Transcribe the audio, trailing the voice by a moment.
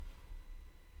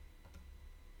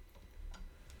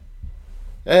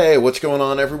Hey, what's going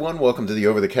on, everyone? Welcome to the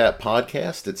Over the Cap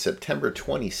podcast. It's September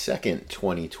 22nd,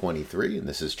 2023, and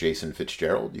this is Jason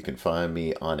Fitzgerald. You can find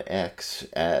me on X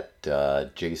at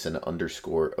Jason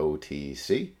underscore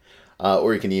OTC,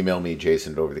 or you can email me,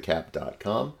 jason at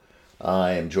overthecap.com.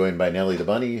 I am joined by Nellie the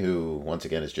Bunny, who once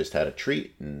again has just had a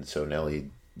treat, and so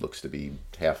Nellie looks to be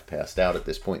half passed out at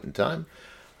this point in time.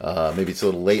 Maybe it's a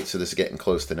little late, so this is getting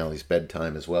close to Nellie's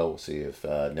bedtime as well. We'll see if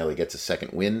Nellie gets a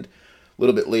second wind a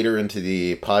little bit later into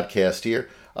the podcast here.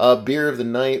 Beer of the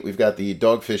night, we've got the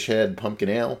Dogfish Head Pumpkin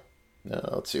Ale.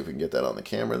 Let's see if we can get that on the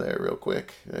camera there real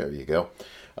quick. There you go.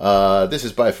 This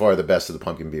is by far the best of the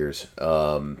pumpkin beers.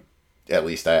 At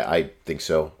least I think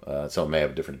so. Some may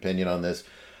have a different opinion on this.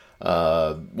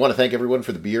 Want to thank everyone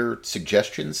for the beer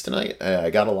suggestions tonight. I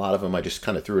got a lot of them. I just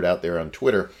kind of threw it out there on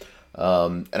Twitter.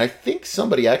 And I think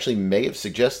somebody actually may have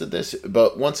suggested this,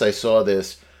 but once I saw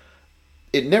this,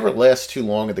 it never lasts too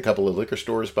long at the couple of liquor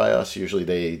stores by us. Usually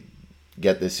they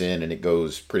get this in and it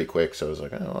goes pretty quick. So I was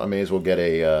like, oh, I may as well get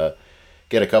a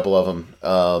couple of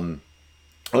them.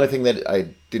 Only thing that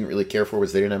I didn't really care for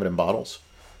was they didn't have it in bottles.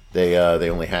 They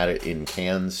only had it in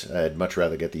cans. I'd much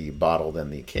rather get the bottle than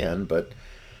the can, but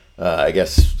I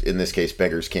guess in this case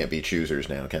beggars can't be choosers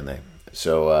now, can they?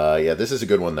 So yeah, this is a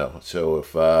good one though. So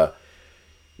if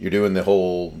you're doing the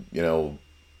whole,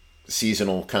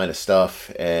 seasonal kind of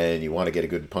stuff and you want to get a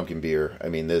good pumpkin beer, I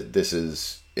mean, this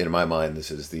is, in my mind,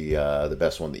 this is the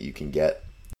best one that you can get.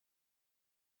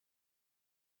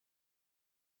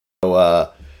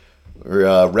 So we're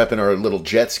repping our little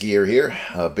Jets gear here.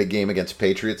 Big game against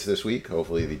Patriots this week.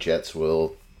 Hopefully the Jets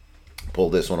will pull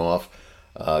this one off.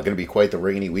 Going to be quite the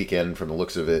rainy weekend from the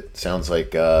looks of it. Sounds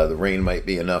like the rain might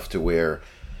be enough to where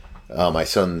my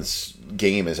son's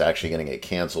game is actually going to get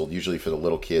canceled. Usually for the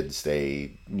little kids,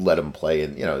 they let them play,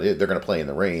 and they're going to play in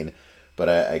the rain. But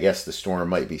I guess the storm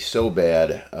might be so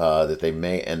bad that they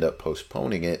may end up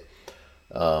postponing it.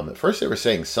 At first they were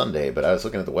saying Sunday, but I was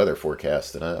looking at the weather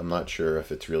forecast, and I'm not sure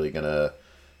if it's really going to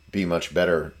be much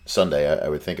better Sunday. I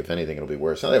would think if anything it'll be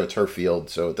worse. Now they have a turf field,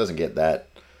 so it doesn't get that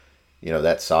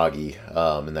that soggy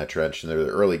in that trench. And they're the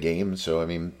early games, so I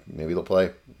mean maybe they'll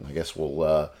play. I guess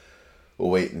we'll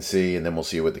wait and see, and then we'll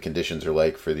see what the conditions are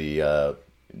like for the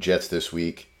Jets this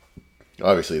week.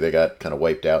 Obviously, they got kind of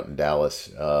wiped out in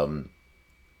Dallas. Kind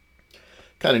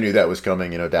of knew that was coming.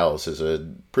 Dallas is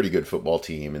a pretty good football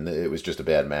team, and it was just a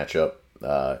bad matchup.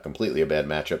 Completely a bad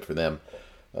matchup for them.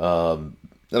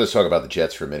 Let's talk about the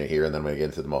Jets for a minute here, and then I'm going to get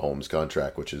into the Mahomes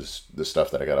contract, which is the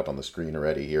stuff that I got up on the screen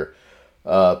already here.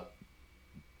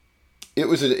 It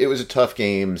was a tough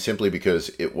game simply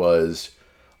because it was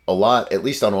a lot, at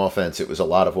least on offense, it was a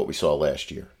lot of what we saw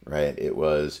last year, right? It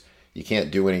was, you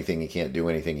can't do anything, you can't do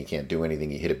anything, you can't do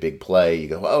anything. You hit a big play, you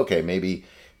go, oh, okay,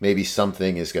 maybe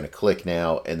something is going to click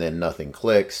now, and then nothing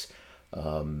clicks.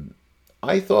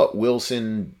 I thought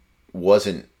Wilson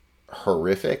wasn't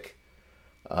horrific.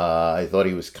 I thought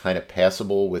he was kind of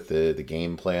passable with the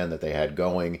game plan that they had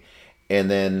going.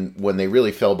 And then when they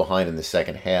really fell behind in the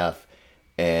second half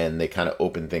and they kind of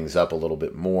opened things up a little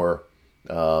bit more,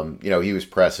 he was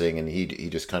pressing, and he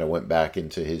just kind of went back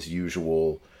into his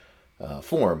usual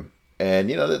form, and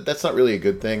that's not really a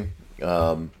good thing.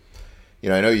 I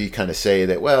know you kind of say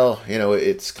that, well,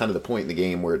 it's kind of the point in the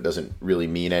game where it doesn't really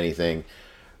mean anything,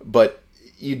 but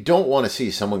you don't want to see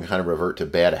someone kind of revert to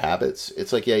bad habits.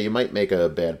 It's like, yeah, you might make a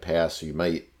bad pass, you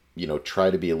might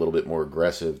try to be a little bit more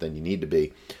aggressive than you need to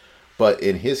be. But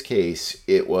in his case,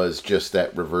 it was just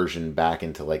that reversion back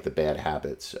into like the bad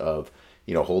habits of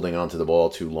holding onto the ball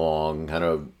too long, kind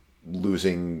of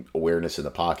losing awareness in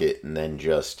the pocket, and then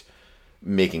just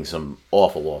making some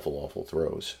awful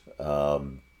throws,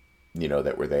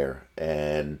 that were there.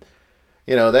 And,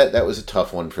 that was a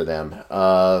tough one for them.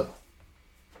 I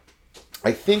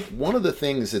think one of the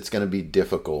things that's going to be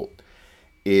difficult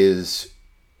is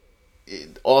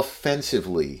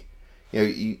offensively.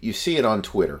 You see it on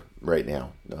Twitter right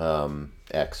now,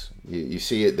 X. You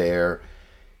see it there.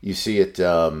 You see it,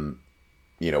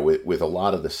 with a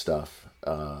lot of the stuff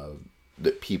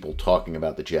that people talking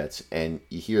about the Jets, and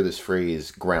you hear this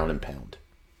phrase, ground and pound.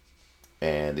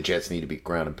 And the Jets need to be a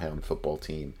ground and pound football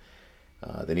team.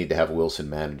 They need to have Wilson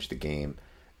manage the game.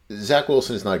 Zach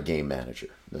Wilson is not a game manager.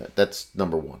 That's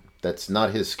number one. That's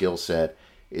not his skill set.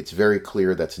 It's very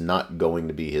clear that's not going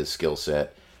to be his skill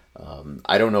set.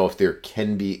 I don't know if there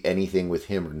can be anything with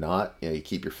him or not. You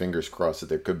keep your fingers crossed that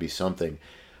there could be something.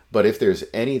 But if there's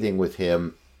anything with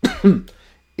him,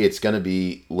 it's going to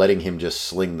be letting him just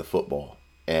sling the football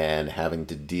and having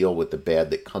to deal with the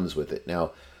bad that comes with it.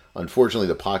 Now, unfortunately,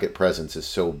 the pocket presence is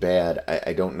so bad,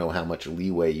 I don't know how much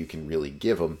leeway you can really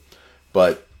give him.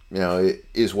 But it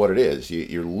is what it is.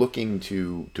 You're looking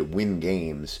to win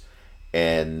games,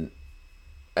 and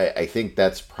I think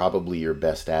that's probably your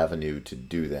best avenue to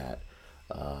do that.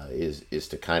 Is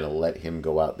to kind of let him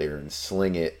go out there and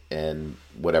sling it, and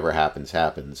whatever happens,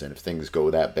 happens. And if things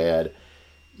go that bad,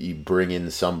 you bring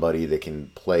in somebody that can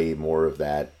play more of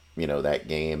that, that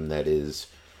game that is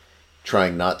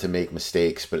trying not to make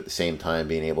mistakes, but at the same time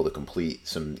being able to complete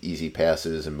some easy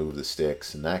passes and move the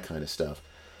sticks and that kind of stuff.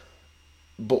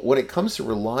 But when it comes to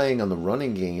relying on the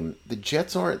running game, the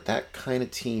Jets aren't that kind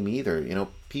of team either.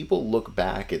 People look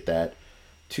back at that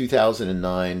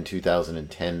 2009,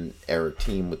 2010 era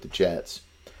team with the Jets,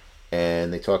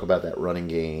 and they talk about that running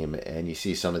game, and you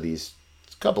see some of these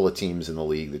couple of teams in the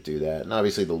league that do that. And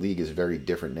obviously the league is very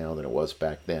different now than it was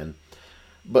back then.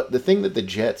 But the thing that the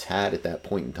Jets had at that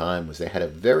point in time was they had a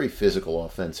very physical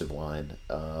offensive line.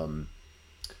 The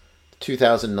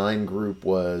 2009 group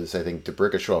was, I think,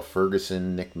 DeBrickashaw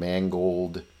Ferguson, Nick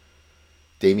Mangold,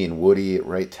 Damian Woody at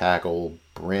right tackle,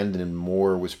 Brandon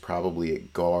Moore was probably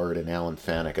at guard, and Alan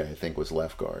Faneca, I think, was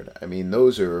left guard. I mean,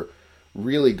 those are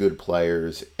really good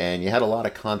players, and you had a lot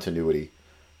of continuity.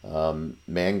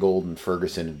 Mangold and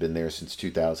Ferguson had been there since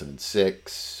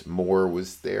 2006. Moore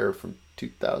was there from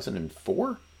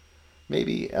 2004,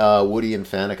 maybe. Woody and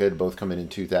Faneca had both come in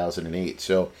 2008.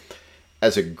 So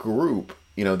as a group,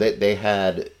 they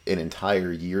had an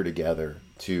entire year together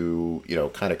to,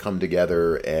 kind of come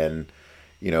together and,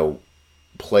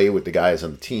 play with the guys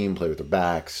on the team, play with their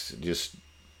backs, just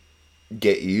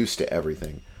get used to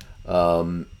everything.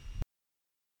 That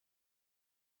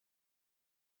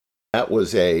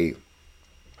was a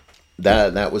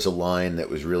line that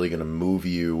was really going to move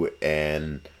you,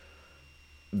 and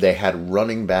they had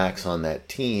running backs on that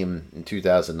team in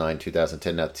 2009,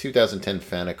 2010. Now, 2010,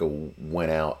 Faneca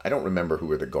went out. I don't remember who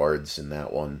were the guards in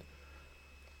that one.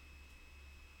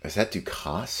 Is that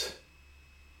Ducasse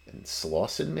and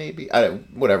Slauson, maybe?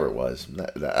 Whatever it was. I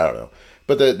don't know.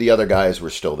 But the other guys were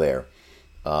still there.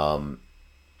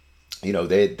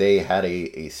 They had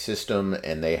a system,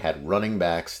 and they had running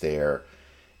backs there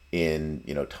in,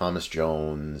 Thomas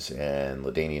Jones and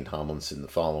LaDainian Tomlinson the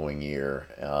following year.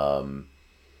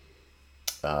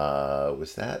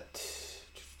 Was that...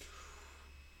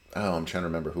 Oh, I'm trying to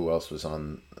remember who else was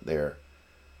on there.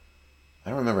 I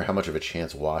don't remember how much of a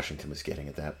chance Washington was getting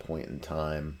at that point in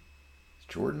time. Is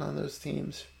Jordan on those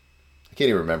teams? I can't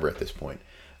even remember at this point.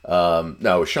 No,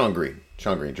 it was Sean Green.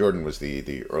 Jordan was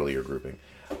the earlier grouping.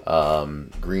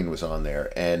 Green was on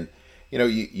there. And,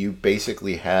 you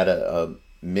basically had a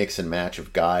mix and match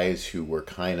of guys who were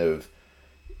kind of,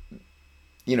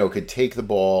 could take the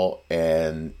ball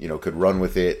and, could run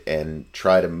with it and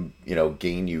try to,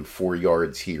 gain you 4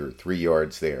 yards here, 3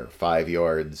 yards there, 5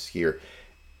 yards here.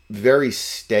 Very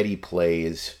steady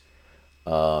plays,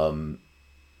 to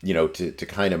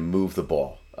kind of move the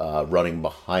ball, running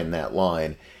behind that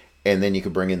line. And then you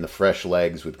could bring in the fresh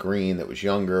legs with Green that was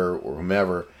younger or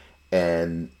whomever,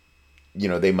 and,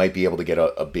 they might be able to get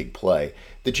a big play.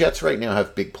 The Jets right now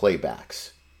have big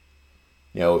playbacks.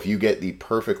 If you get the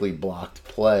perfectly blocked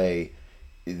play,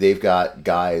 they've got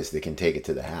guys that can take it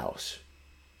to the house.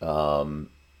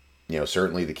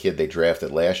 Certainly the kid they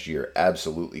drafted last year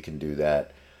absolutely can do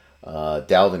that.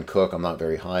 Dalvin Cook, I'm not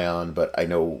very high on, but I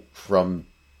know from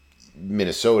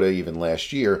Minnesota, even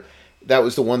last year, that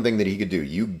was the one thing that he could do.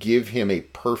 You give him a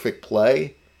perfect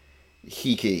play,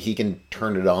 he can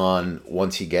turn it on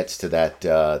once he gets to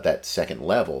that second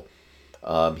level.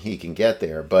 He can get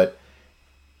there. But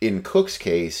in Cook's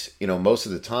case, most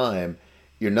of the time,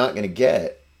 you're not going to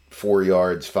get 4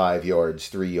 yards, 5 yards,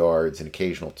 3 yards, an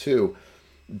occasional 2.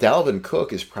 Dalvin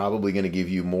Cook is probably going to give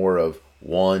you more of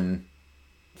 1,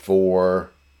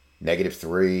 4,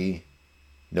 -3,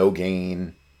 no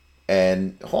gain.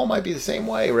 And Hall might be the same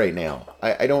way right now.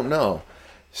 I don't know.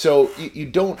 So you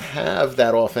don't have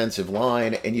that offensive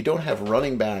line, and you don't have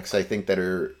running backs, I think, that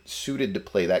are suited to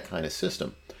play that kind of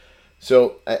system.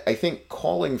 So I think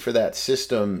calling for that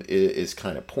system is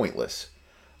kind of pointless.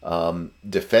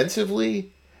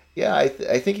 Defensively, yeah, I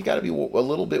think you got to be a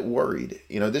little bit worried.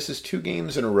 This is 2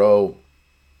 games in a row.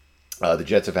 The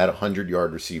Jets have had a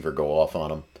 100-yard receiver go off on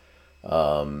them.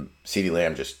 CeeDee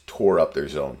Lamb just tore up their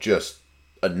zone, just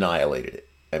annihilated it.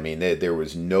 I mean, there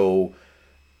was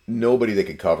nobody that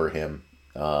could cover him.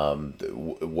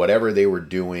 Whatever they were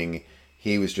doing,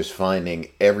 he was just finding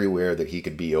everywhere that he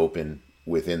could be open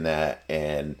within that,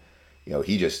 and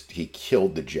he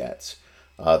killed the Jets.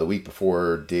 The week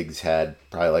before, Diggs had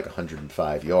probably like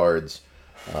 105 yards.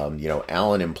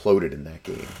 Allen imploded in that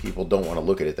game. People don't want to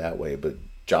look at it that way, but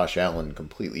Josh Allen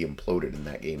completely imploded in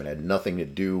that game. It had nothing to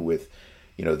do with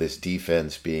this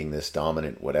defense being this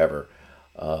dominant, whatever.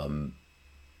 And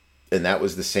that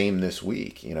was the same this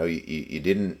week. You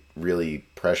didn't really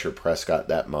pressure Prescott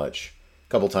that much.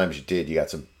 A couple times you did. You got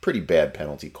some pretty bad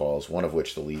penalty calls, one of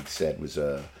which the league said was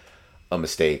a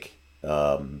mistake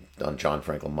on John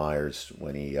Franklin Myers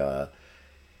when he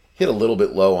hit a little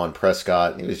bit low on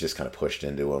Prescott. And he was just kind of pushed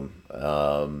into him.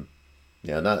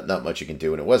 Not much you can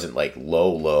do. And it wasn't like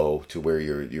low to where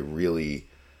you're really,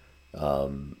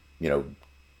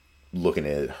 looking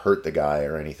to hurt the guy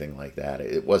or anything like that.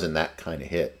 It wasn't that kind of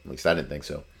hit. At least I didn't think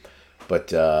so. But,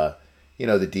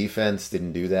 the defense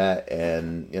didn't do that.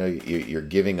 And, you're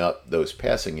giving up those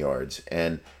passing yards.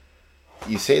 And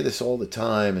you say this all the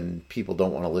time and people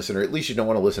don't want to listen, or at least you don't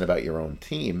want to listen about your own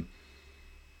team.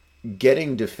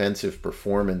 Getting defensive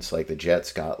performance like the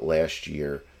Jets got last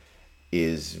year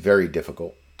is very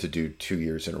difficult to do 2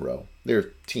 years in a row. There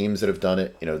are teams that have done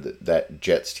it. That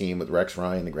Jets team with Rex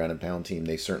Ryan, the ground and pound team,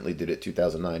 they certainly did it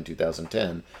 2009,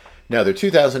 2010. Now, their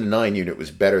 2009 unit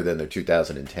was better than their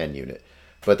 2010 unit,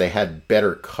 but they had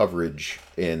better coverage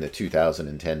in the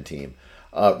 2010 team.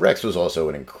 Rex was also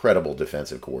an incredible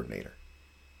defensive coordinator.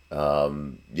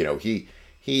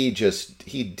 He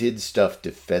did stuff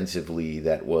defensively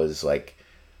that was like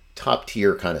top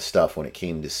tier kind of stuff when it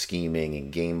came to scheming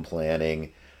and game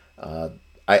planning.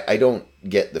 I don't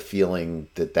get the feeling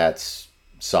that that's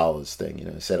Saleh's thing.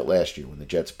 I said it last year when the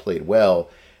Jets played well,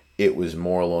 it was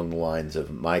more along the lines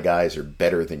of my guys are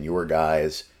better than your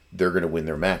guys. They're going to win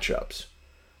their matchups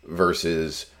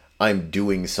versus I'm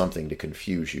doing something to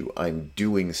confuse you. I'm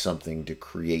doing something to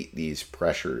create these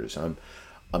pressures.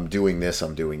 I'm doing this.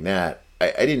 I'm doing that.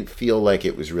 I didn't feel like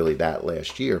it was really that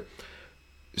last year.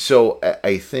 So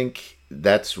I think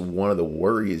that's one of the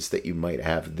worries that you might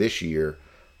have this year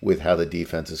with how the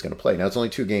defense is going to play. Now, it's only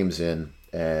 2 games in,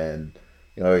 and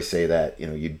I always say that,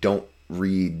 you don't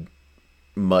read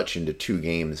much into 2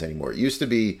 games anymore. It used to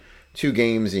be 2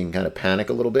 games and you can kind of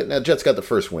panic a little bit. Now, Jets got the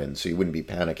first win, so you wouldn't be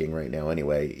panicking right now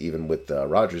anyway, even with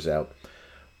Rodgers out.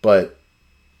 But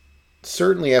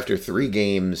certainly after 3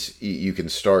 games, you can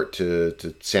start to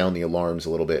sound the alarms a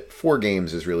little bit. 4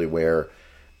 games is really where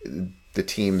the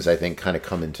teams, I think, kind of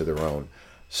come into their own.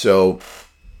 So,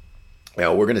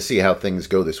 we're going to see how things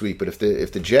go this week. But if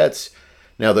the Jets,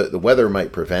 now the weather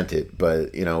might prevent it, but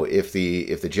if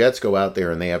the Jets go out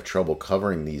there and they have trouble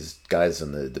covering these guys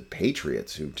and the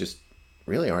Patriots, who just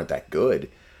really aren't that good,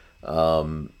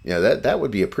 that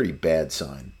would be a pretty bad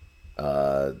sign,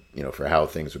 for how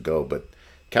things would go. But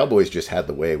Cowboys just had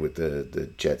the way with the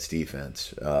Jets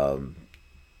defense,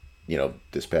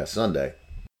 this past Sunday.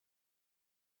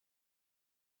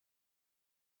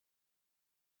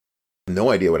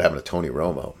 No idea what happened to Tony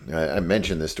Romo. I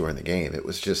mentioned this during the game. It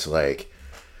was just like,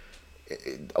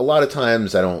 a lot of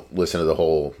times I don't listen to the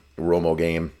whole Romo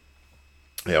game.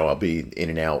 I'll be in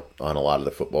and out on a lot of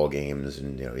the football games,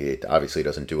 and he obviously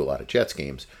doesn't do a lot of Jets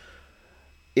games.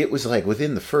 It was like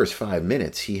within the first 5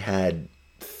 minutes, he had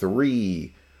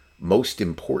 3 most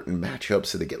important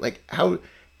matchups of the game. Like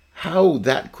how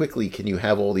that quickly can you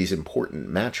have all these important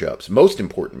matchups, most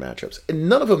important matchups, and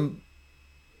none of them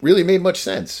really made much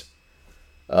sense.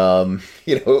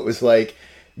 It was like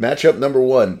matchup number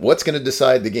 1. What's going to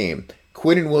decide the game?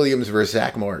 Quinnen Williams versus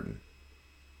Zach Martin.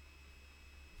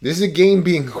 This is a game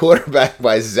being quarterbacked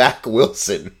by Zach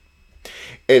Wilson.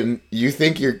 And you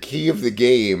think your key of the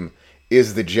game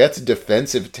is the Jets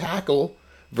defensive tackle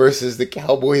versus the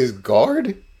Cowboys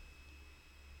guard?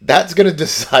 That's going to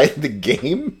decide the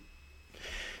game?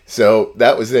 So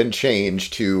that was then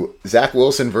changed to Zach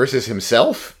Wilson versus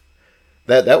himself.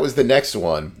 That was the next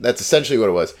one. That's essentially what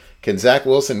it was. Can Zach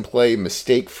Wilson play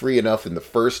mistake-free enough in the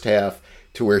first half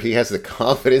to where he has the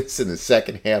confidence in the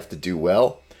second half to do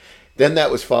well? Then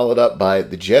that was followed up by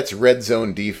the Jets' red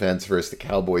zone defense versus the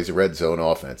Cowboys' red zone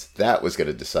offense. That was going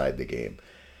to decide the game.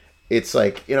 It's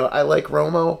like, I like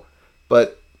Romo,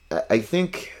 but I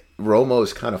think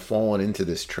Romo's kind of fallen into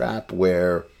this trap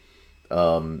where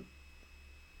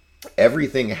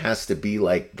everything has to be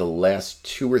like the last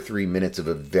 2 or 3 minutes of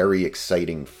a very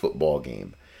exciting football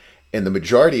game. And the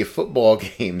majority of football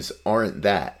games aren't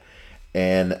that.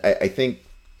 And I think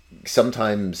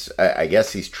sometimes, I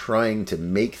guess he's trying to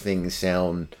make things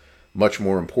sound much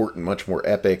more important, much more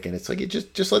epic. And it's like,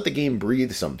 just let the game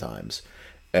breathe sometimes.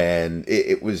 And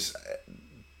it's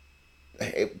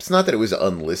not that it was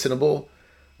unlistenable.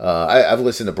 I've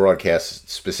listened to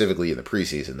broadcasts specifically in the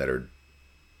preseason that are,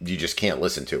 you just can't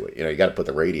listen to it. You got to put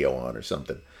the radio on or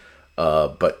something.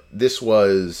 But this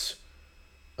was,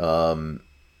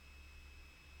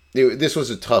 this was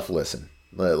a tough listen.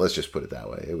 Let's just put it that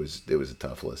way. It was a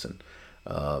tough listen.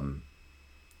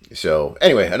 So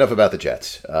anyway, enough about the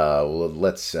Jets.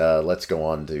 Let's go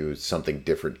on to something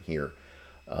different here.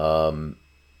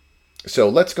 So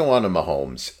let's go on to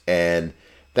Mahomes. And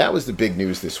that was the big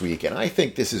news this week. And I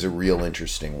think this is a real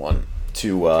interesting one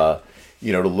to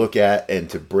look at and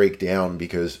to break down,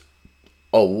 because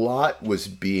a lot was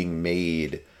being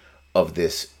made of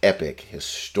this epic,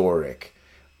 historic,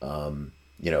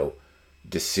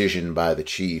 decision by the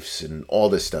Chiefs and all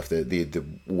this stuff. The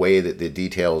way that the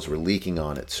details were leaking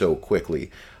on it so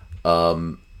quickly.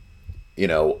 You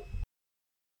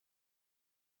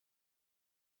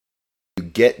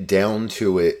get down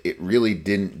to it, it really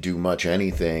didn't do much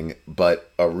anything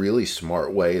but a really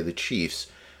smart way of the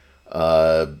Chiefs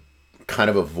kind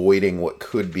of avoiding what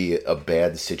could be a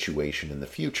bad situation in the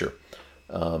future.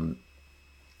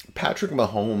 Patrick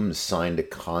Mahomes signed a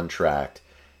contract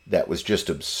that was just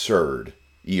absurd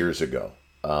years ago.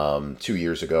 2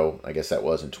 years ago, I guess that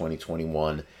was in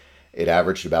 2021. It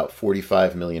averaged about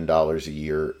 $45 million a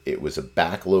year. It was a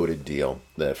backloaded deal.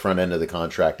 The front end of the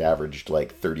contract averaged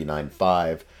like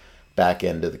 39.5. Back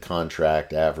end of the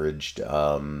contract averaged,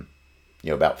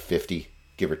 about 50,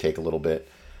 give or take a little bit.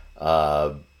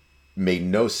 Made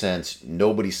no sense.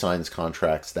 Nobody signs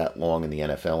contracts that long in the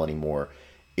NFL anymore.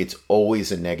 It's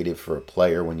always a negative for a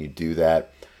player when you do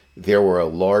that. There were a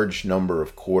large number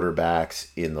of quarterbacks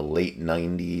in the late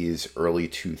 90s, early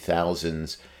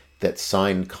 2000s that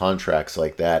signed contracts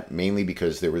like that, mainly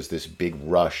because there was this big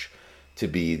rush to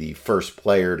be the first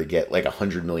player to get like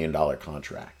 $100 million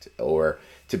contract, or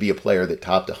to be a player that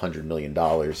topped $100 million.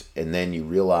 And then you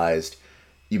realized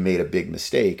you made a big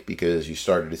mistake because you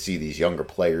started to see these younger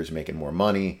players making more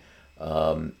money,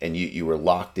 and you were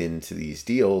locked into these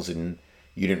deals and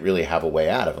you didn't really have a way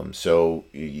out of them. So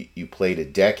you played a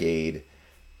decade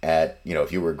at,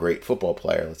 if you were a great football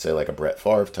player, let's say like a Brett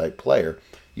Favre type player,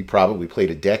 you probably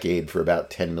played a decade for about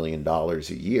 $10 million a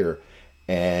year.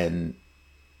 And,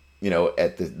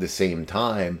 at the same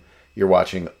time, you're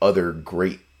watching other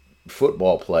great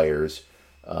football players.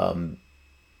 Peyton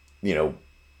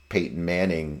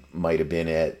Manning might have been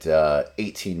at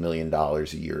 $18 million a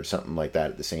year or something like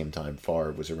that at the same time.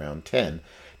 Favre was around 10.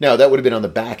 Now, that would have been on the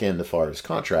back end of Favre's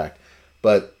contract,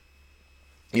 but,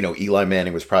 Eli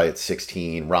Manning was probably at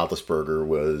 16. Roethlisberger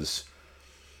was,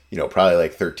 probably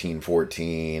like 13,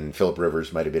 14. Phillip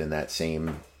Rivers might have been in that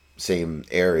same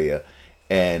area.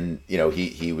 And,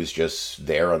 he was just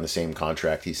there on the same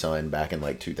contract he signed back in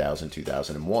like 2000,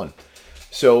 2001.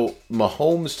 So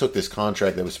Mahomes took this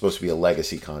contract that was supposed to be a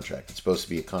legacy contract. It's supposed to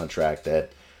be a contract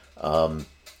that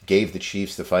gave the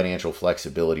Chiefs the financial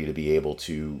flexibility to be able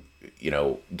to,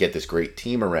 get this great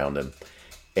team around him.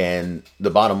 And the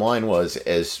bottom line was,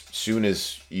 as soon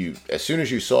as you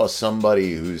saw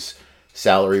somebody whose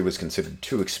salary was considered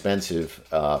too expensive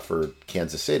for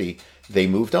Kansas City, they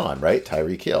moved on, right?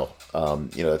 Tyreek Hill.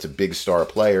 That's a big star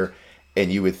player.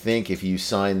 And you would think if you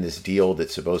sign this deal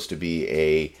that's supposed to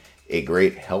be a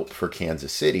great help for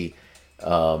Kansas City,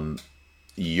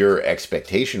 your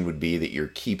expectation would be that you're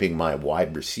keeping my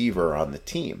wide receiver on the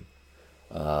team.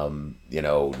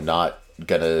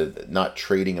 Not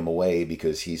trading him away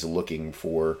because he's looking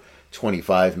for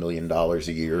 $25 million a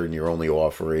year and you're only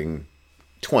offering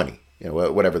 20,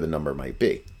 whatever the number might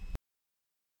be.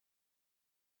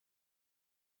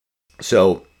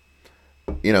 So,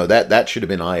 that should have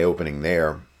been eye-opening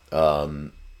there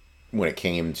when it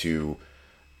came to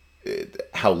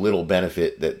how little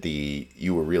benefit that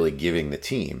you were really giving the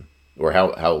team, or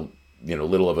how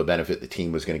little of a benefit the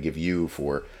team was going to give you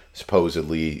for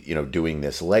supposedly doing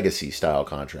this legacy style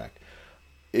contract.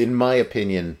 In my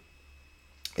opinion,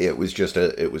 it was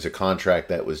a contract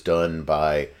that was done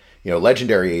by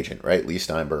legendary agent, right? Lee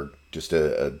Steinberg, just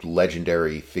a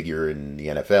legendary figure in the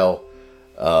NFL.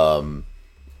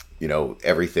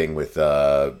 Everything with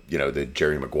the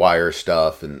Jerry Maguire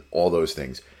stuff and all those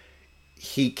things.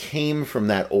 He came from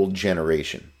that old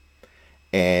generation.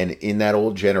 And in that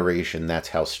old generation, that's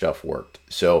how stuff worked.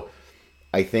 So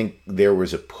I think there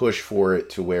was a push for it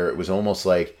to where it was almost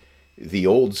like the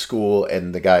old school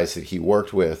and the guys that he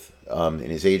worked with in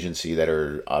his agency that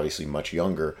are obviously much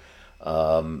younger,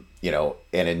 and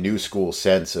a new school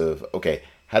sense of, okay,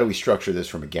 how do we structure this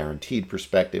from a guaranteed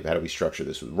perspective? How do we structure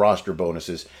this with roster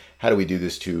bonuses? How do we do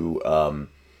this to,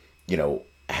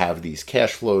 have these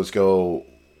cash flows go?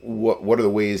 What are the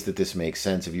ways that this makes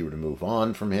sense if you were to move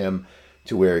on from him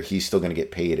to where he's still going to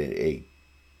get paid a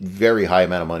very high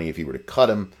amount of money if you were to cut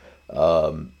him?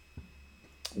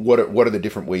 What are the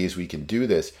different ways we can do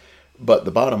this? But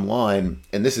the bottom line,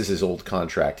 and this is his old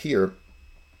contract here,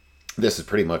 this is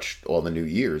pretty much all the new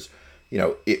years,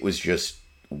 it was just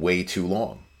way too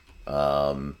long.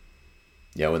 And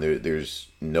there's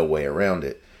no way around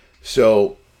it.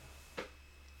 So,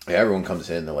 everyone comes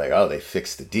in, they're like, oh, they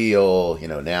fixed the deal.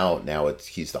 Now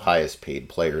he's the highest paid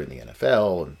player in the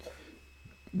NFL, and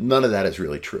none of that is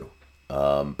really true.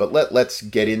 But let's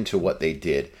get into what they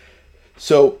did.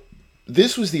 So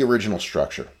this was the original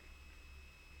structure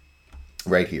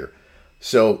right here.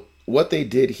 So what they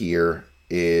did here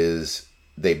is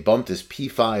they bumped his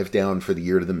P5 down for the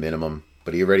year to the minimum,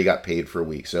 but he already got paid for a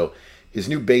week. So his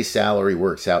new base salary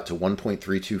works out to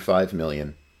 $1.325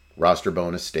 million. Roster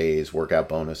bonus stays, workout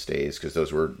bonus stays, because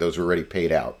those were already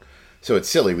paid out. So it's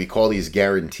silly. We call these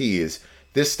guarantees.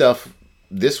 This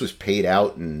was paid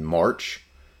out in March.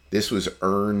 This was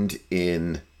earned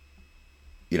in,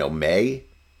 May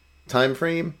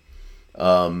timeframe.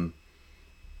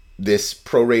 This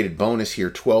prorated bonus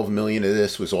here, $12 million of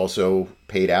this was also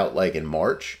paid out like in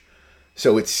March.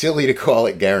 So it's silly to call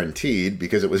it guaranteed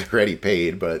because it was already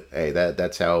paid. But hey,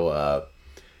 that's how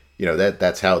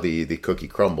that's how the cookie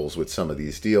crumbles with some of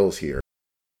these deals here.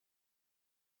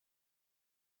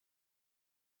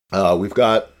 We've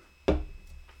got,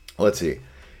 let's see,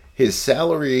 his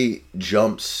salary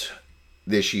jumps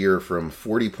this year from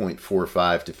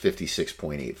 40.45 to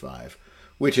 56.85,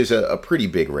 which is a pretty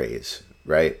big raise,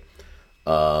 right?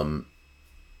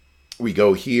 We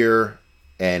go here,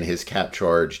 and his cap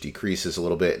charge decreases a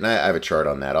little bit, and I have a chart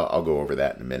on that. I'll go over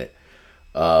that in a minute.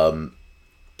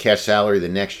 Cash salary the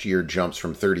next year jumps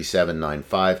from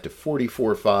 37.95 to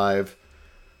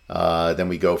 44.5. Then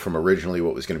we go from originally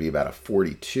what was going to be about a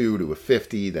 42 to a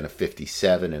 50, then a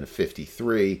 57 and a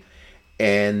 53.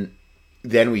 And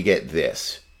then we get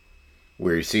this,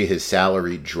 where you see his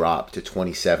salary drop to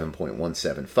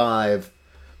 27.175,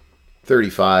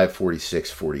 35,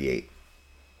 46, 48.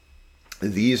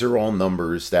 These are all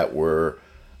numbers that were,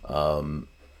 that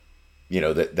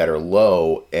are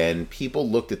low, and people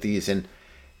looked at these, and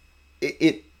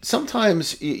it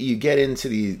sometimes you get into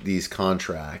these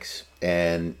contracts,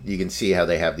 and you can see how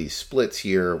they have these splits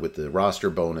here with the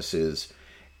roster bonuses,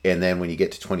 and then when you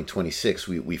get to 2026,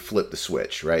 we flip the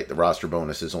switch, right? The roster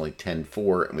bonus is only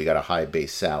 10.4, and we got a high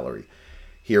base salary.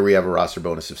 Here we have a roster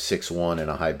bonus of 6.1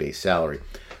 and a high base salary.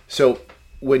 So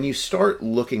when you start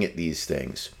looking at these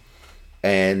things,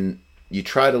 and you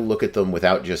try to look at them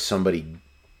without just somebody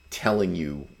telling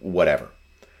you whatever.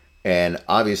 And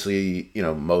obviously,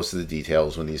 most of the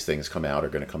details when these things come out are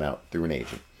going to come out through an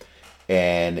agent.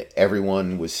 And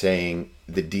everyone was saying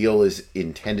the deal is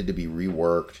intended to be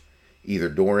reworked either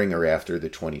during or after the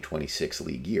 2026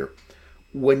 league year.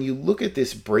 When you look at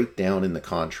this breakdown in the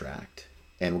contract,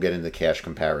 and we'll get into cash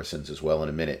comparisons as well in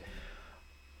a minute,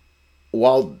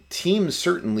 while teams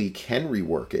certainly can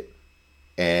rework it,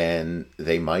 and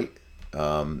they might,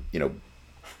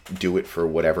 do it for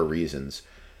whatever reasons,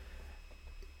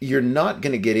 you're not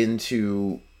going to get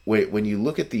into, when you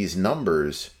look at these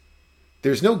numbers,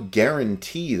 there's no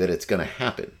guarantee that it's going to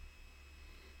happen.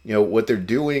 What they're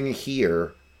doing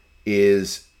here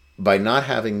is, by not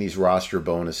having these roster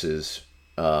bonuses,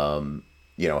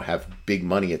 have big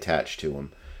money attached to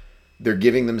them, they're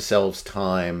giving themselves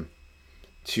time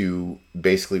to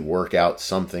basically work out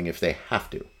something if they have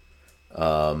to.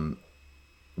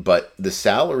 But the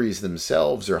salaries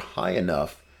themselves are high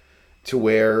enough to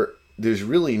where there's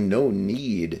really no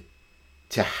need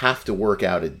to have to work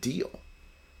out a deal.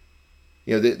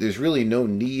 There's really no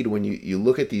need when you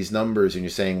look at these numbers and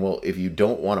you're saying, well, if you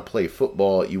don't want to play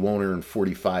football, you won't earn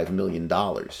 $45 million.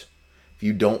 If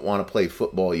you don't want to play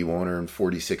football, you won't earn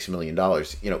 $46 million,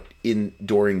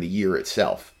 during the year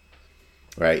itself,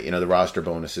 right? The roster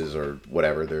bonuses or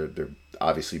whatever, they're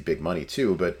obviously big money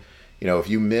too, but if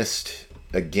you missed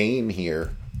a game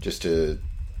here, just for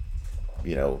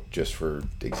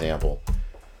example,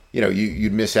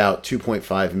 you'd miss out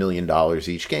 $2.5 million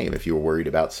each game if you were worried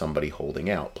about somebody holding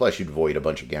out. Plus, you'd void a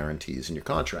bunch of guarantees in your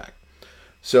contract.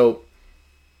 So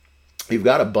you've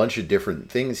got a bunch of different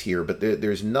things here, but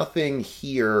there's nothing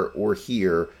here or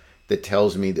here that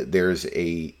tells me that there's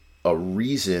a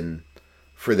reason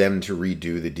for them to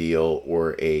redo the deal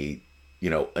or a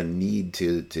need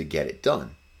to get it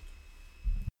done.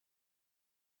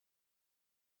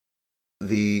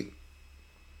 The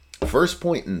first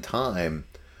point in time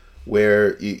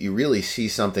where you really see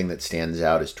something that stands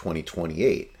out is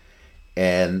 2028.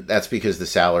 And that's because the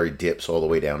salary dips all the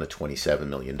way down to $27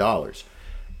 million.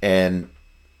 And,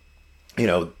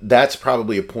 that's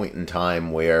probably a point in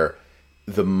time where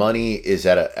the money is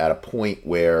at a point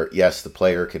where, yes, the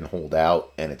player can hold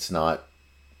out and it's not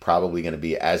probably going to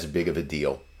be as big of a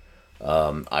deal.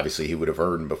 Obviously, he would have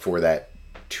earned before that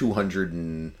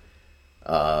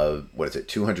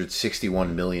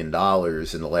 $261 million in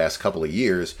the last couple of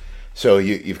years. So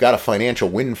you've got a financial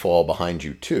windfall behind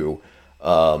you too,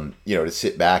 to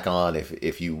sit back on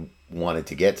if you wanted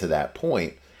to get to that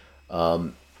point.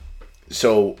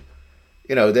 So,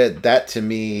 that to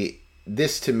me,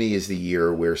 this to me is the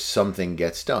year where something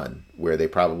gets done, where they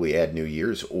probably add new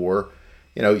years, or,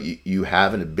 you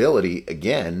have an ability,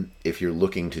 again, if you're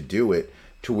looking to do it,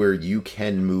 to where you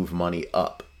can move money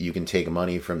up. You can take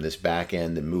money from this back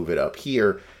end and move it up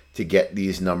here to get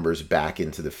these numbers back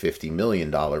into the $50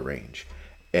 million range.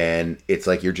 And it's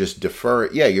like you're just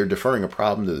you're deferring a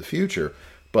problem to the future,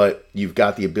 but you've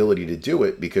got the ability to do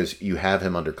it because you have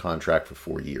him under contract for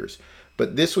 4 years.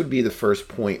 But this would be the first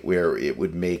point where it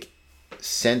would make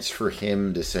sense for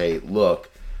him to say, look,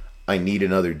 I need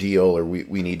another deal, or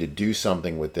we need to do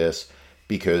something with this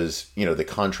because, the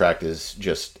contract is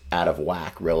just out of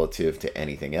whack relative to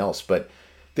anything else. But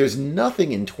there's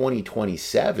nothing in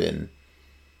 2027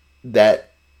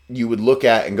 that you would look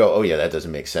at and go, oh yeah, that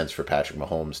doesn't make sense for Patrick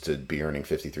Mahomes to be earning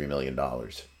 $53 million.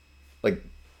 Like,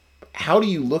 how do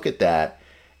you look at that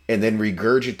and then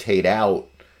regurgitate out,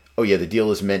 oh yeah, the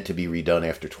deal is meant to be redone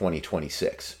after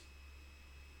 2026?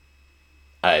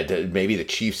 Maybe the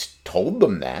Chiefs told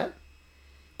them that.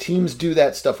 Teams do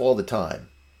that stuff all the time.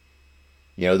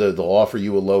 They'll offer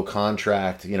you a low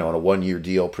contract, on a 1-year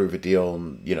deal, prove it deal,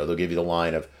 and, they'll give you the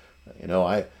line of,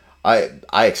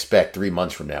 I expect 3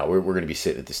 months from now, we're going to be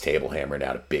sitting at this table hammering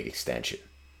out a big extension.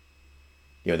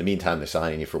 In the meantime, they're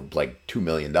signing you for like $2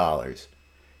 million,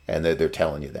 and they're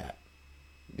telling you that,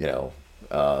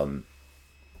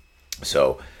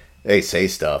 so they say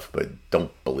stuff, but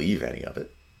don't believe any of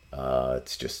it.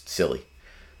 It's just silly.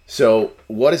 So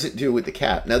what does it do with the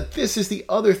cap? Now, this is the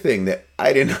other thing that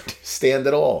I didn't understand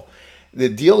at all. The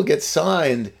deal gets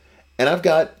signed, and I've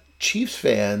got Chiefs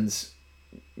fans,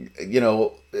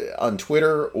 on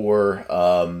Twitter,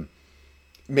 or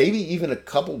maybe even a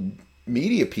couple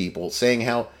media people saying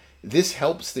how this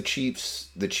helps the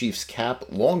Chiefs cap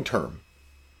long term.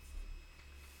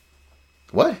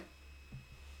 What?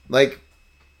 Like,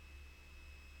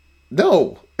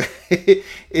 no.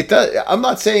 It does. I'm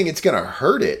not saying it's going to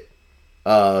hurt it.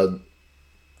 But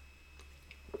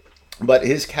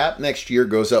his cap next year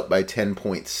goes up by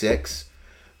 10.6.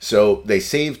 So they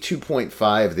saved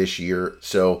 2.5 this year.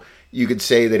 So you could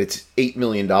say that it's $8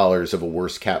 million of a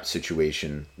worse cap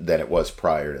situation than it was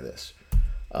prior to this.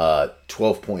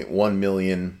 12.1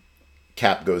 million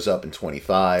cap goes up in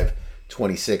 25.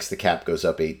 26, the cap goes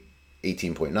up 18.9.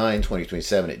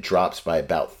 2027, it drops by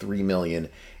about 3 million.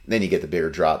 And then you get the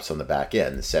bigger drops on the back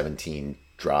end, the 17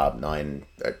 drop,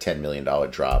 $10 million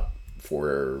drop,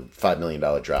 $5 million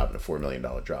drop, and a $4 million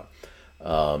drop.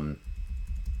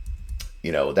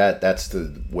 That's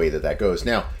the way that goes.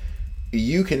 Now,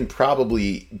 you can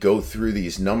probably go through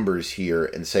these numbers here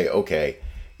and say, okay,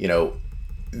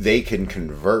 they can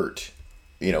convert,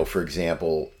 for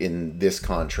example, in this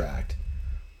contract,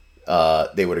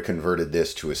 they would have converted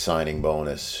this to a signing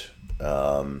bonus.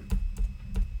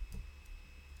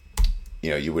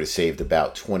 You would have saved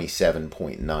about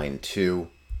 27.92.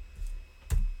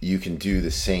 You can do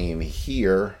the same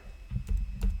here.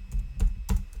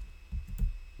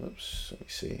 Oops, let me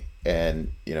see.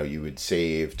 And, you would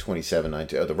save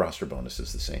 27.92. Oh, the roster bonus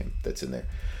is the same. That's in there.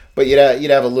 But you'd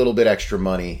have a little bit extra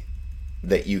money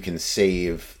that you can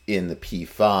save in the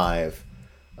P5.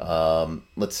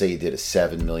 Let's say you did a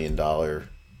 $7 million.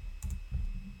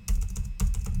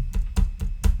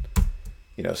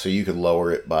 So you could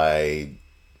lower it by,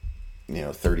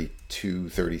 32,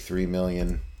 33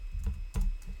 million,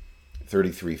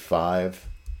 33.5,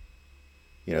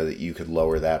 that you could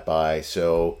lower that by.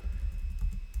 So,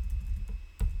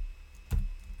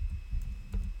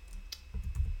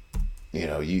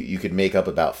 you could make up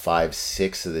about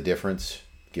 5-6 of the difference,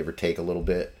 give or take a little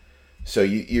bit. So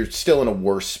you're still in a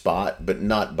worse spot, but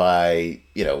not by,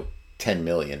 10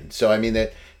 million. So, I mean,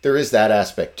 that there is that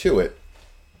aspect to it,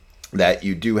 that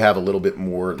you do have a little bit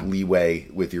more leeway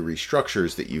with your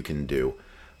restructures that you can do,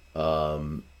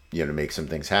 to make some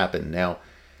things happen. Now,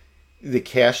 the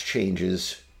cash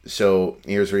changes. So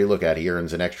here's where you look at it. He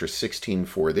earns an extra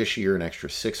 16.4 this year, an extra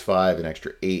 6.5, an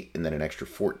extra 8, and then an extra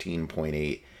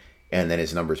 14.8. And then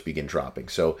his numbers begin dropping.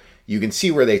 So you can see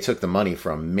where they took the money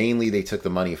from. Mainly they took the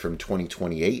money from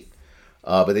 2028,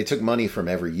 but they took money from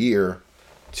every year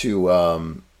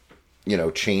to,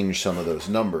 change some of those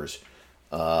numbers.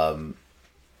 And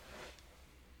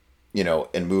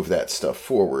move that stuff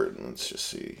forward. Let's just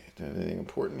see. Anything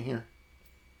important here?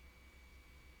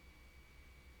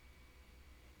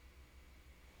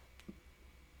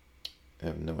 I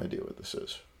have no idea what this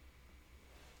is.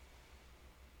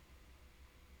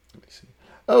 Let me see.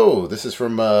 Oh, this is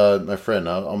from my friend.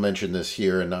 I'll mention this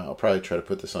here, and I'll probably try to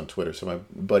put this on Twitter. So my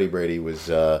buddy Brady was...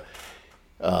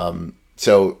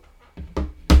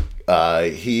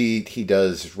 He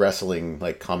does wrestling,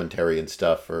 like commentary and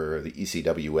stuff for the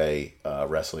ECWA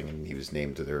wrestling, and he was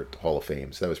named to their Hall of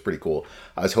Fame. So that was pretty cool.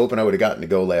 I was hoping I would have gotten to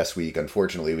go last week.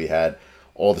 Unfortunately, we had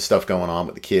all the stuff going on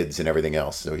with the kids and everything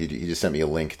else. So he just sent me a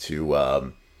link to,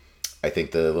 I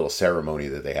think, the little ceremony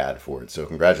that they had for it. So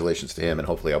congratulations to him, and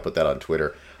hopefully I'll put that on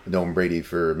Twitter. I've known Brady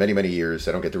for many, many years.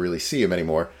 I don't get to really see him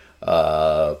anymore.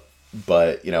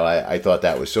 But, you know, I thought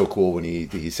that was so cool when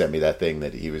he sent me that thing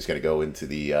that he was going to go into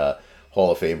the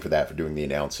Hall of Fame for that, for doing the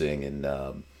announcing and,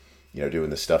 you know, doing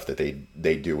the stuff that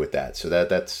they do with that. So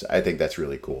I think that's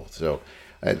really cool. So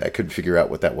I couldn't figure out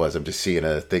what that was. I'm just seeing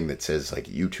a thing that says like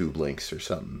YouTube links or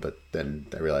something, but then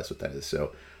I realized what that is.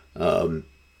 So,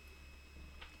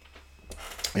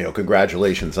 you know,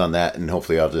 congratulations on that. And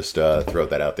hopefully I'll just throw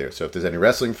that out there. So if there's any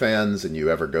wrestling fans and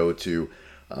you ever go to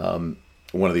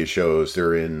one of these shows,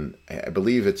 they're in, I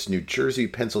believe it's New Jersey,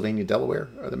 Pennsylvania, Delaware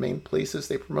are the main places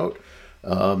they promote.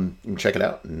 You can check it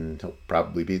out, and he'll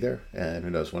probably be there. And who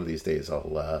knows, one of these days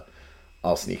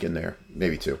I'll sneak in there,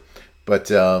 maybe two. But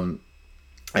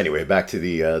anyway, back to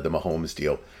the Mahomes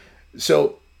deal.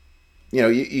 So, you know,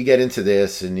 you get into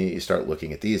this and you start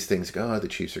looking at these things. Go, oh, the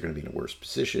Chiefs are going to be in a worse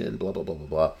position. Blah blah blah blah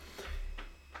blah.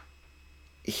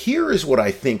 Here is what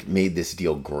I think made this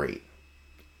deal great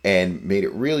and made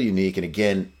it really unique. And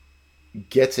again,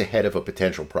 gets ahead of a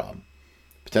potential problem.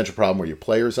 Potential problem where your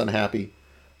player's unhappy.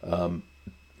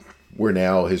 Where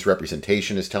now his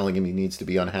representation is telling him he needs to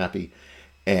be unhappy.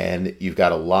 And you've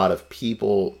got a lot of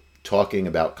people talking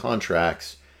about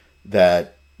contracts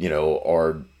that, you know,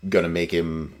 are going to make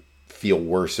him feel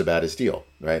worse about his deal,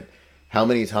 right? How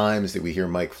many times did we hear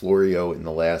Mike Florio in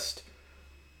the last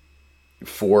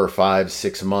 4 or 5,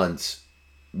 6 months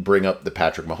bring up the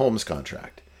Patrick Mahomes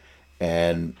contract?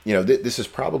 And, you know, this is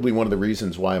probably one of the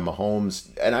reasons why Mahomes,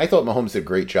 and I thought Mahomes did a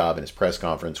great job in his press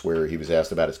conference where he was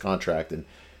asked about his contract. And,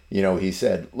 you know, he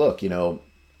said, look, you know,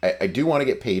 I do want to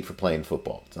get paid for playing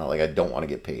football. It's not like I don't want to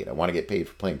get paid. I want to get paid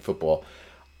for playing football.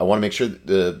 I want to make sure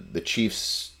that the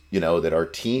Chiefs, you know, that our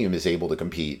team is able to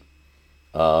compete.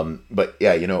 But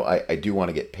yeah, you know, I do want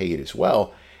to get paid as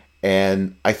well.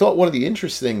 And I thought one of the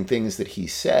interesting things that he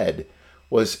said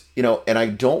was, you know, and I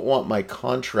don't want my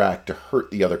contract to hurt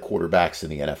the other quarterbacks in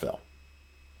the NFL.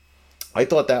 I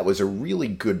thought that was a really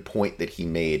good point that he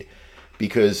made,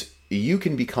 because you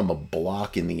can become a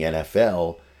block in the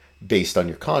NFL based on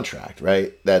your contract,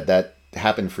 right? That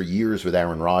happened for years with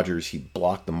Aaron Rodgers. He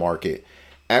blocked the market.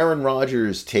 Aaron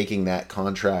Rodgers taking that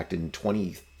contract in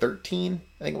 2013,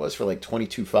 I think it was, for like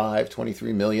 22.5,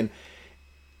 23 million.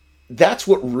 That's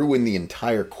what ruined the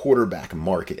entire quarterback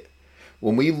market.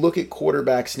 When we look at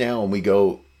quarterbacks now and we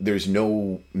go, there's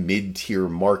no mid-tier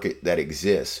market that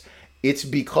exists, it's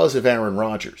because of Aaron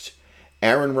Rodgers.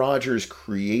 Aaron Rodgers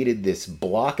created this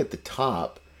block at the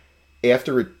top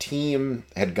after a team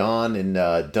had gone and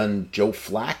done Joe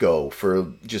Flacco for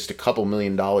just a couple $1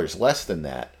 million less than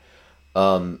that.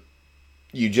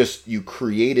 You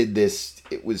created this,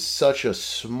 it was such a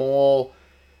small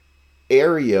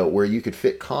area where you could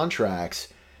fit contracts.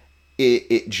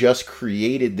 It just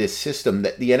created this system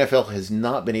that the NFL has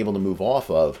not been able to move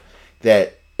off of,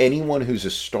 that anyone who's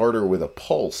a starter with a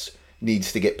pulse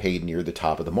needs to get paid near the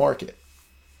top of the market.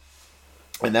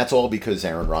 And that's all because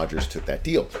Aaron Rodgers took that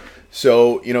deal.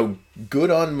 So, you know, good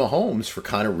on Mahomes for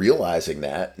kind of realizing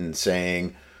that and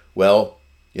saying, well,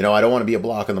 you know, I don't want to be a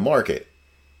block on the market.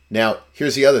 Now,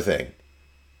 here's the other thing.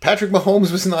 Patrick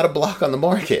Mahomes was not a block on the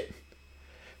market.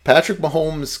 Patrick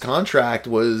Mahomes' contract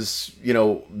was, you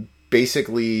know,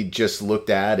 basically just looked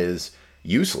at as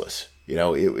useless. You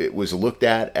know, it was looked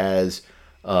at as,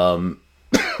 you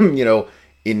know,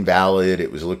 invalid.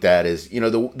 It was looked at as, you know,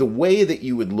 the way that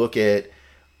you would look at,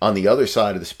 on the other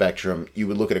side of the spectrum, you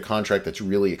would look at a contract that's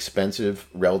really expensive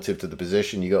relative to the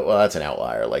position. You go, well, that's an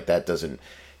outlier. Like that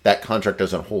contract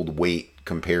doesn't hold weight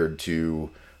compared to,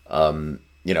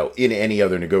 you know, in any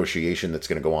other negotiation that's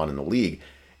going to go on in the league.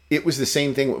 It was the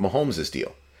same thing with Mahomes'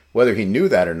 deal. Whether he knew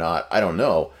that or not, I don't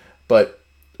know. But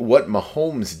what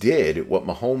Mahomes did, what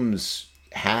Mahomes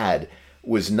had,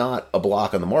 was not a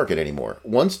block on the market anymore.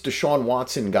 Once Deshaun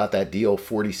Watson got that deal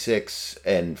 46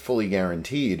 and fully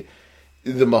guaranteed,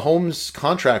 the Mahomes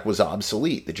contract was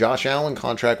obsolete. The Josh Allen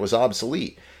contract was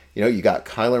obsolete. You know, you got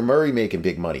Kyler Murray making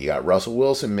big money. You got Russell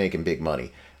Wilson making big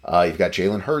money. You've got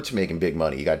Jalen Hurts making big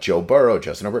money. You got Joe Burrow,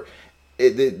 Justin Herbert.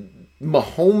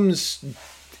 Mahomes,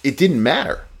 it didn't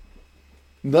matter.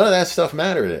 None of that stuff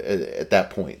mattered at that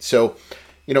point. So,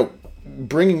 you know,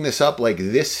 bringing this up like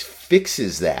this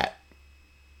fixes that.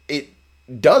 It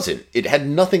doesn't. It had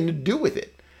nothing to do with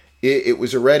it. It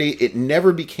was already, it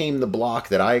never became the block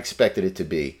that I expected it to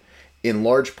be. in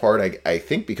large part, I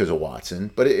think because of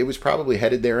Watson, but it was probably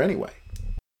headed there anyway.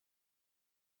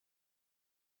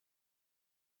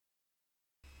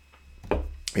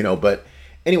 But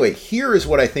anyway, here is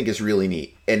what I think is really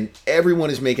neat. And everyone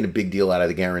is making a big deal out of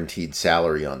the guaranteed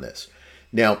salary on this.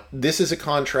 Now, this is a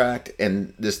contract,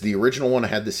 and the original one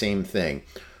had the same thing,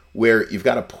 where you've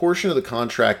got a portion of the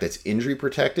contract that's injury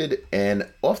protected. And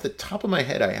off the top of my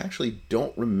head, I actually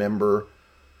don't remember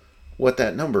what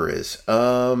that number is.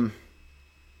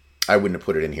 I wouldn't have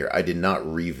put it in here. I did not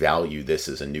revalue this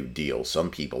as a new deal.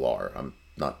 Some people are. I'm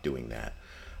not doing that.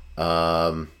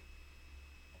 I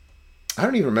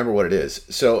don't even remember what it is.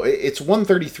 So it's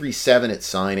 133.7 at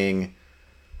signing.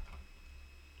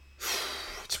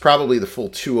 It's probably the full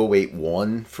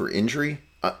 208.1 for injury.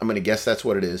 I'm going to guess that's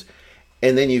what it is.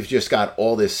 And then you've just got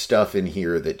all this stuff in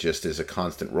here that just is a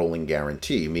constant rolling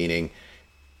guarantee, meaning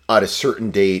at a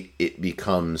certain date it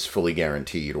becomes fully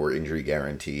guaranteed or injury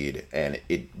guaranteed,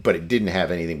 but it didn't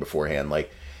have anything beforehand.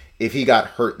 Like if he got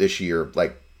hurt this year,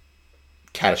 like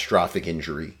catastrophic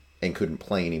injury and couldn't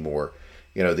play anymore,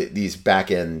 these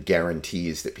back-end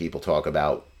guarantees that people talk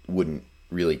about wouldn't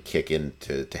really kick in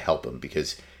to help him,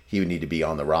 because he would need to be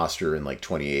on the roster in like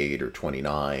 28 or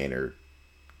 29 or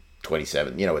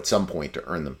 27, at some point to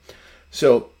earn them.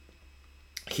 So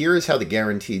here is how the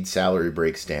guaranteed salary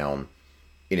breaks down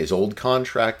in his old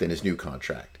contract and his new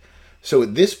contract. So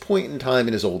at this point in time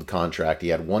in his old contract, he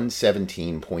had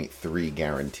 117.3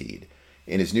 guaranteed.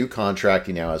 In his new contract,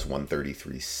 he now has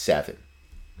 133.7.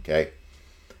 Okay?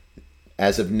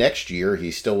 As of next year,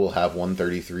 he still will have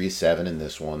 133.7 in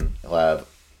this one. He'll have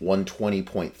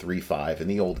 120.35 in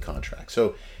the old contract.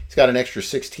 So he's got an extra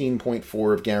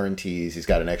 16.4 of guarantees. He's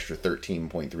got an extra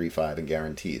 13.35 in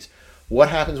guarantees. What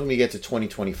happens when we get to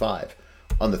 2025?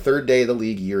 On the third day of the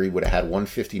league year, he would have had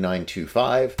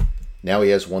 159.25. Now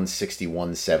he has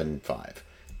 161.75.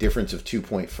 Difference of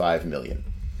 2.5 million.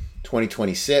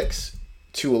 2026,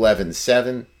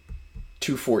 211.7,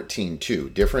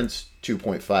 214.2. Difference,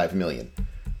 2.5 million.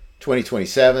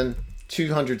 2027,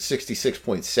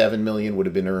 266.7 million would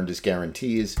have been earned as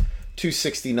guarantees.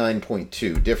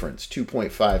 269.2. Difference,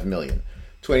 2.5 million.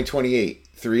 2028,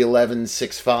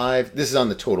 311.65. This is on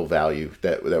the total value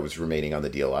that was remaining on the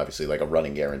deal, obviously, like a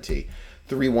running guarantee.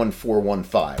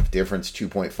 31415. Difference,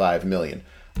 2.5 million.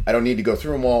 I don't need to go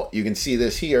through them all. You can see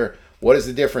this here. What is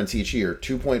the difference each year?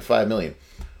 2.5 million.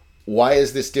 Why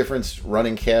is this difference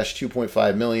running cash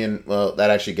 2.5 million? Well,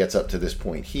 that actually gets up to this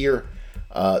point here.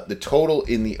 The total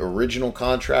in the original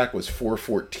contract was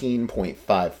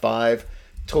 414.55.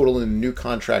 Total in the new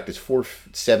contract is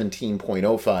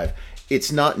 417.05.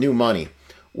 It's not new money.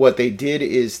 What they did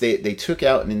is they took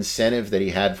out an incentive that he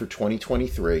had for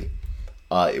 2023.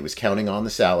 It was counting on the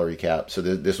salary cap. So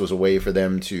this was a way for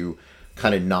them to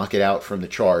kind of knock it out from the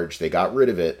charge. They got rid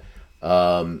of it.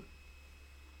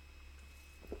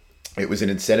 It was an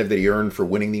incentive that he earned for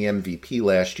winning the MVP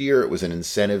last year. It was an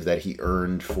incentive that he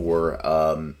earned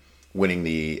for winning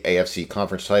the AFC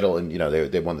conference title, and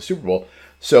they won the Super Bowl.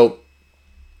 So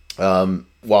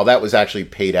while that was actually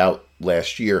paid out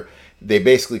last year, they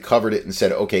basically covered it and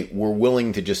said, okay, we're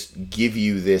willing to just give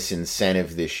you this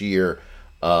incentive this year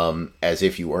as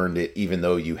if you earned it, even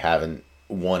though you haven't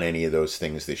won any of those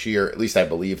things this year. At least I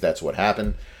believe that's what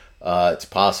happened. It's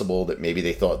possible that maybe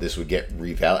they thought this would get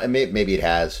revalued, and maybe it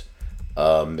has.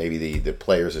 Maybe the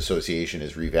Players Association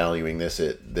is revaluing this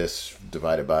at this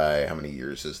divided by how many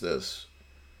years is this?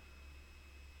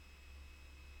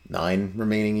 9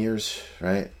 remaining years,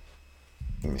 right?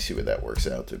 Let me see what that works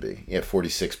out to be. Yeah,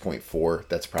 46.4.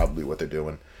 That's probably what they're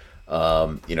doing.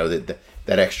 That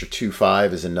extra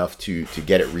 2.5 is enough to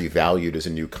get it revalued as a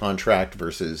new contract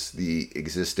versus the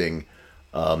existing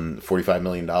 $45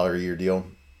 million a year deal.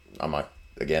 I'm not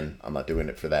doing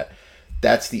it for that.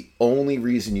 That's the only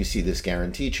reason you see this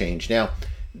guarantee change. Now,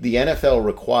 the NFL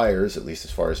requires, at least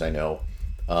as far as I know,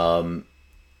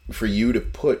 for you to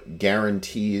put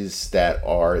guarantees that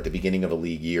are at the beginning of a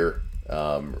league year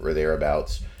or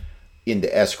thereabouts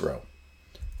into escrow.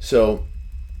 So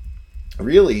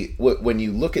really, when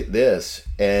you look at this,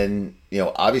 and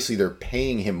obviously they're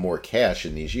paying him more cash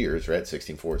in these years, right?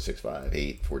 16.4, 6.5,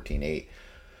 8, 14.8.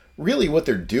 Really what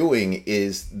they're doing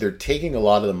is they're taking a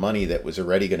lot of the money that was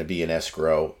already going to be in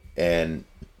escrow, and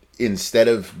instead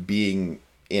of being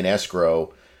in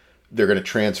escrow, they're going to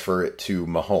transfer it to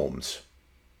Mahomes.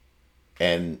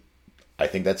 And I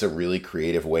think that's a really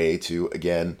creative way to,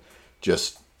 again,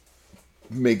 just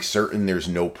make certain there's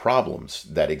no problems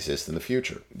that exist in the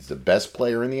future. He's the best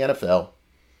player in the NFL.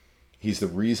 He's the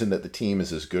reason that the team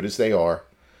is as good as they are.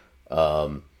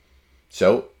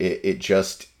 So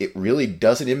it really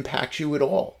doesn't impact you at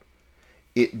all.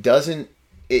 It doesn't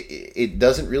it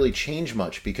doesn't really change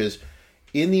much, because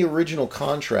in the original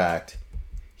contract,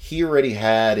 he already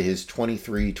had his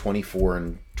 23, 24,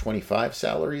 and 25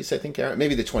 salaries, I think.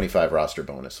 Maybe the 25 roster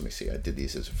bonus. Let me see. I did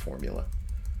these as a formula.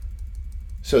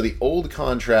 So the old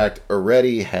contract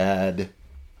already had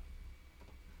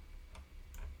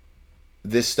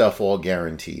this stuff all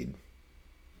guaranteed,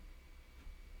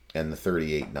 and the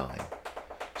 38.9.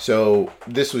 So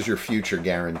this was your future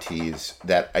guarantees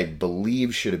that I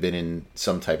believe should have been in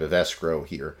some type of escrow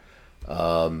here.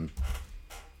 So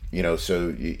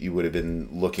you would have been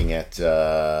looking at,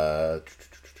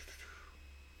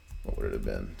 what would it have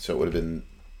been? So it would have been,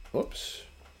 whoops.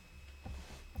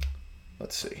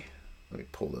 Let's see. Let me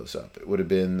pull those up. It would have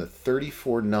been the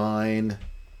 34.9,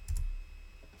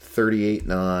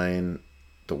 38.9,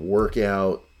 the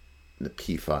workout, and the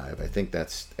P5. I think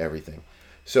that's everything.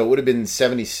 So it would have been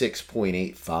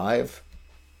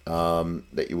 76.85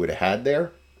 that you would have had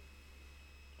there.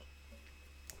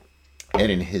 And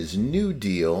in his new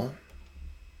deal,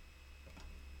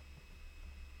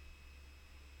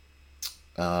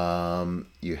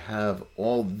 you have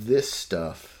all this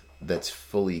stuff that's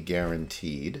fully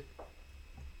guaranteed.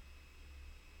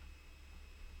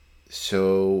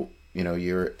 So,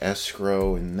 your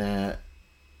escrow and that.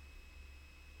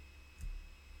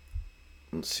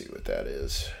 Let's see what that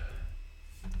is.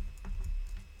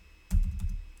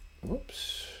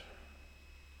 Whoops.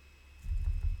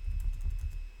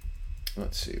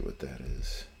 Let's see what that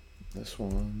is. This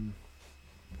one.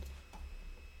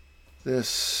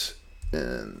 This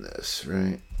and this,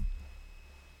 right?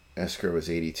 Escrow is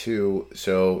 82.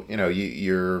 So,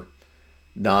 you're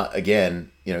not,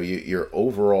 again, your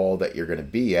overall that you're going to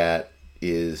be at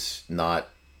is not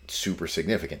super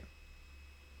significant.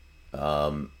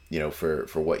 For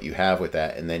what you have with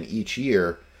that. And then each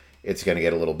year it's going to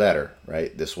get a little better,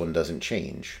 right? This one doesn't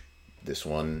change. This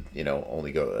one,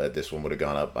 this one would have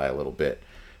gone up by a little bit.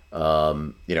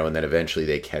 And then eventually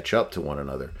they catch up to one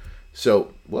another.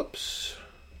 So, whoops.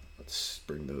 Let's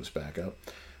bring those back up.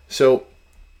 So,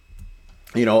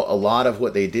 a lot of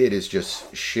what they did is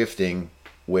just shifting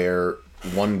where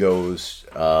one goes,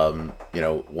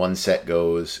 one set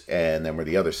goes, and then where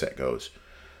the other set goes.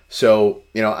 So,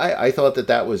 I thought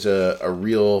that was a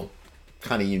real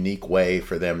kind of unique way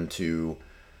for them to,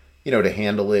 to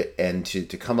handle it, and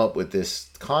to come up with this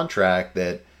contract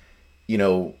that,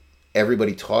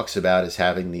 everybody talks about as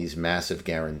having these massive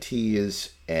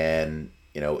guarantees and,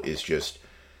 is just,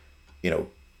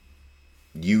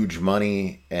 huge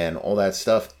money and all that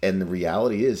stuff. And the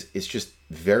reality is, it's just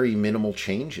very minimal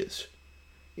changes.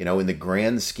 In the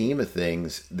grand scheme of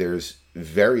things, there's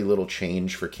very little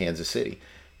change for Kansas City.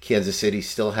 Kansas City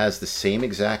still has the same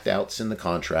exact outs in the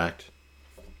contract.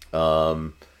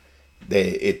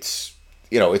 It's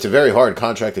a very hard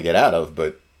contract to get out of,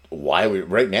 but why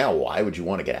would you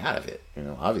want to get out of it?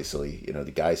 Obviously,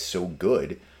 the guy's so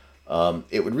good.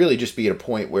 It would really just be at a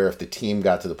point where if the team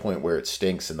got to the point where it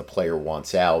stinks and the player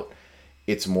wants out,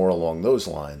 it's more along those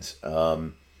lines.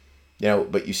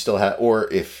 But you still have,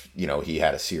 or if, he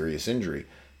had a serious injury,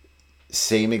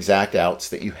 same exact outs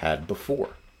that you had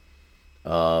before.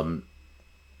 Now,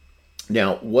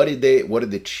 what did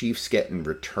the Chiefs get in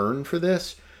return for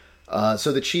this?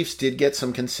 So the Chiefs did get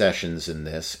some concessions in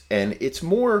this, and it's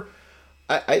more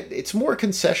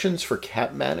concessions for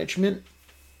cap management.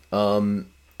 I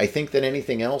think than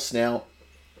anything else. Now,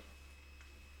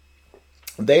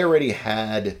 they already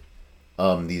had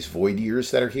these void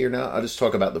years that are here now. I'll just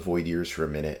talk about the void years for a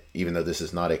minute, even though this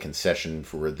is not a concession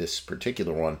for this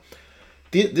particular one.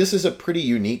 This is a pretty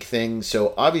unique thing.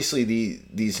 So obviously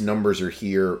these numbers are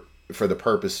here for the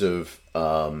purpose of,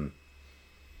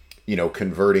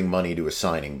 converting money to a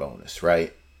signing bonus,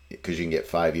 right? Because you can get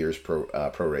 5 years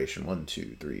proration. 1,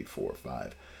 2, 3, 4,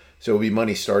 5. So it'll be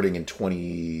money starting in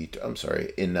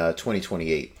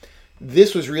 2028.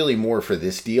 This was really more for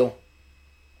this deal.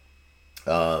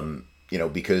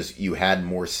 Because you had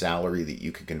more salary that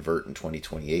you could convert in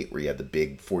 2028, where you had the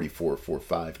big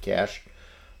 44.45 cash.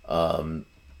 Now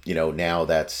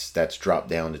that's dropped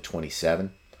down to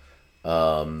 27.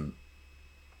 But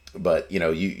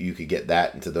you could get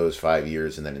that into those 5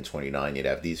 years, and then in 29 you'd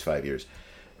have these 5 years.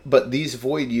 But these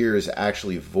void years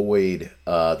actually void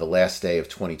the last day of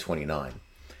 2029,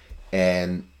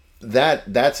 and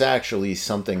that's actually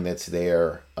something that's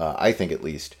there, I think at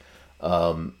least,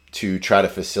 to try to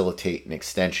facilitate an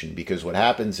extension. Because what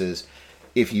happens is,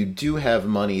 if you do have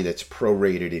money that's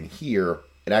prorated in here,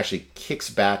 it actually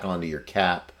kicks back onto your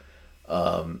cap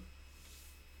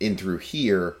in through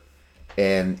here,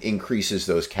 and increases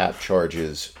those cap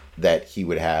charges that he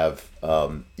would have,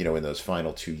 in those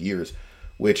final 2 years,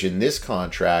 which in this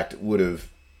contract would have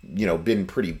been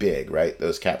pretty big, right?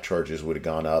 Those cap charges would have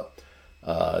gone up,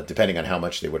 depending on how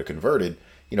much they would have converted,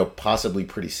 possibly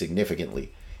pretty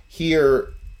significantly.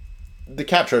 Here, the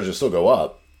cap charges still go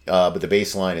up, but the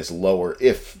baseline is lower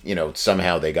if,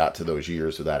 somehow they got to those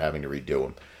years without having to redo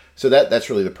them. So that's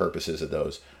really the purposes of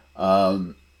those.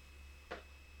 From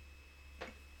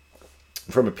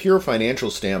a pure financial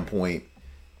standpoint,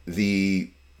 the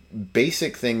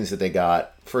basic things that they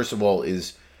got, first of all,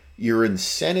 is your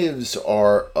incentives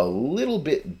are a little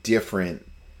bit different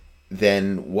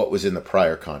than what was in the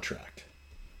prior contract.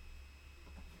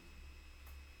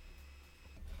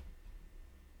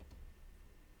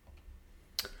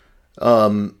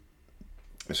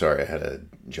 Sorry, I had to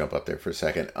jump up there for a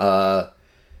second.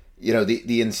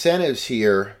 The incentives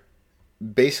here,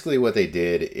 basically what they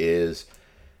did is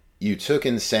you took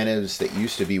incentives that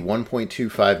used to be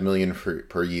 $1.25 million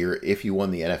per year if you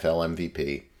won the NFL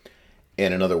MVP,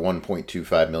 and another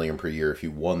 $1.25 million per year if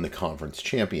you won the conference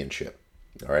championship.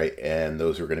 All right, and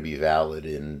those are going to be valid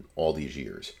in all these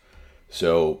years.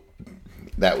 So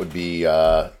that would be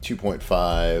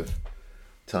 2.5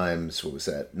 times, what was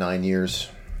that, 9 years?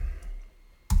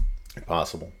 If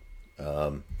possible.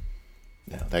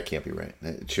 No, that can't be right.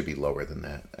 It should be lower than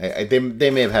that. They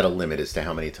may have had a limit as to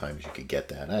how many times you could get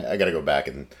that. I got to go back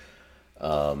and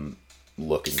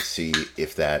look and see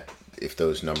if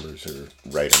those numbers are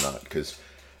right or not, because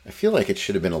I feel like it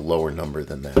should have been a lower number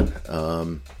than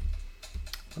that.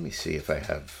 Let me see if I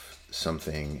have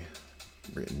something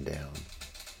written down.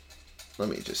 Let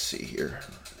me just see here.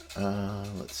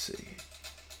 Let's see.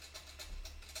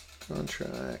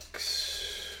 Contracts.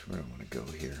 Where do I want to go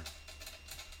here?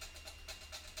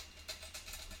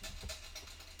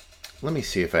 Let me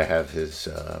see if I have his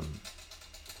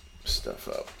stuff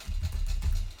up.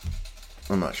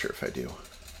 I'm not sure if I do.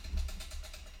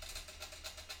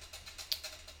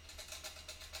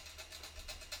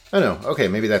 Oh no, okay,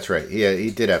 maybe that's right. Yeah,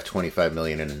 he did have $25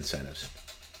 million in incentives.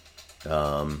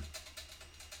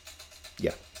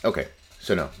 Yeah, okay.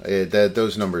 So no,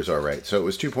 those numbers are right. So it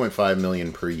was $2.5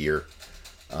 million per year.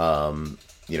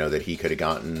 That he could have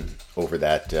gotten over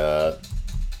that.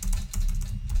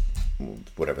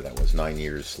 Whatever that was, 9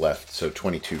 years left. So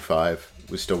 22.5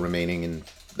 was still remaining in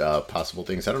possible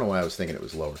things. I don't know why I was thinking it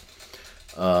was lower.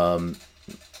 I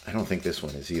don't think this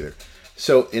one is either.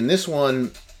 So in this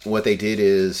one, what they did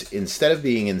is, instead of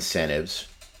being incentives,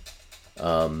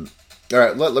 all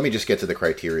right, let me just get to the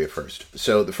criteria first.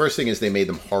 So the first thing is they made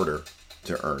them harder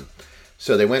to earn.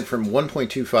 So they went from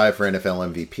 1.25 for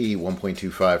NFL MVP,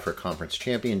 1.25 for a conference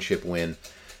championship win,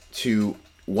 to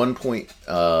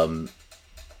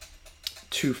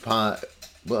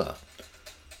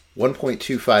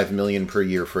 1.25 million per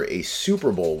year for a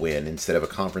Super Bowl win instead of a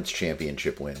conference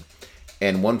championship win,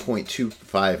 and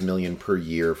 1.25 million per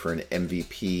year for an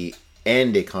MVP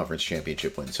and a conference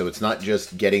championship win. So it's not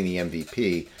just getting the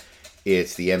MVP,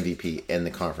 it's the MVP and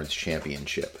the conference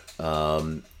championship.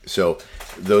 So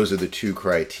those are the two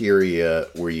criteria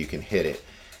where you can hit it.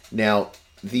 Now,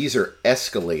 these are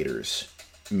escalators,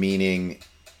 meaning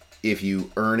if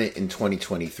you earn it in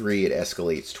 2023, it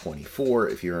escalates 24.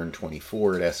 If you earn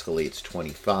 24, it escalates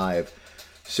 25.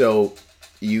 So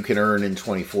you can earn in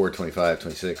 24, 25,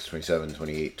 26, 27,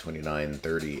 28, 29,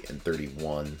 30, and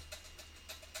 31.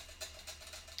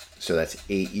 So that's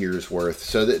 8 years worth.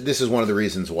 So this is one of the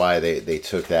reasons why they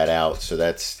took that out. So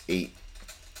that's 8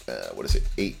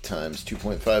 times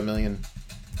 2.5 million?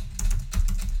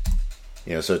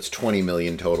 So it's 20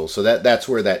 million total. So that's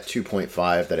where that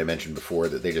 2.5 that I mentioned before,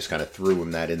 that they just kind of threw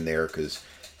him that in there because,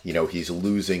 he's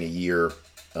losing a year,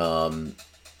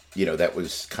 that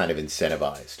was kind of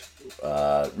incentivized.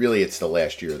 Really, it's the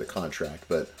last year of the contract,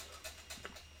 but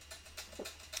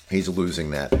he's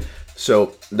losing that.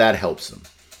 So that helps them.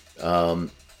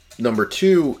 Number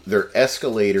two, they're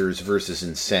escalators versus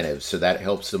incentives. So that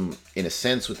helps them in a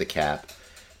sense with the cap,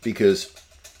 because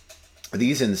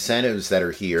these incentives that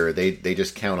are here, they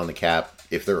just count on the cap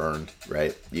if they're earned,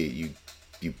 right? You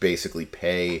basically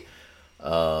pay,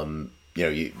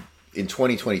 you in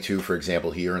 2022, for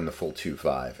example, he earned the full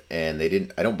 2.5, and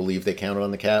I don't believe they counted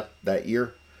on the cap that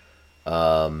year.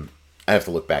 I have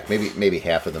to look back. Maybe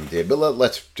half of them did, but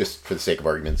let's just, for the sake of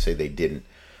argument, say they didn't.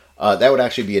 That would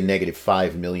actually be a negative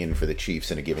 $5 million for the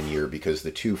Chiefs in a given year, because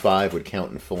the 2.5 would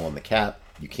count in full on the cap.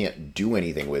 You can't do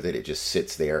anything with it. It just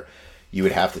sits there. You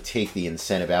would have to take the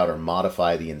incentive out or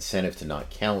modify the incentive to not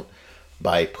count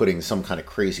by putting some kind of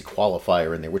crazy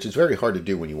qualifier in there, which is very hard to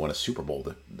do when you won a Super Bowl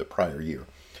the prior year.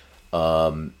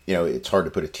 It's hard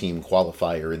to put a team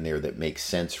qualifier in there that makes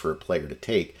sense for a player to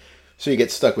take. So you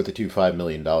get stuck with the $2.5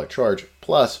 million charge.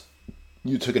 Plus,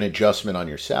 you took an adjustment on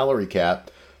your salary cap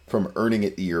from earning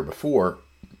it the year before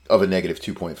of a negative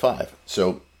 2.5.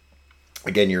 So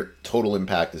again, your total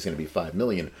impact is going to be 5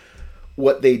 million.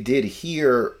 What they did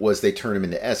here was they turned him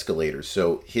into escalators.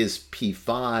 So his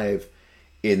P5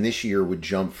 in this year would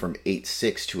jump from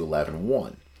 8.6 to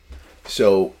 11.1.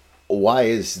 So why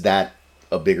is that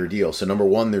a bigger deal? So number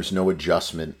one, there's no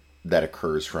adjustment that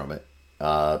occurs from it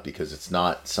because it's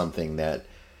not something that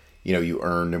you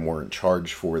earned and weren't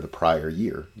charged for the prior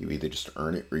year. You either just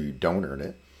earn it or you don't earn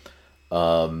it.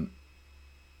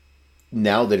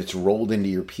 Now that it's rolled into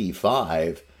your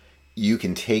P5, you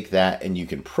can take that and you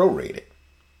can prorate it.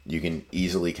 You can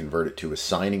easily convert it to a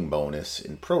signing bonus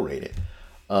and prorate it.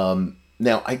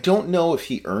 Now, I don't know if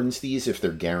he earns these if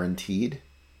they're guaranteed.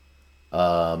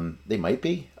 They might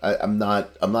be. I'm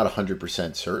not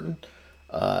 100% certain.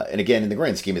 And again, in the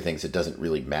grand scheme of things, it doesn't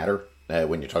really matter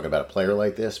when you're talking about a player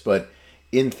like this. But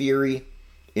in theory,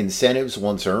 incentives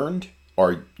once earned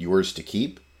are yours to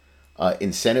keep.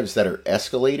 Incentives that are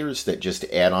escalators that just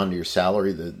add on to your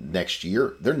salary the next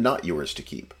year, they're not yours to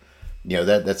keep.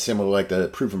 That's similar like the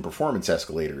proven performance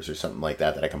escalators or something like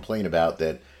that I complain about,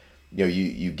 that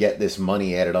you get this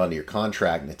money added onto your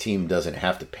contract and the team doesn't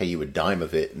have to pay you a dime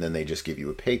of it, and then they just give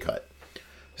you a pay cut.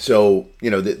 So,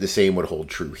 the same would hold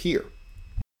true here.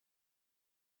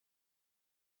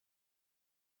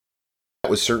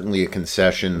 That was certainly a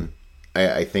concession,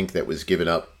 I think, that was given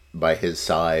up by his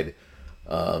side,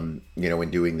 in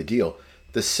doing the deal.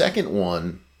 The second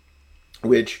one,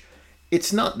 which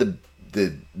it's not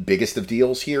the biggest of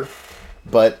deals here,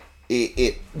 but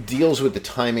it deals with the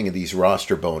timing of these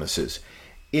roster bonuses.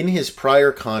 In his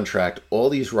prior contract, all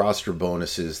these roster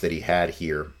bonuses that he had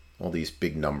here, all these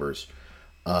big numbers,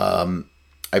 I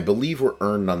believe were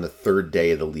earned on the third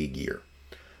day of the league year.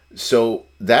 So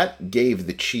that gave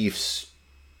the Chiefs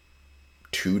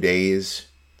 2 days,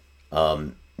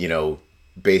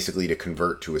 basically to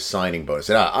convert to a signing bonus.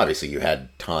 And obviously you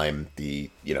had time the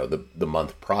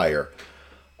month prior.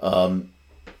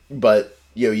 But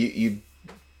you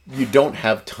don't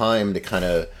have time to kind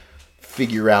of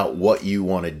figure out what you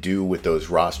want to do with those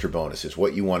roster bonuses,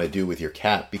 what you want to do with your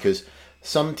cap, because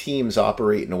some teams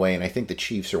operate in a way, and I think the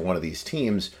Chiefs are one of these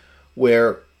teams,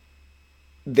 where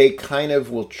they kind of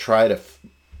will try to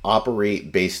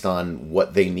operate based on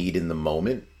what they need in the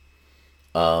moment,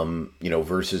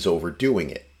 versus overdoing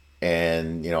it.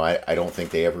 And, I don't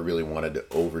think they ever really wanted to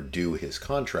overdo his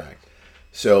contract.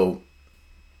 So,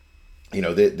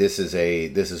 this is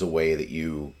a way that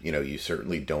you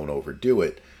certainly don't overdo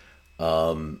it,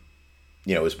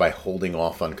 is by holding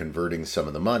off on converting some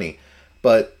of the money.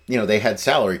 But, they had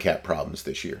salary cap problems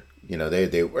this year.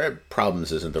 They were,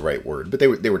 problems isn't the right word, but they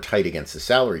were tight against the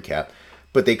salary cap,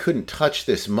 but they couldn't touch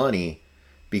this money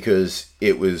because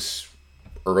it was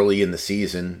early in the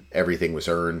season. Everything was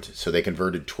earned. So they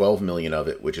converted 12 million of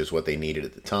it, which is what they needed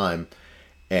at the time.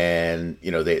 And,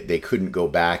 they couldn't go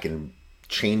back and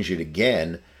change it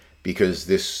again because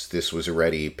this was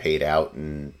already paid out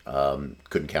and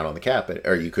couldn't count on the cap,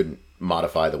 or you couldn't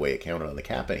modify the way it counted on the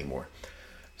cap anymore.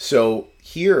 So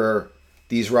here,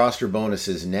 these roster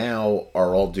bonuses now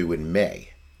are all due in May.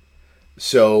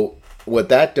 So what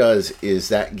that does is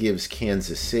that gives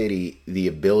Kansas City the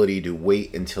ability to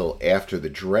wait until after the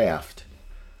draft,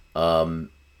 to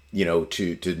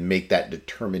make that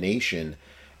determination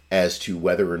as to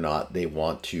whether or not they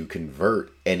want to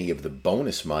convert any of the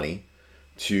bonus money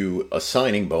to a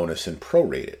signing bonus and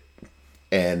prorate it.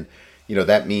 And,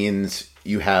 that means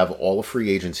you have all of free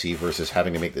agency versus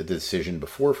having to make the decision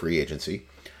before free agency.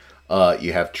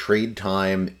 You have trade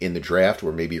time in the draft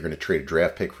where maybe you're going to trade a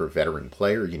draft pick for a veteran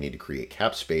player. You need to create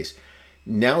cap space.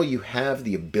 Now you have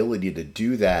the ability to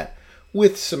do that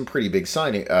with some pretty big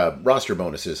signing roster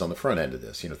bonuses on the front end of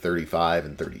this, 35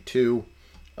 and 32.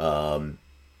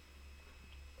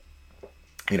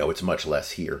 It's much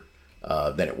less here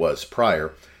than it was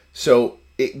prior. So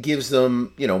it gives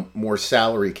them, more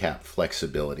salary cap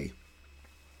flexibility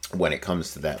when it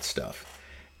comes to that stuff.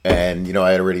 And,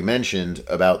 I had already mentioned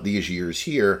about these years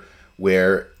here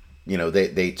where,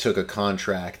 they took a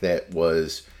contract that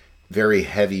was very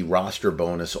heavy roster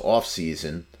bonus off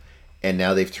season, and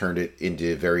now they've turned it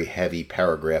into very heavy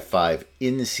paragraph 5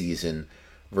 in season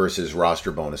versus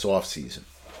roster bonus off season.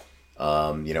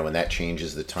 And that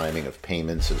changes the timing of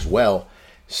payments as well.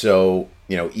 So,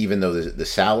 even though the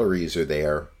salaries are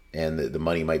there and the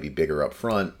money might be bigger up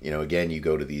front, again, you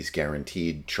go to these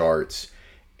guaranteed charts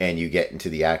and you get into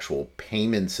the actual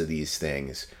payments of these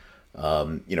things,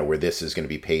 where this is going to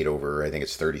be paid over, I think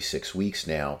it's 36 weeks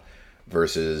now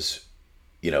versus,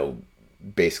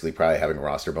 basically probably having a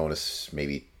roster bonus,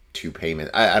 maybe 2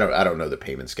 payments. I don't know the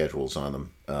payment schedules on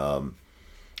them.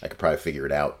 I could probably figure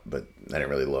it out, but I didn't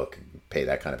really pay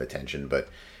that kind of attention. But,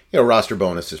 roster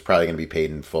bonus is probably going to be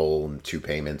paid in full in 2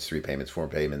 payments, 3 payments, 4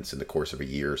 payments in the course of a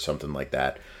year, something like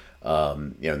that.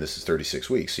 And this is 36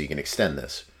 weeks, so you can extend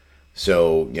this.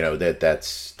 So,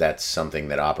 that's something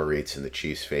that operates in the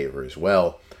Chiefs' favor as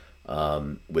well,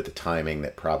 with the timing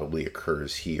that probably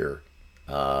occurs here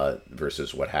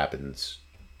versus what happens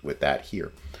with that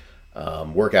here.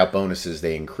 Workout bonuses,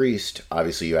 they increased.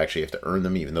 Obviously, you actually have to earn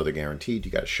them, even though they're guaranteed.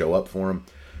 You got to show up for them.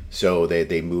 So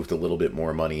they moved a little bit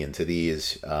more money into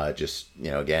these.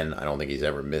 Again, I don't think he's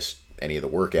ever missed any of the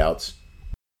workouts.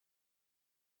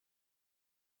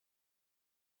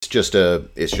 It's just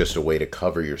a way to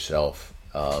cover yourself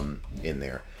in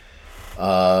there.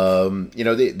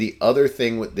 The other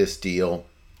thing with this deal,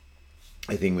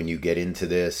 I think when you get into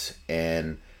this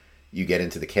and you get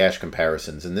into the cash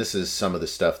comparisons, and this is some of the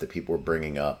stuff that people were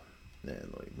bringing up.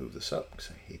 And let me move this up because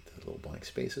I hate the little blank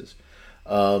spaces.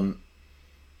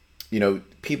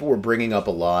 People were bringing up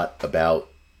a lot about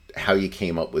how you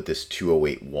came up with this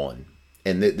 208.1.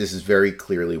 And this is very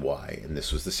clearly why. And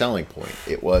this was the selling point.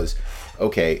 It was,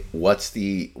 okay, what's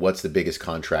the biggest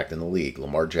contract in the league?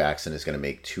 Lamar Jackson is going to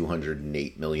make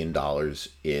 $208 million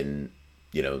in,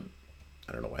 I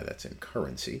don't know why that's in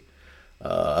currency.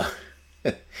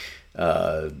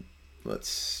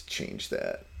 Let's change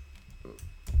that.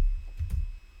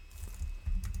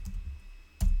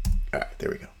 All right,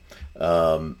 there we go.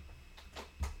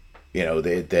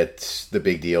 That's the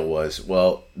big deal was,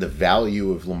 well, the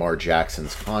value of Lamar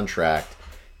Jackson's contract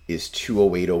is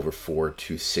 208 over 4,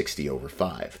 260 over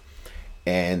 5.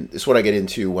 And this is what I get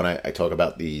into when I talk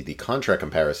about the contract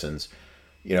comparisons.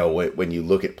 When you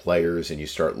look at players and you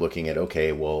start looking at,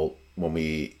 okay, well,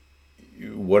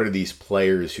 what are these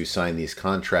players who sign these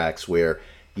contracts where,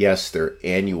 yes, their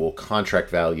annual contract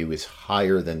value is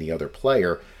higher than the other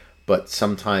player, but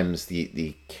sometimes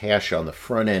the cash on the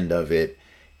front end of it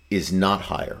is not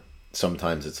higher.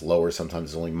 Sometimes it's lower,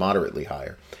 sometimes it's only moderately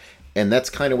higher. And that's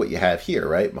kind of what you have here,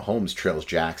 right? Mahomes trails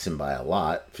Jackson by a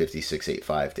lot,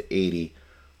 56.85 to 80,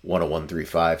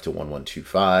 101.35 to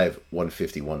 101.25,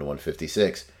 151 to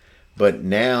 156. But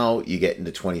now you get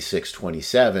into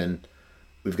 26-27,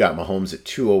 we've got Mahomes at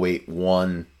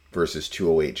 208.1 versus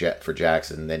 208 for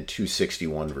Jackson, then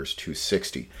 261 versus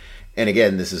 260. And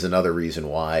again, this is another reason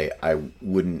why I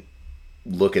wouldn't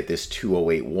look at this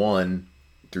 208.1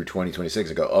 through 2026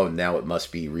 and go, oh, now it must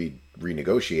be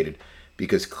renegotiated,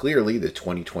 because clearly the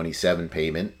 2027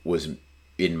 payment was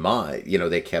in mind.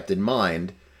 They kept in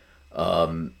mind,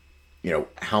 how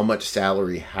much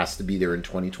salary has to be there in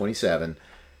 2027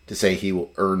 to say he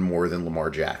will earn more than Lamar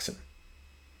Jackson.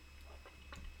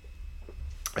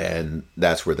 And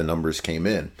that's where the numbers came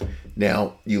in.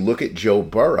 Now, you look at Joe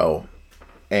Burrow,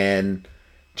 and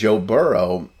Joe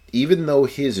Burrow, even though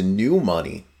his new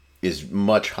money is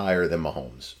much higher than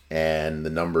Mahomes, and the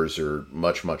numbers are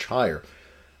much, much higher,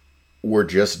 we're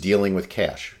just dealing with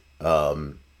cash.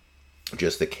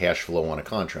 Just the cash flow on a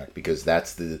contract, because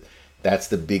that's the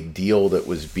big deal that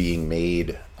was being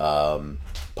made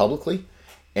publicly.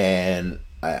 And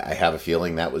I have a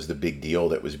feeling that was the big deal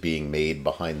that was being made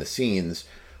behind the scenes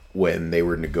when they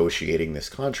were negotiating this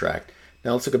contract.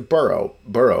 Now let's look at Burrow.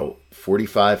 Burrow,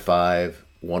 45.5,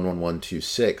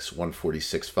 111.26,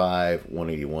 146.5,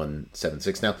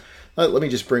 181.76. Now, let me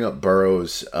just bring up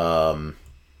Burrow's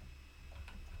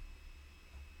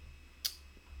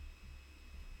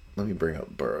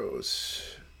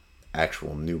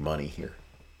actual new money here.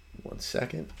 1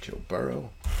 second. Joe Burrow.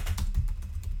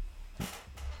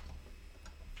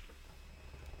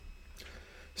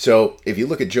 So if you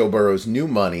look at Joe Burrow's new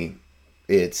money,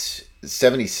 it's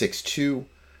 76.2,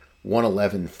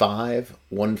 111.5,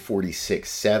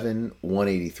 146.7,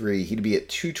 183. He'd be at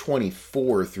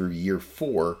 224 through year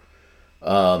 4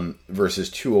 versus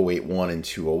 208.1 and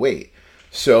 208.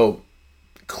 So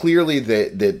clearly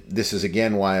that this is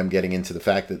again why I'm getting into the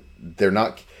fact that they're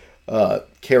not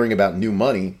caring about new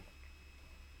money.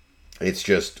 It's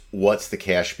just what's the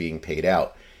cash being paid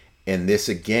out. And this,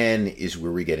 again, is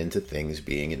where we get into things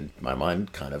being, in my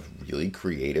mind, kind of really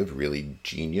creative, really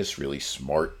genius, really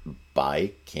smart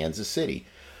by Kansas City.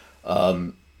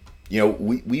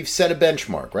 We've set a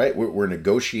benchmark, right? We're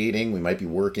negotiating. We might be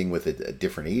working with a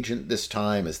different agent this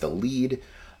time as the lead.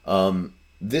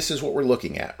 This is what we're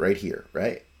looking at right here,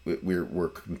 right? We're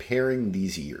comparing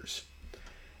these years.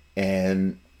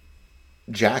 And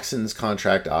Jackson's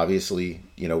contract obviously,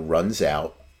 runs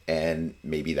out. And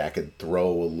maybe that could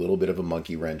throw a little bit of a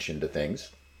monkey wrench into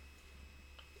things.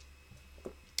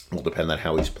 Will depend on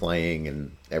how he's playing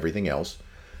and everything else.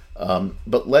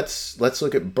 But let's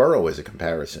look at Burrow as a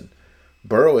comparison.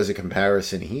 Burrow as a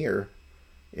comparison here,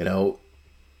 I'll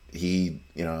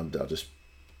just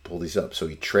pull these up. So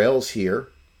he trails here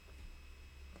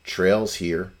trails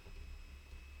here,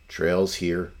 trails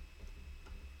here,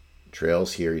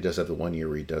 trails here. He does have the 1 year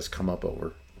where he does come up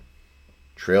over.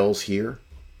 Trails here,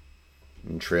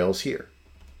 and trails here.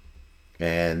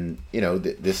 And,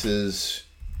 this is,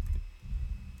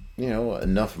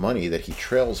 enough money that he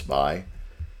trails by.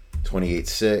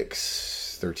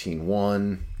 28.6,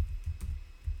 13.1.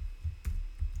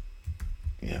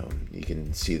 You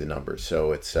can see the numbers.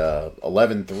 So it's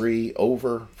 11.3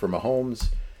 over for Mahomes.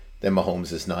 Then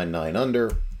Mahomes is 9.9 under,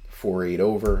 4.8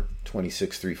 over,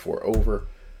 26.34 over,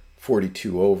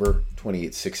 42 over,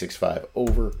 28.665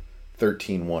 over,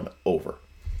 13.1 over.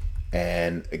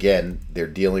 And again, they're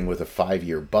dealing with a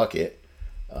 5-year bucket.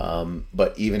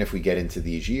 But even if we get into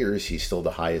these years, he's still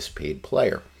the highest paid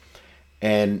player.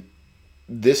 And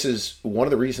this is one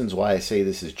of the reasons why I say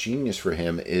this is genius for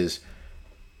him is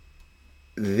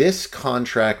this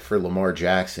contract for Lamar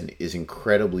Jackson is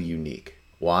incredibly unique.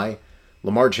 Why?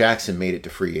 Lamar Jackson made it to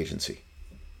free agency.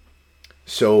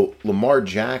 So Lamar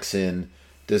Jackson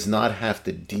does not have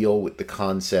to deal with the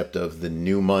concept of the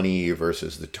new money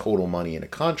versus the total money in a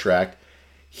contract.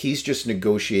 He's just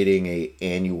negotiating a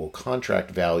annual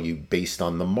contract value based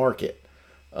on the market.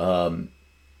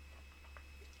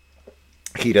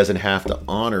 He doesn't have to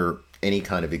honor any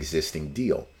kind of existing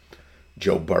deal.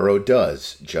 Joe Burrow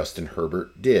does. Justin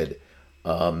Herbert did.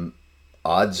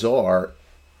 Odds are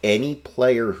any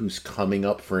player who's coming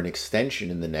up for an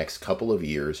extension in the next couple of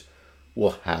years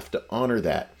will have to honor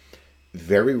that.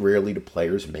 Very rarely do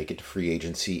players make it to free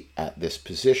agency at this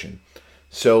position.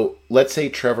 So let's say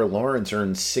Trevor Lawrence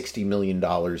earns $60 million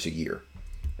a year.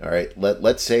 All right.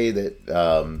 Let's say that,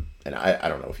 and I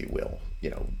don't know if he will.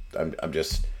 I'm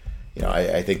just,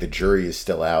 I think the jury is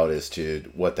still out as to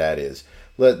what that is.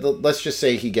 Let's just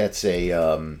say he gets a,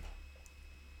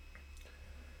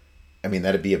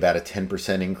 that'd be about a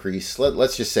 10% increase.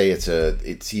 Let's just say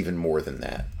it's even more than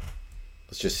that.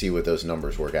 Let's just see what those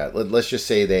numbers work out. Let's just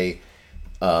say they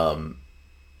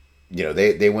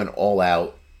went all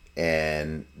out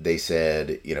and they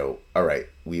said, all right,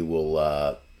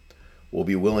 we'll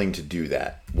be willing to do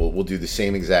that. We'll do the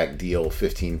same exact deal,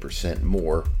 15%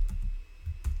 more.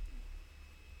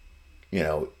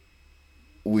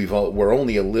 We're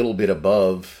only a little bit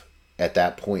above at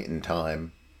that point in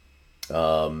time,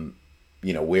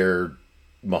 where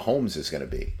Mahomes is going to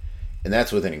be. And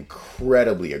that's with an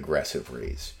incredibly aggressive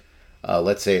raise.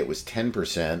 Let's say it was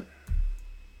 10%,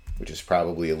 which is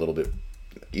probably a little bit,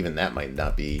 even that might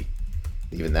be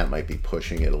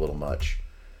pushing it a little much.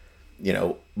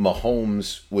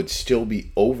 Mahomes would still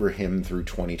be over him through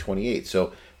 2028.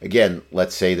 So again,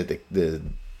 let's say that the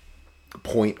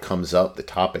point comes up, the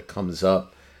topic comes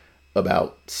up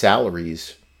about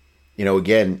salaries.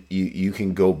 Again, you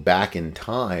can go back in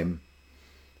time,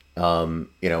 and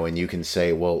you can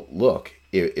say, well, look,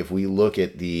 if we look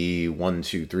at the 1,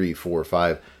 2, 3, 4,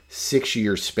 5,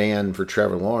 6-year span for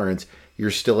Trevor Lawrence,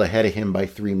 you're still ahead of him by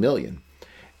 $3 million.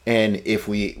 And if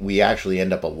we actually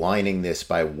end up aligning this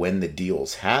by when the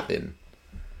deals happen,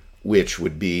 which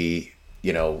would be,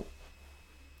 he's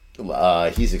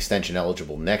extension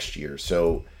eligible next year.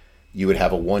 So you would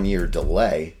have a 1-year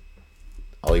delay.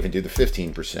 I'll even do the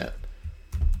 15%.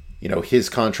 His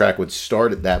contract would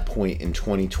start at that point in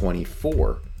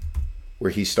 2024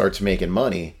 where he starts making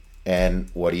money. And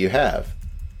what do you have?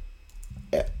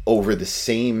 Over the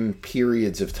same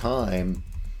periods of time,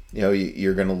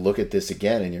 you're going to look at this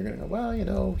again and you're going to go,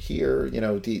 well, here,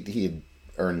 he had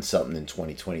earned something in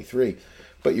 2023,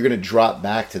 but you're going to drop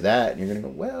back to that and you're going to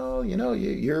go, well,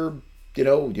 you're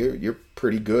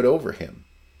pretty good over him,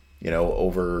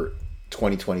 over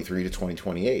 2023 to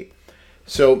 2028.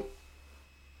 So,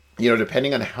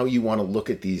 depending on how you want to look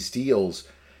at these deals,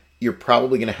 you're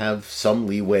probably going to have some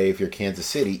leeway if you're Kansas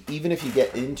City, even if you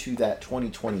get into that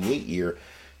 2028 year,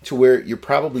 to where you're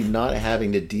probably not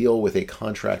having to deal with a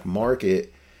contract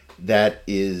market that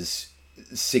is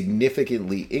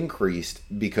significantly increased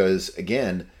because,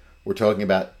 again, we're talking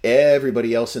about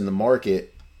everybody else in the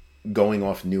market going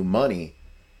off new money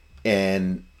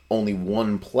and only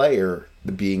one player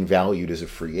being valued as a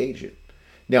free agent.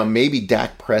 Now, maybe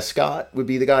Dak Prescott would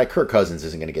be the guy. Kirk Cousins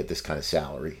isn't going to get this kind of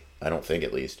salary. I don't think,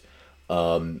 at least.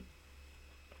 So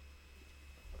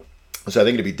I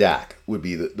think it'd be Dak would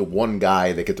be the one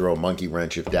guy that could throw a monkey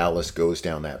wrench if Dallas goes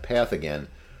down that path again.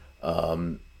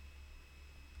 But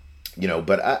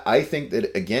I think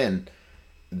that, again,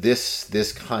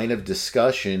 this kind of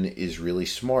discussion is really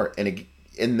smart. And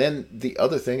then the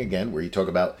other thing, again, where you talk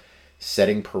about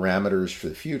setting parameters for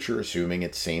the future, assuming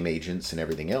it's same agents and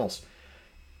everything else,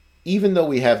 even though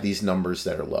we have these numbers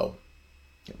that are low,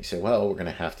 we say, well, we're going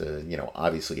to have to,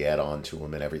 obviously add on to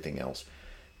them and everything else.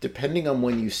 depending on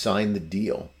when you sign the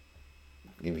deal,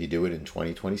 if you do it in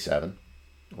 2027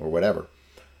 or whatever,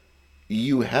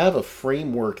 you have a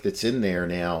framework that's in there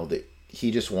now that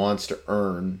he just wants to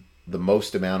earn the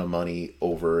most amount of money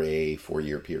over a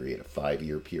 4-year period, a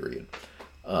 5-year period.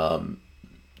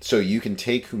 So you can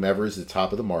take whomever is the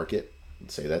top of the market,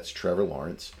 and say that's Trevor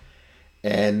Lawrence,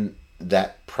 and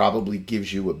that probably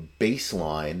gives you a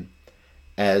baseline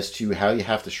as to how you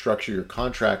have to structure your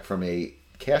contract from a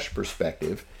cash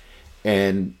perspective.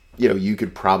 And, you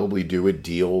could probably do a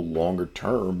deal longer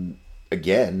term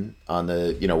again on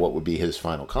the, what would be his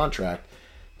final contract.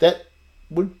 That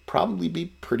would probably be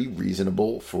pretty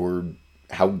reasonable for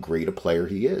how great a player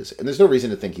he is. And there's no reason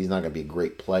to think he's not going to be a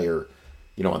great player,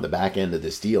 on the back end of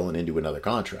this deal and into another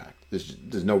contract.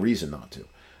 There's no reason not to.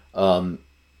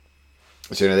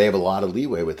 So they have a lot of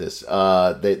leeway with this.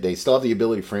 They still have the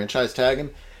ability to franchise tag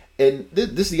him. And this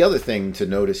is the other thing to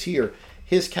notice here.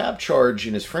 His cap charge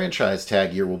in his franchise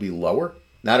tag year will be lower.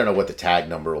 Now, I don't know what the tag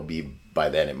number will be by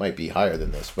then. It might be higher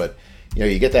than this. But,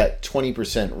 you get that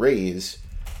 20% raise.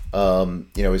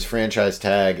 His franchise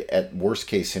tag at worst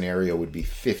case scenario would be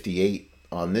 58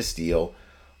 on this deal.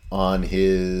 On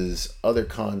his other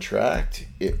contract,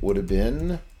 it would have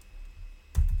been...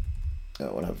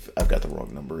 Oh, I've got the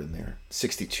wrong number in there.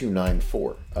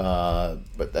 62.94.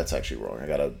 But that's actually wrong. I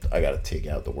gotta take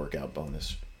out the workout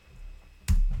bonus.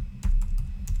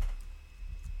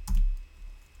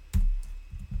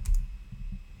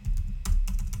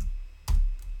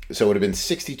 So it would have been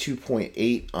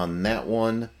 62.8 on that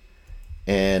one,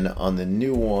 and on the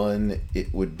new one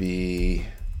it would be,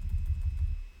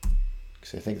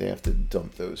 because I think they have to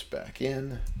dump those back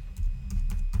in.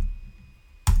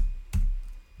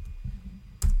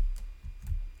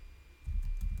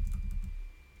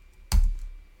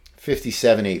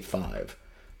 $57.85.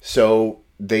 So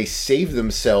they save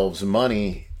themselves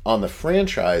money on the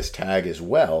franchise tag as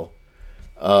well,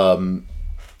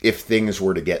 if things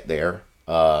were to get there.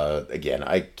 Again,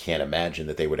 I can't imagine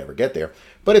that they would ever get there,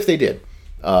 but if they did,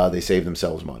 they save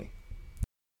themselves money.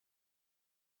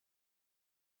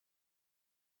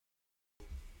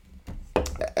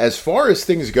 As far as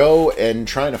things go and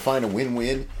trying to find a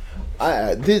win-win,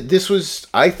 I thought this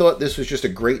was just a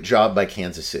great job by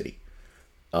Kansas City.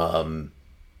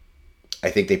 I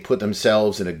think they put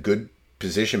themselves in a good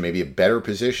position, maybe a better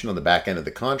position on the back end of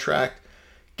the contract.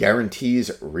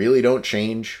 Guarantees really don't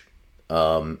change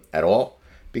at all,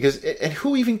 because and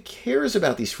who even cares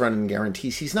about these front end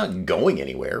guarantees? He's not going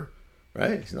anywhere,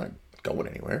 right? He's not going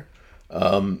anywhere.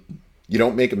 You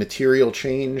don't make a material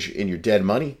change in your dead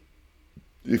money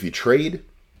if you trade.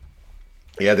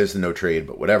 Yeah, there's the no trade,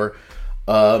 but whatever.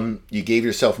 You gave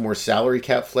yourself more salary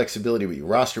cap flexibility with your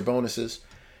roster bonuses.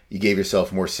 You gave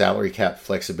yourself more salary cap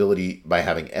flexibility by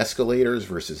having escalators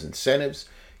versus incentives.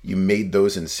 You made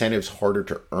those incentives harder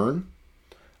to earn.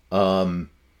 And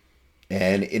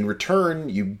in return,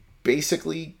 you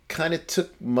basically kind of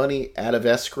took money out of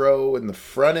escrow in the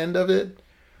front end of it,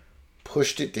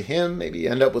 pushed it to him. Maybe you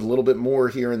end up with a little bit more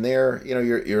here and there.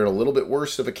 You're in a little bit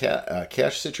worse of a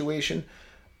cash situation.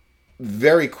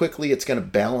 Very quickly, it's going to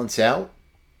balance out.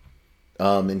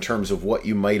 In terms of what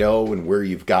you might owe and where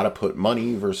you've got to put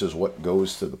money versus what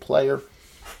goes to the player.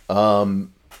 I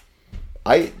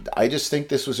just think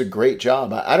this was a great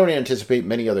job. I don't anticipate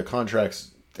many other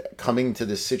contracts coming to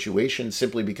this situation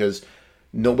simply because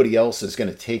nobody else is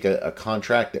going to take a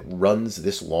contract that runs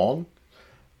this long.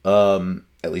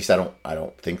 At least I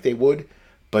don't think they would.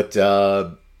 But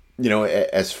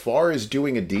as far as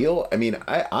doing a deal, I mean,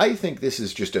 I think this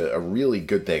is just a really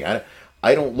good thing.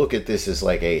 I don't look at this as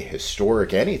like a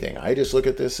historic anything. I just look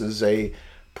at this as a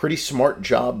pretty smart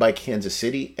job by Kansas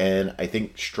City. And I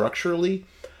think structurally,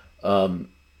 I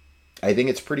think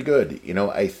it's pretty good.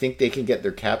 I think they can get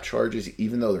their cap charges,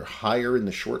 even though they're higher in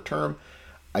the short term.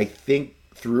 I think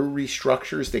through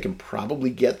restructures, they can probably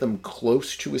get them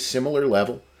close to a similar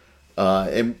level.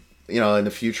 And in the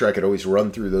future, I could always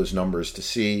run through those numbers to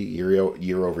see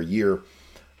year over year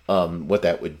what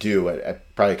that would do. I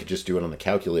probably could just do it on the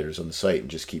calculators on the site and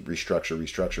just keep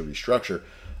restructure,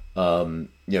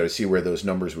 to see where those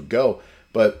numbers would go.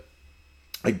 But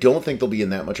I don't think they'll be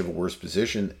in that much of a worse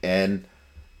position. And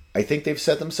I think they've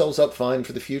set themselves up fine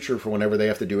for the future for whenever they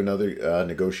have to do another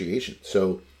negotiation.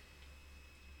 So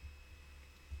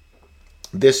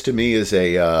this to me is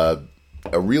a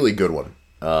really good one.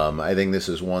 I think this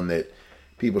is one that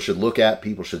people should look at,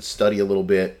 people should study a little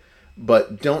bit.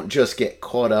 But don't just get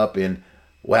caught up in,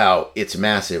 wow, it's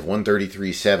massive,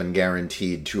 133.7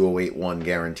 guaranteed, 208.1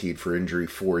 guaranteed for injury,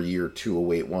 4-year,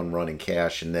 208.1 running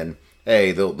cash, and then,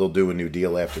 hey, they'll do a new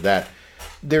deal after that.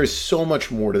 There's so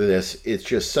much more to this. It's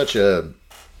just such a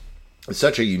It's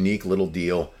such a unique little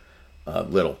deal.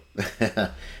 Little, kind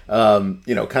of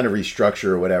restructure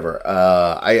or whatever.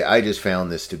 I just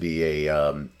found this to be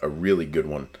a really good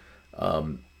one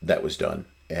that was done.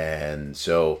 And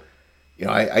so,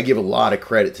 I give a lot of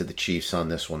credit to the Chiefs on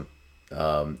this one,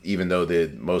 even though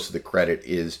most of the credit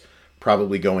is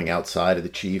probably going outside of the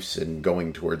Chiefs and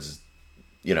going towards,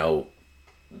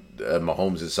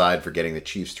 Mahomes' side for getting the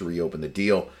Chiefs to reopen the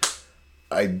deal.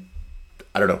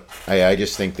 I don't know. I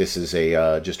just think this is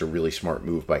just a really smart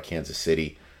move by Kansas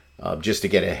City, just to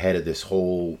get ahead of this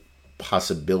whole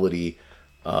possibility,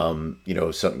 of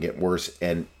something getting worse.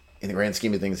 And in the grand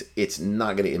scheme of things, it's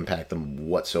not going to impact them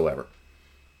whatsoever.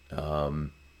 For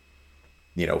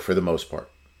the most part,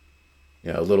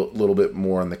 a little bit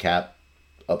more on the cap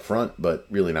up front, but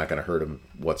really not going to hurt them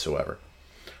whatsoever.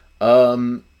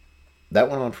 That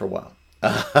went on for a while.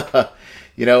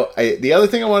 The other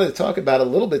thing I wanted to talk about a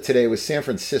little bit today was San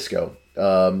Francisco.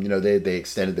 They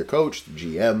extended their coach, the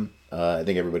GM. I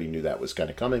think everybody knew that was kind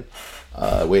of coming.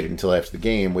 Waited until after the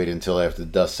game. Waited until after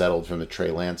the dust settled from the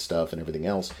Trey Lance stuff and everything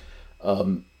else. A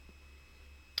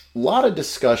lot of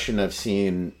discussion I've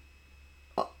seen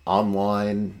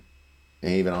online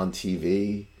and even on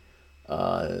TV.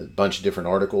 A bunch of different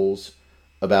articles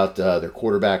about their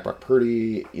quarterback, Brock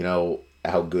Purdy.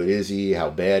 How good is he?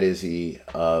 How bad is he?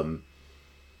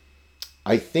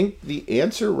 I think the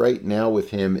answer right now with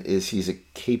him is he's a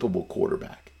capable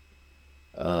quarterback.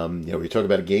 We talk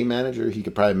about a game manager. He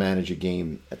could probably manage a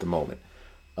game at the moment.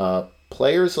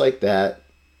 Players like that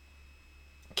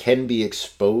can be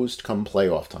exposed come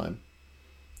playoff time.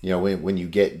 When you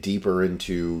get deeper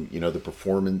into, the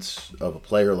performance of a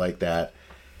player like that,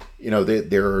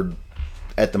 there are,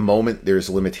 at the moment, there's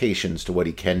limitations to what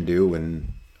he can do.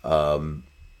 And,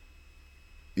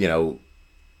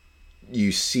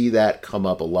 you see that come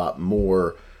up a lot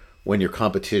more when your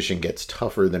competition gets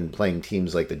tougher than playing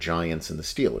teams like the Giants and the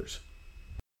Steelers.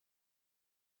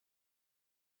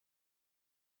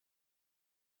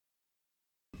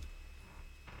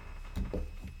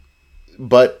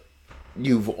 But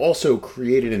you've also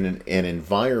created an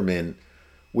environment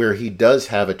where he does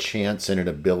have a chance and an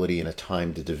ability and a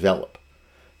time to develop.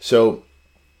 So,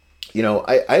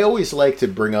 I always like to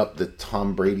bring up the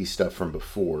Tom Brady stuff from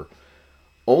before,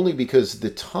 only because the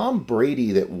Tom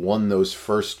Brady that won those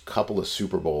first couple of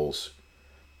Super Bowls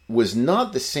was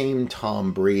not the same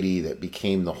Tom Brady that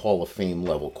became the Hall of Fame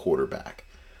level quarterback.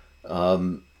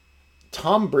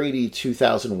 Tom Brady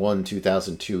 2001,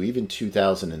 2002, even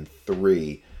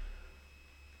 2003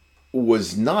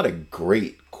 was not a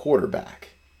great quarterback.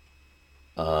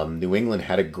 New England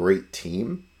had a great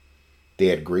team. They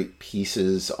had great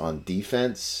pieces on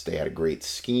defense. They had a great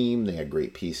scheme. They had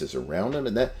great pieces around him.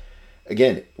 And that,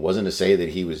 again, it wasn't to say that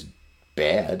he was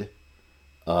bad.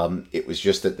 It was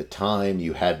just at the time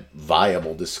you had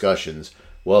viable discussions.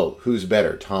 Well, who's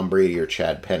better, Tom Brady or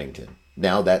Chad Pennington?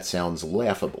 Now that sounds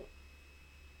laughable,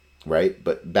 right?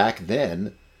 But back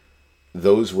then,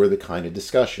 those were the kind of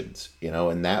discussions,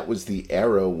 and that was the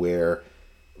era where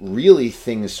really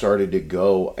things started to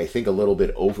go, I think, a little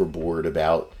bit overboard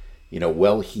about,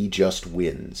 he just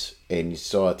wins. And you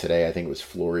saw today, I think it was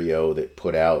Florio that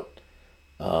put out,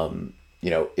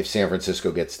 if San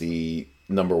Francisco gets the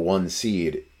number one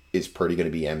seed, is Purdy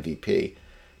going to be MVP?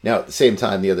 Now, at the same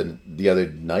time, the other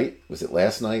night, was it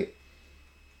last night,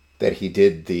 that he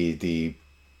did the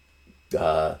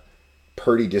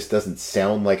Purdy just doesn't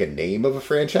sound like a name of a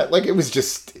franchise. Like, it was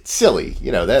just silly.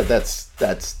 That's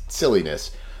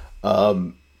silliness.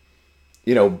 But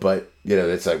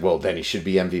it's like, well, then he should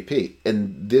be MVP.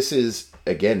 And this is,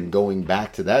 again, going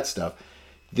back to that stuff,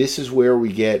 this is where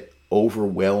we get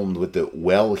overwhelmed with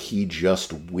the, he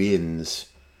just wins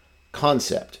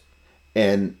concept.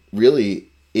 And really,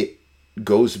 it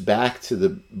goes back to the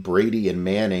Brady and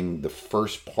Manning, the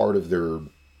first part of their,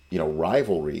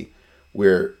 rivalry,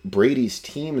 where Brady's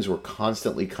teams were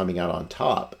constantly coming out on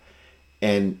top.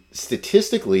 And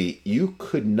statistically, you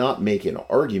could not make an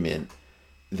argument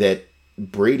that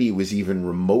Brady was even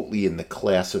remotely in the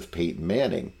class of Peyton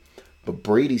Manning. But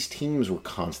Brady's teams were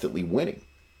constantly winning.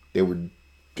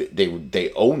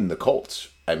 They owned the Colts.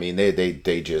 I mean,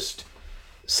 they just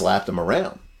slapped them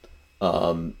around.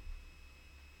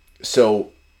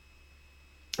 So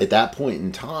at that point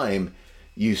in time,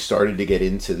 you started to get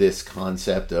into this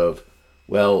concept of,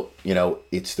 well,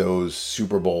 it's those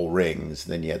Super Bowl rings.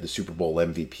 Then you had the Super Bowl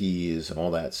MVPs and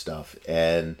all that stuff.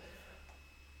 And,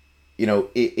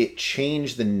 it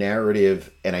changed the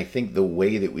narrative. And I think the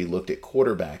way that we looked at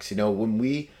quarterbacks,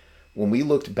 when we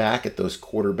looked back at those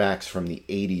quarterbacks from the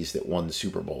 80s that won the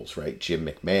Super Bowls, right? Jim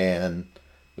McMahon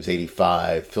was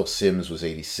 85. Phil Simms was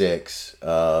 86.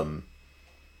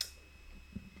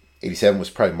 '87 was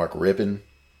probably Mark Rippon.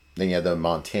 Then you had the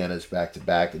Montanas back to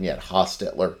back. Then you had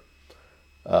Hostetler.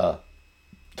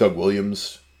 Doug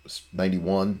Williams was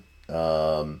 '91.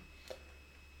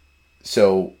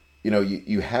 So,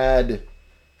 you had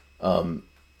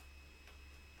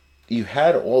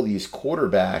all these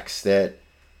quarterbacks that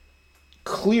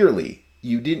clearly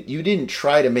you didn't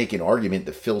try to make an argument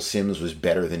that Phil Simms was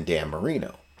better than Dan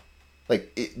Marino.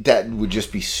 That would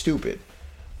just be stupid.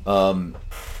 And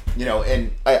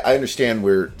I understand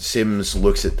where Simms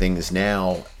looks at things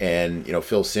now, and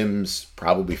Phil Simms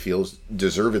probably feels,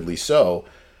 deservedly so,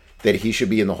 that he should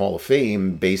be in the Hall of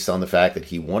Fame based on the fact that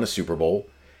he won a Super Bowl,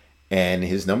 and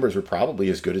his numbers were probably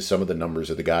as good as some of the numbers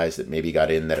of the guys that maybe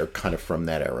got in that are kind of from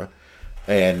that era.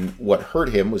 And what hurt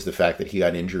him was the fact that he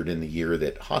got injured in the year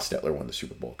that Hostetler won the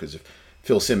Super Bowl. Because if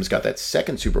Phil Simms got that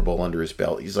second Super Bowl under his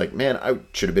belt, he's like, man, I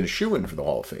should have been a shoo-in for the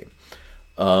Hall of Fame.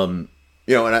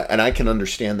 And I can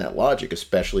understand that logic,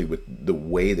 especially with the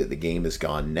way that the game has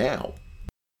gone now.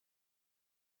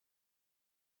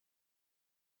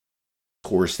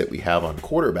 Course that we have on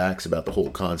quarterbacks about the whole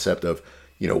concept of,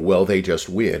 they just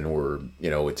win, or,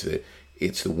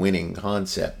 it's the winning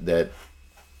concept that,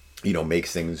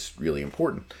 makes things really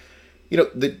important.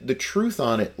 The truth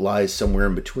on it lies somewhere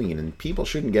in between, and people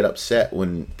shouldn't get upset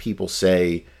when people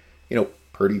say,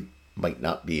 Purdy might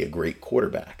not be a great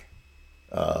quarterback.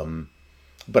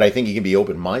 But I think he can be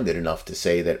open-minded enough to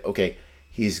say that, okay,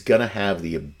 he's going to have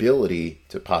the ability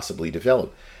to possibly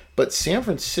develop. But San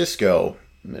Francisco,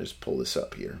 let me just pull this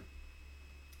up here.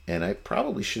 And I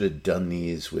probably should have done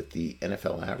these with the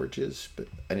NFL averages, but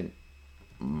I didn't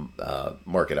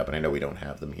mark it up, and I know we don't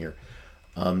have them here.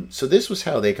 So this was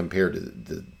how they compared to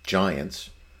the Giants,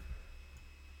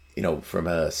 from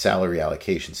a salary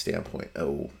allocation standpoint.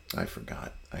 Oh, I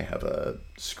forgot. I have a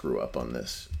screw up on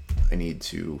this.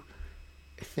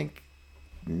 I think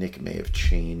Nick may have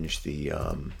changed the...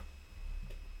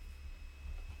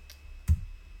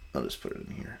 I'll just put it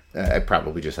in here. I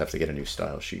probably just have to get a new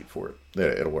style sheet for it.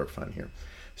 It'll work fine here.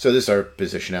 So this is our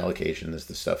position allocation. This is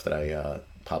the stuff that I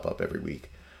pop up every week.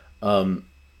 So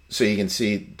you can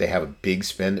see they have a big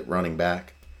spend at running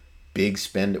back, big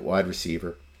spend at wide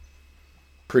receiver,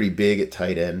 pretty big at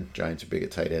tight end. Giants are big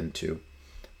at tight end too.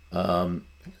 Let's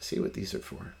see what these are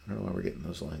for. I don't know why we're getting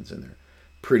those lines in there.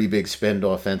 Pretty big spend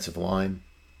offensive line,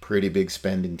 pretty big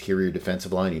spend interior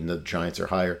defensive line, even though the Giants are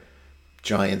higher.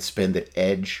 Giants spend at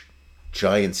edge.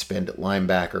 Giants spend at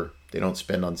linebacker. They don't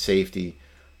spend on safety.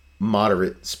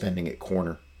 Moderate spending at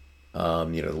corner.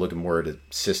 Looking more at a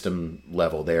system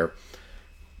level there.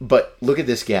 But look at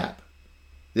this gap.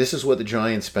 This is what the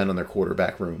Giants spend on their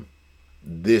quarterback room.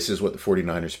 This is what the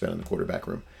 49ers spend on the quarterback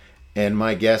room. And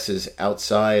my guess is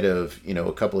outside of,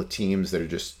 a couple of teams that are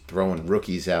just throwing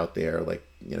rookies out there, like,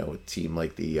 a team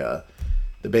like the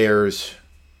Bears,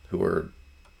 who are...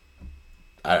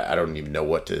 I don't even know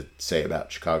what to say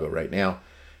about Chicago right now.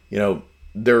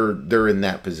 They're in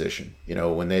that position.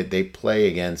 When they play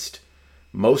against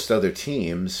most other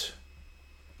teams,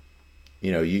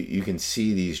 you can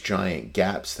see these giant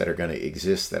gaps that are going to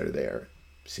exist that are there.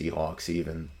 Seahawks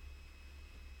even.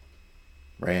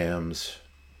 Rams.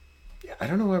 Yeah, I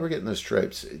don't know why we're getting those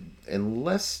stripes.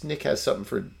 Unless Nick has something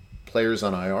for players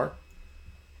on IR.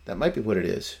 That might be what it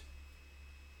is.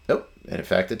 Nope. And in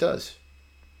fact, it does.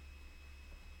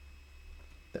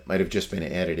 That might have just been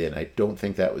added in. I don't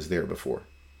think that was there before.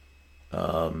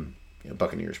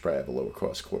 Buccaneers probably have a lower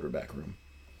cost quarterback room.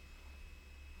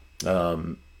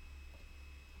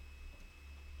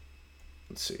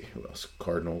 Let's see who else.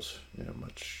 Cardinals,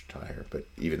 much higher, but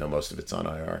even though most of it's on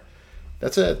IR,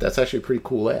 that's actually a pretty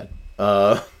cool ad.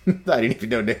 I didn't even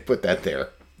know Nick put that there.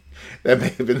 That may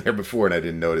have been there before and I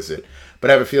didn't notice it, but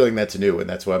I have a feeling that's new, and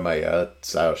that's why my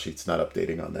style sheet's not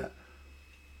updating on that.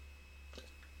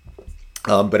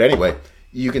 But anyway,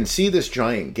 you can see this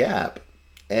giant gap,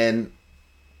 and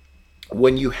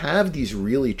when you have these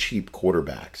really cheap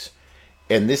quarterbacks,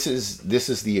 and this is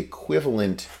the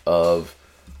equivalent of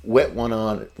what went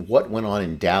on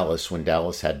in Dallas when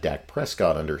Dallas had Dak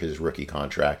Prescott under his rookie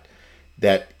contract,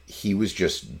 that he was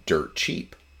just dirt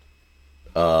cheap.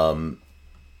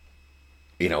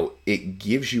 It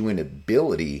gives you an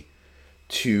ability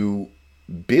to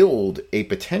build a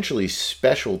potentially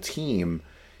special team,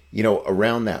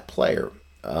 around that player.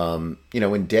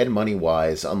 In dead money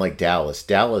wise, unlike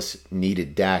Dallas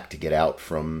needed Dak to get out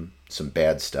from some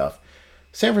bad stuff.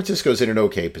 San Francisco's in an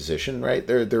okay position, right?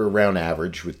 They're around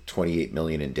average with $28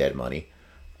 million in dead money.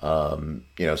 So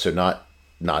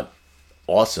not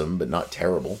awesome, but not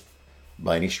terrible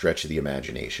by any stretch of the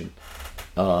imagination.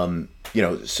 So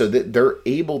that they're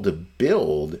able to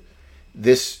build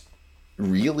this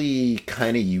really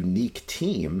kind of unique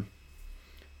team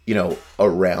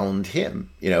around him.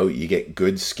 You get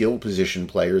good skill position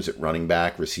players at running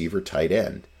back, receiver, tight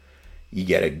end. You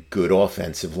get a good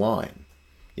offensive line.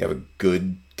 You have a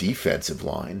good defensive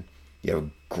line. You have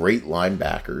great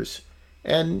linebackers.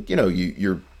 And,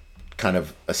 you're kind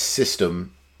of a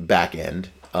system back end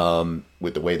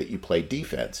with the way that you play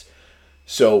defense.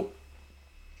 So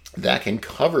that can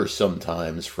cover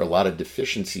sometimes for a lot of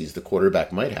deficiencies the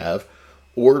quarterback might have,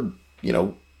 or,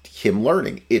 him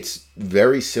learning. It's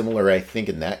very similar, I think,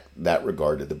 in that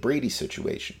regard to the Brady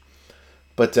situation.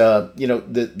 But,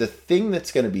 the thing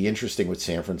that's going to be interesting with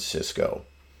San Francisco,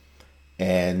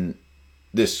 and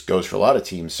this goes for a lot of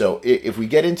teams. So if we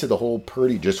get into the whole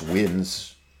Purdy just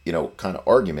wins, kind of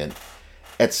argument,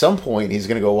 at some point he's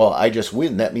going to go, well, I just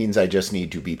win. That means I just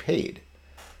need to be paid.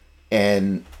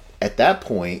 And at that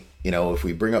point, if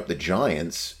we bring up the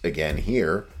Giants again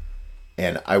here,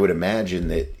 and I would imagine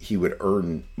that he would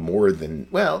earn more than,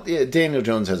 well, yeah, Daniel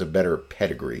Jones has a better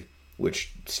pedigree,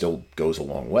 which still goes a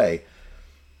long way.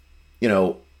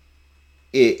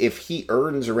 If he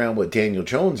earns around what Daniel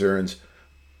Jones earns,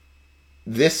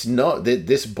 this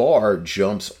bar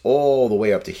jumps all the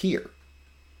way up to here.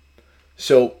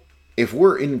 So if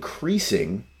we're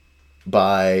increasing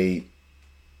by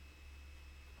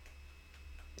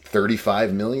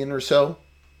 35 million or so,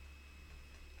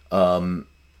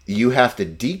 you have to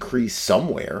decrease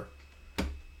somewhere,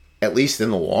 at least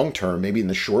in the long term. Maybe in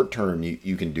the short term,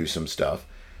 you can do some stuff.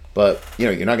 But,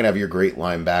 you're not going to have your great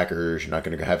linebackers. You're not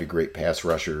going to have your great pass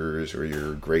rushers or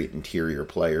your great interior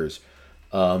players.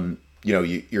 You're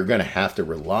going to have to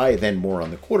rely then more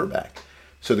on the quarterback.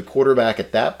 So the quarterback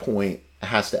at that point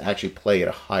has to actually play at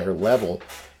a higher level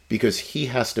because he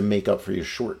has to make up for his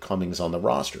shortcomings on the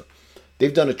roster.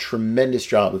 They've done a tremendous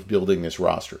job of building this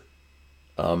roster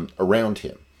around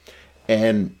him.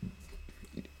 And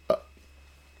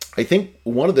I think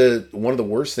one of the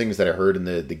worst things that I heard in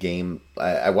the game,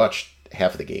 I watched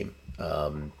half of the game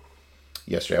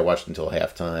yesterday. I watched until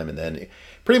halftime, and then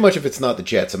pretty much if it's not the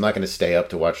Jets, I'm not going to stay up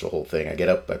to watch the whole thing. I get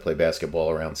up, I play basketball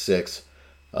around 6.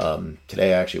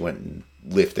 Today I actually went and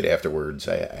lifted afterwards.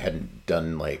 I hadn't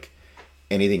done like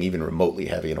anything even remotely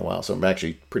heavy in a while, so I'm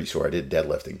actually pretty sore. I did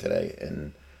deadlifting today,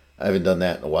 and I haven't done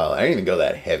that in a while. I didn't even go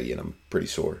that heavy, and I'm pretty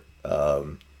sore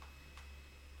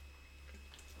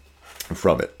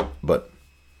from it, but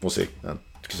we'll see,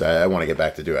 because I want to get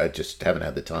back to do it. I just haven't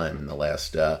had the time in the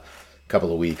last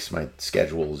couple of weeks. My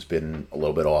schedule has been a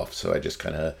little bit off, so I just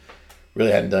kind of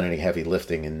really hadn't done any heavy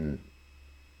lifting in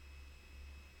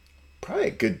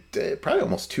probably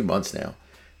almost 2 months now.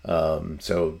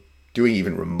 So doing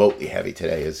even remotely heavy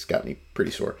today has got me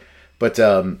pretty sore. But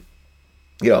I'm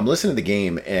listening to the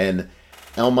game, and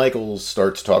Al Michaels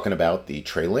starts talking about the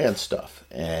Trey Lance stuff,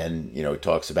 and he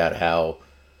talks about how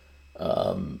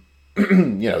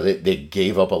they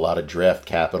gave up a lot of draft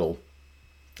capital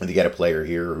to get a player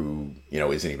here who,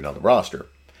 isn't even on the roster.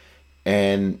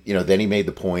 And, then he made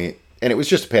the point, and it was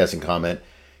just a passing comment,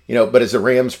 but as the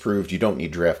Rams proved, you don't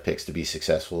need draft picks to be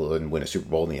successful and win a Super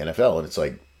Bowl in the NFL. And it's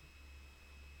like,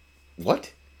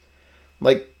 what?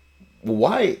 Like,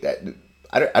 why?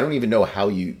 I don't even know how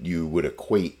you would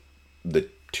equate the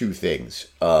two things.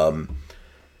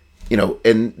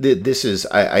 This is,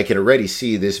 I can already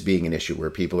see this being an issue where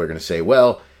people are going to say,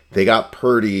 well, they got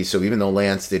Purdy, so even though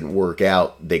Lance didn't work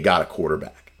out, they got a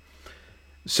quarterback.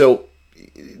 So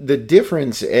the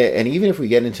difference, and even if we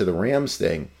get into the Rams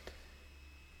thing,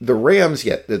 the Rams,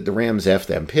 the Rams F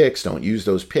them picks, don't use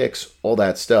those picks, all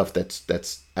that stuff,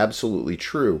 that's absolutely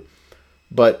true.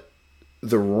 But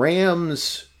the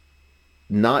Rams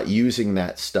not using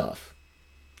that stuff,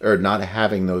 or not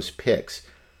having those picks,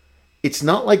 it's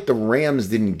not like the Rams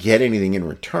didn't get anything in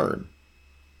return,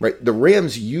 right? The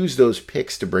Rams use those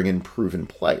picks to bring in proven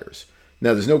players.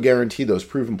 Now, there's no guarantee those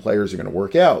proven players are going to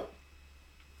work out.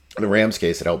 In the Rams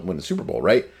case, it helped win the Super Bowl,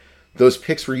 right? Those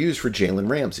picks were used for Jalen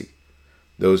Ramsey.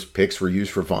 Those picks were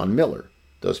used for Von Miller.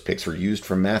 Those picks were used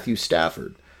for Matthew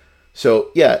Stafford. So,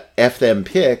 yeah, F them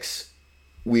picks.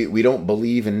 We don't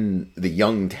believe in the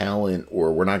young talent,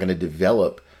 or we're not going to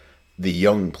develop the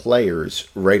young players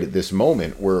right at this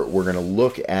moment. We're going to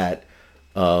look at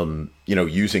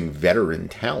using veteran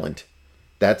talent.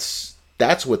 That's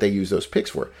what they use those picks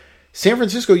for. San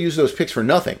Francisco used those picks for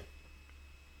nothing.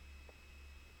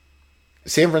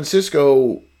 San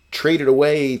Francisco traded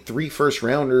away 3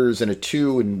 first-rounders and a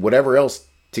 2 and whatever else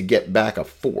to get back a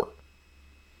 4.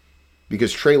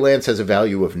 Because Trey Lance has a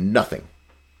value of nothing.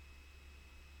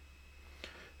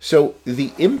 So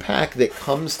the impact that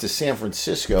comes to San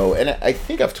Francisco, and I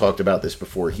think I've talked about this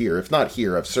before here. If not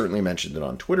here, I've certainly mentioned it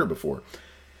on Twitter before.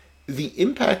 The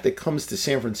impact that comes to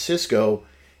San Francisco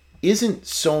isn't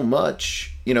so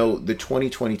much, the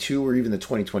 2022 or even the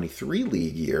 2023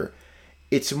 league year.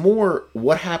 It's more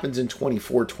what happens in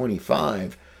 24,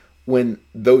 25 when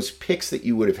those picks that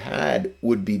you would have had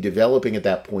would be developing at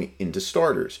that point into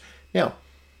starters. Now,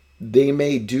 they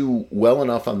may do well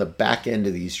enough on the back end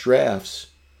of these drafts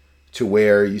to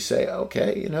where you say,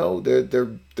 okay,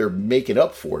 they're making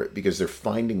up for it because they're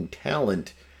finding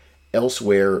talent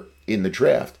elsewhere in the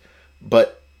draft.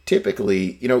 But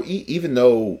typically, even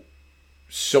though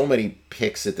so many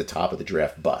picks at the top of the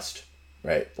draft bust,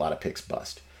 right? A lot of picks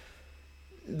bust.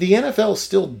 The NFL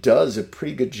still does a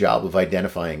pretty good job of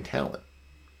identifying talent.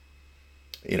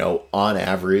 On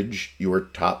average, your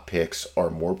top picks are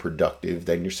more productive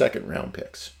than your second round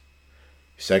picks.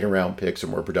 Your second round picks are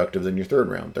more productive than your third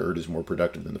round. Third is more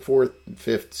productive than the fourth,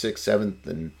 fifth, sixth, seventh,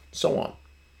 and so on.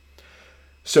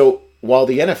 So while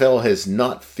the NFL has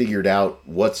not figured out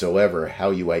whatsoever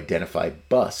how you identify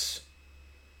busts,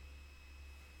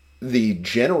 the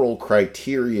general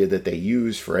criteria that they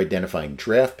use for identifying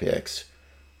draft picks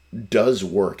does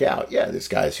work out. Yeah, there's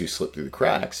guys who slip through the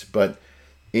cracks, but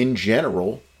in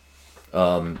general,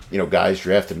 guys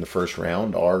drafted in the first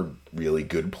round are really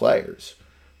good players.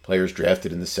 Players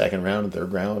drafted in the second round and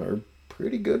third round are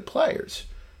pretty good players.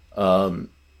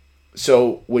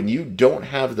 So when you don't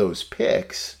have those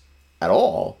picks at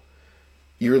all,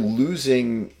 you're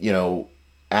losing,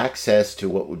 access to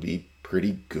what would be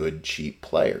pretty good, cheap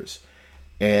players.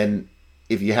 And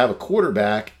if you have a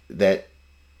quarterback that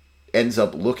ends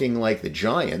up looking like the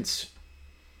Giants,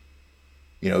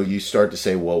 you start to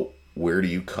say, well, where do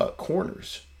you cut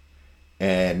corners?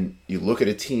 And you look at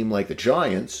a team like the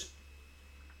Giants,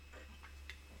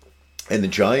 and the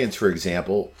Giants, for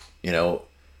example,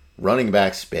 running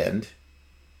back spend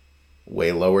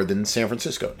way lower than San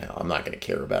Francisco. Now, I'm not going to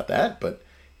care about that, but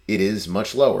it is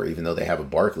much lower, even though they have a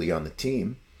Barkley on the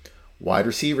team. Wide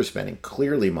receiver spending,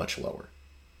 clearly much lower.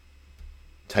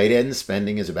 Tight end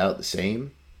spending is about the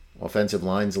same. Offensive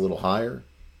line's a little higher.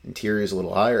 Interior is a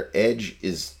little higher. Edge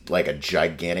is like a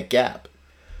gigantic gap.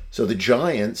 So the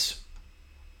Giants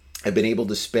have been able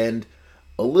to spend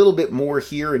a little bit more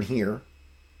here and here,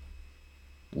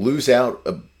 lose out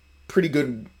a pretty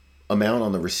good amount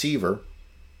on the receiver,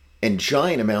 and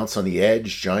giant amounts on the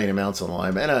edge, giant amounts on the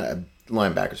line. And a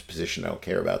linebacker's position I don't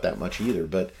care about that much either.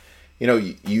 But,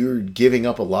 you're giving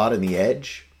up a lot in the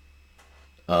edge.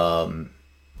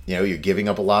 You're giving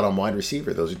up a lot on wide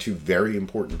receiver. Those are two very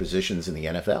important positions in the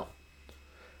NFL.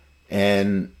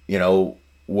 And,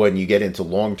 when you get into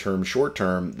long-term,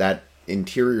 short-term, that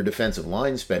interior defensive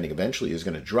line spending eventually is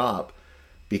going to drop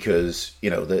because,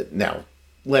 now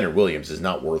Leonard Williams is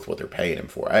not worth what they're paying him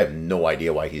for. I have no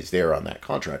idea why he's there on that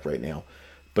contract right now.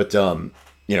 But,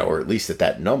 or at least at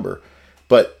that number.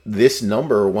 But this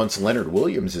number, once Leonard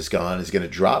Williams is gone, is going to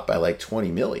drop by like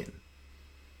 $20 million.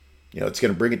 It's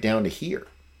going to bring it down to here.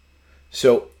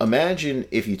 So imagine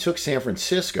if you took San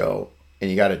Francisco and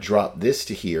you got to drop this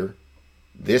to here,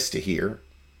 this to here,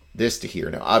 this to here.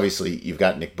 Now, obviously, you've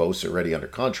got Nick Bosa already under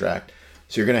contract,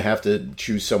 so you're going to have to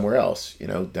choose somewhere else.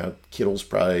 Now Kittle's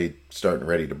probably starting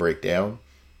ready to break down.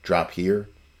 Drop here,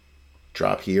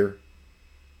 drop here,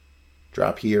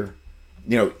 drop here.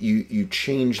 You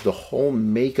change the whole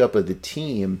makeup of the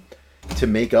team to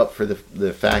make up for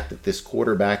the fact that this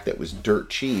quarterback that was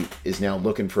dirt cheap is now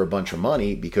looking for a bunch of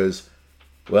money because,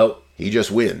 well, he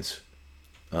just wins.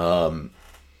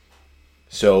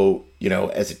 So,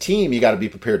 as a team, you got to be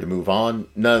prepared to move on.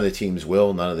 None of the teams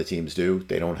will. None of the teams do.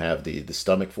 They don't have the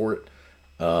stomach for it.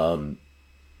 But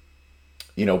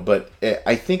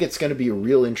I think it's going to be a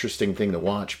real interesting thing to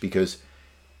watch because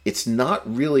it's not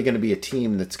really going to be a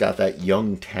team that's got that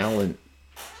young talent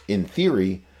in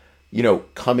theory,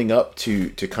 coming up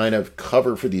to kind of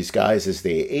cover for these guys as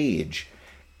they age.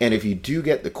 And if you do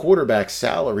get the quarterback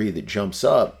salary that jumps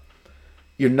up,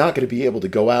 you're not going to be able to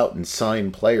go out and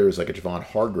sign players like a Javon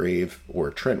Hargrave or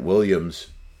Trent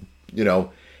Williams,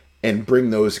 and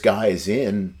bring those guys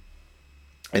in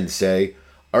and say,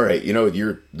 all right,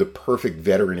 you're the perfect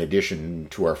veteran addition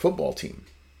to our football team.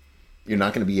 You're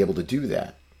not going to be able to do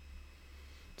that.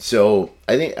 So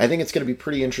I think it's going to be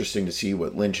pretty interesting to see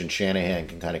what Lynch and Shanahan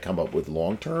can kind of come up with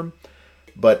long term.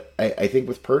 But I think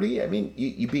with Purdy,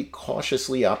 you be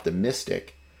cautiously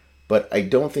optimistic. But I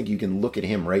don't think you can look at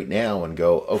him right now and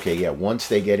go, okay, yeah, once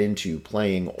they get into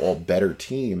playing all better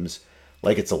teams,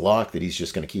 like it's a lock that he's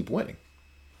just going to keep winning.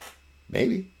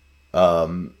 Maybe.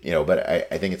 But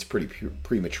I think it's pretty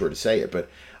premature to say it. But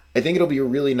I think it'll be a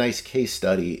really nice case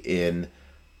study in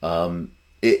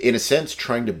a sense,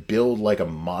 trying to build like a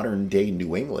modern day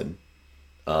New England,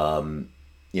 from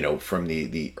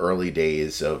the early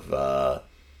days of,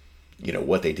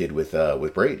 what they did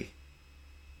with Brady.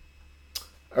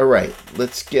 All right,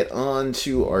 let's get on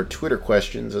to our Twitter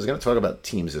questions. I was going to talk about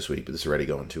teams this week, but this is already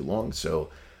going too long. So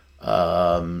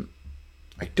I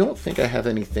don't think I have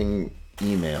anything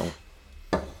email.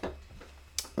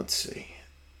 Let's see.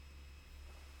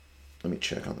 Let me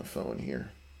check on the phone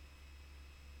here.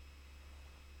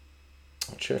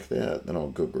 I'll check that, then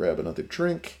I'll go grab another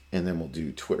drink, and then we'll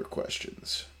do Twitter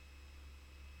questions.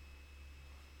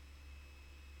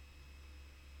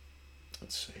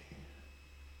 Let's see.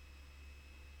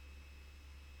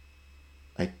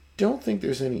 I don't think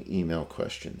there's any email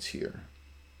questions here.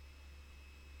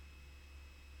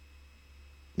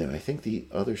 No, I think the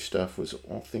other stuff was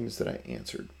all things that I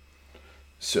answered.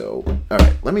 So, all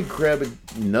right, let me grab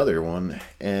another one,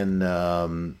 and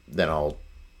then I'll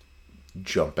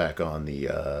jump back on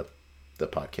the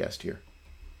podcast here.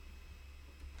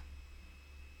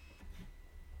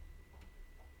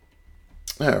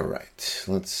 All right,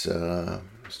 let's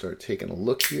start taking a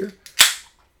look here.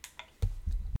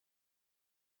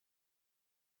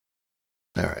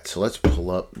 All right, so let's pull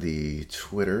up the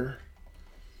Twitter.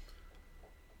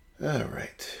 All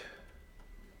right.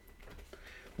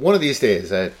 One of these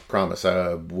days, I promise,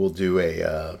 we'll do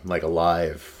a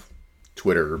live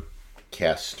Twitter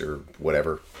cast or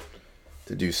whatever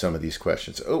to do some of these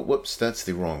questions. Oh, whoops, that's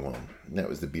the wrong one. That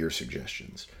was the beer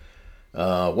suggestions.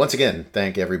 Once again,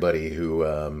 thank everybody who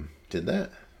did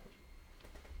that.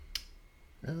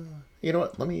 You know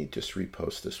what? Let me just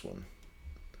repost this one.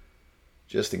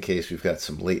 Just in case we've got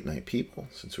some late night people,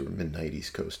 since we're midnight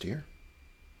East Coast here.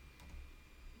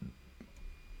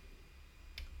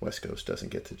 West Coast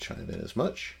doesn't get to chime in as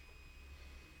much.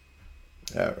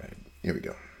 All right, here we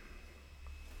go.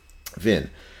 Vin,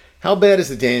 how bad is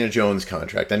the Daniel Jones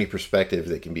contract? Any perspective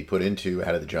that can be put into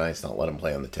how did the Giants not let him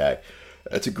play on the tag?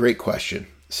 That's a great question.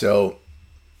 So,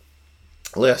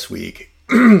 last week,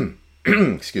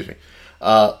 excuse me,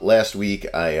 last week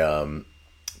I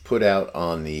put out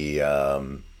on the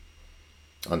on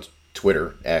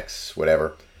Twitter, X,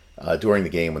 whatever, during the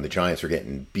game when the Giants were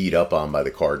getting beat up on by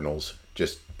the Cardinals,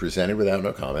 just presented without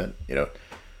no comment. You know,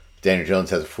 Daniel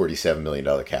Jones has a $47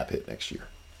 million cap hit next year.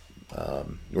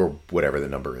 Or whatever the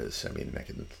number is. I mean, I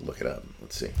can look it up.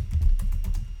 Let's see.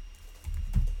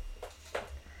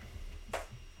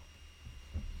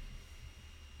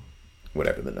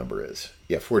 Whatever the number is.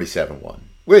 Yeah, 47-1.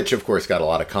 Which, of course, got a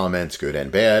lot of comments, good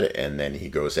and bad. And then he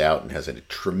goes out and has a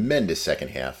tremendous second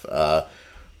half.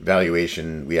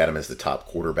 Valuation, we had him as the top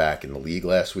quarterback in the league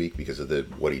last week because of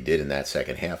what he did in that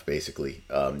second half, basically.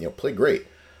 Played great.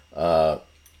 A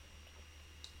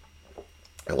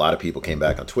lot of people came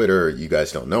back on Twitter. You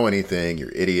guys don't know anything.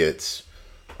 You're idiots.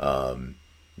 Blah,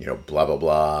 blah,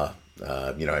 blah.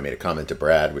 I made a comment to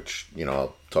Brad, which,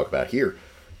 I'll talk about here,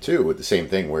 too, with the same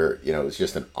thing where, it was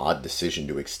just an odd decision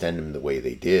to extend him the way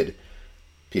they did.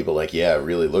 People like, yeah, it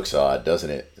really looks odd, doesn't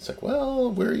it? It's like,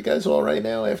 well, where are you guys all right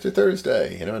now after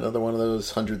Thursday? Another one of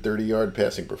those 130-yard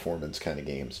passing performance kind of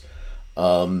games.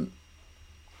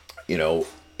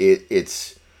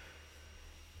 It's...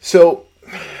 So,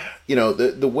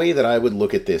 the way that I would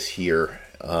look at this here,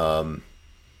 it's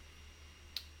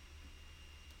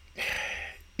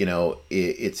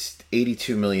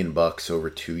 $82 million over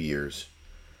 2 years.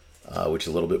 Which is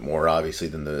a little bit more, obviously,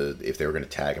 than if they were going to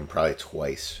tag him probably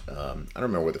twice. I don't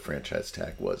remember what the franchise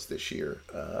tag was this year.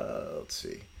 Let's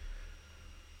see.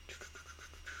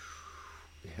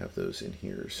 We have those in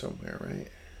here somewhere, right?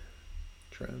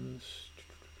 Trends.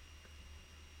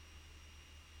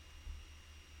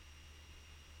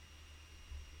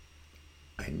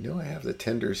 I know I have the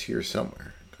tenders here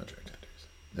somewhere. Contract tenders.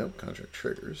 Nope, contract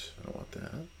triggers. I don't want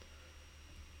that.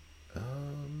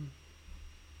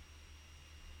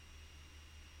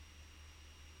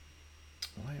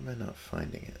 Why am I not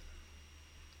finding it?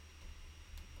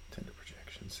 Tender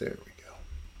projections. There we go.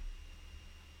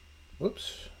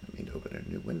 Whoops. I mean to open a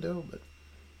new window, but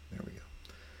there we go.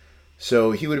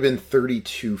 So he would have been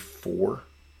 32-4.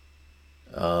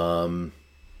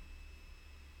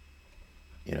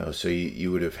 So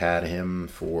you would have had him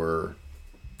for...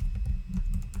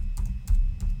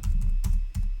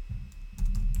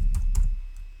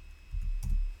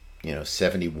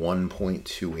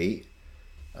 $71.28.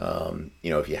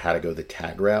 If you had to go the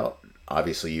tag route,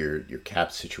 obviously your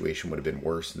cap situation would have been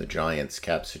worse, and the Giants'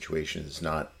 cap situation is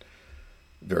not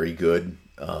very good,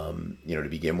 to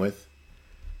begin with.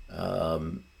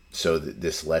 So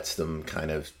this lets them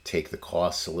kind of take the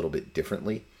costs a little bit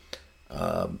differently.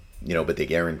 But they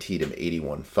guaranteed him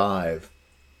 81.5.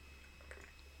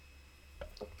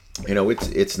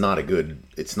 It's not a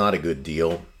good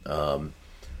deal.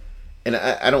 And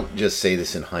I don't just say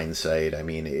this in hindsight. I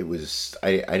mean,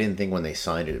 I didn't think when they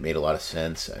signed it, it made a lot of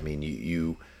sense. I mean,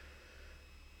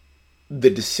 the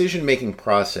decision-making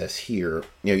process here,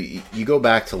 you go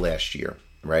back to last year,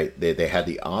 right? They had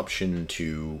the option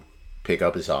to pick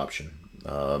up his option,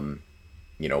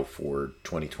 for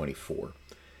 2024.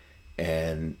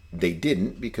 And they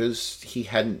didn't because he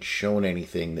hadn't shown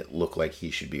anything that looked like he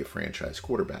should be a franchise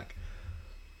quarterback.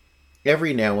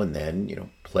 Every now and then,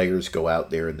 players go out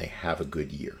there and they have a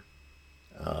good year.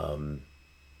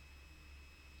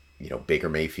 Baker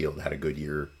Mayfield had a good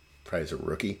year probably as a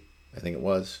rookie, I think it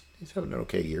was. He's having an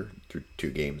okay year through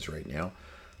 2 games right now.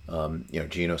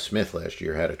 Geno Smith last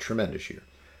year had a tremendous year.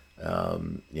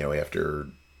 After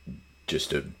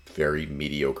just a very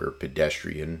mediocre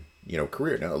pedestrian,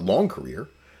 career. Now, a long career,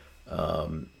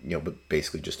 but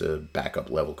basically just a backup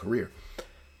level career.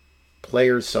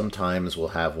 Players sometimes will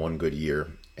have one good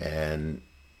year, and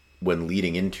when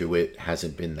leading into it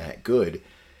hasn't been that good,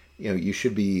 you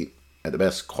should be, at the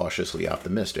best, cautiously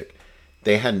optimistic.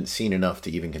 They hadn't seen enough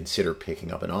to even consider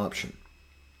picking up an option.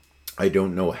 I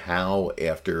don't know how,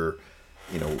 after,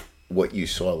 what you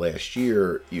saw last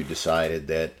year, you decided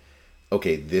that,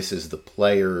 okay, this is the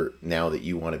player now that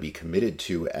you want to be committed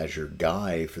to as your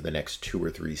guy for the next 2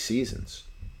 or 3 seasons.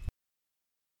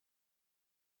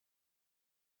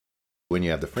 When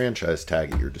you have the franchise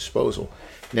tag at your disposal.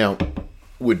 Now,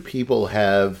 would people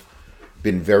have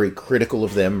been very critical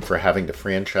of them for having to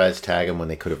franchise tag him when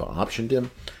they could have optioned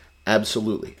him?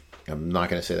 Absolutely. I'm not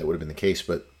going to say that would have been the case,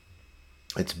 but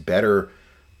it's better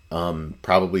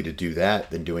probably to do that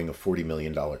than doing a $40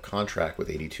 million contract with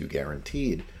 82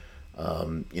 guaranteed,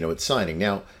 at signing.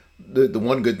 Now, the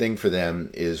one good thing for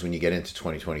them is when you get into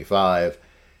 2025,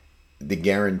 the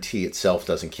guarantee itself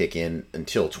doesn't kick in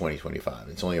until 2025.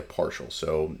 It's only a partial.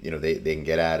 So, they can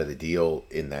get out of the deal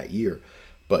in that year.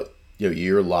 But,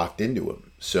 you're locked into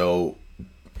him. So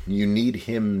you need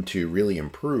him to really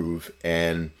improve,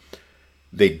 and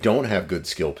they don't have good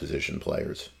skill position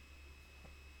players.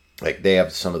 Like, they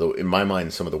have in my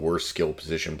mind, some of the worst skill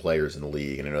position players in the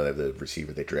league. And I know they have the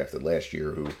receiver they drafted last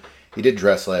year, who he did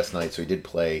dress last night, so he did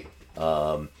play.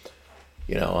 I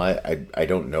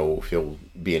don't know if he'll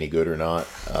be any good or not.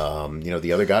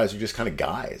 The other guys are just kind of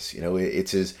guys.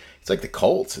 It's like the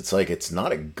Colts. It's like it's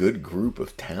not a good group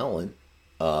of talent.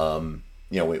 When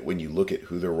you look at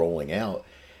who they're rolling out,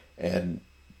 and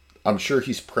I'm sure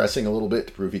he's pressing a little bit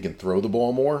to prove he can throw the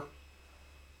ball more.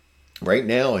 Right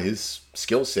now, his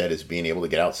skill set is being able to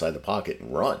get outside the pocket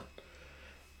and run.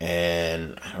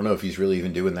 And I don't know if he's really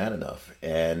even doing that enough.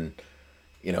 And,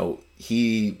 when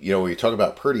you talk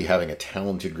about Purdy having a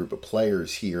talented group of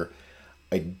players here,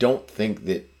 I don't think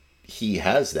that he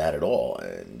has that at all.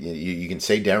 And you can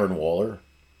say Darren Waller.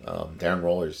 Darren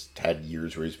Waller's had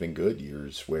years where he's been good,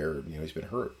 years where, he's been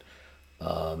hurt.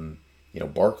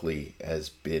 Barkley has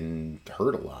been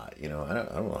hurt a lot. I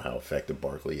don't know how effective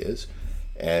Barkley is.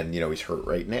 And, he's hurt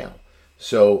right now.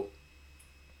 So,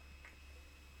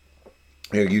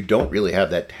 you don't really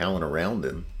have that talent around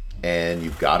him. And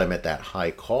you've got him at that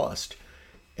high cost.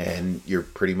 And you're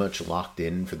pretty much locked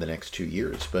in for the next 2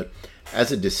 years. But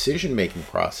as a decision-making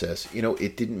process,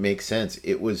 it didn't make sense.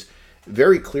 It was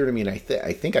very clear to me, and I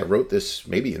think I wrote this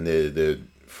maybe in the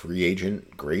free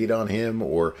agent grade on him,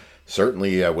 or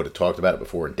certainly I would have talked about it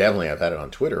before, and definitely I've had it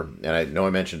on Twitter. And I know I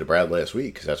mentioned to Brad last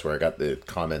week because that's where I got the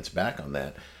comments back on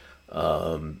that.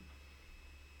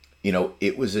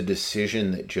 It was a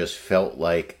decision that just felt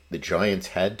like the Giants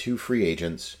had 2 free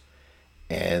agents,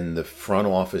 and the front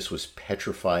office was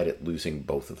petrified at losing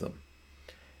both of them.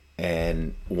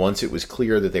 And once it was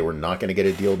clear that they were not going to get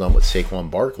a deal done with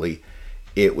Saquon Barkley,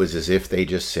 it was as if they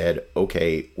just said,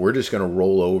 okay, we're just going to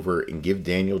roll over and give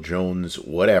Daniel Jones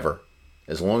whatever.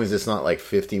 As long as it's not like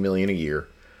 $50 million a year,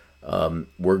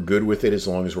 we're good with it as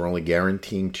long as we're only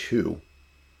guaranteeing 2.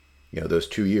 Those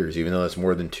 2 years, even though that's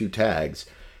more than 2 tags,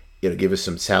 it'll give us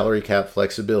some salary cap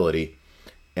flexibility,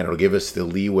 and it'll give us the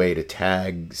leeway to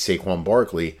tag Saquon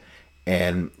Barkley,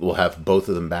 and we'll have both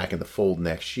of them back in the fold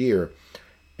next year.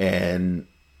 And,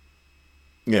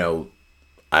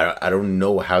 I don't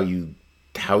know how you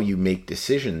make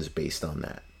decisions based on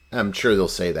that. I'm sure they'll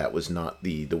say that was not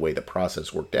the way the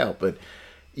process worked out, but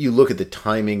you look at the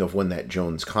timing of when that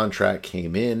Jones contract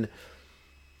came in.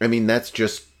 I mean, that's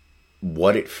just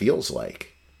what it feels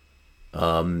like.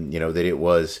 That it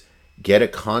was get a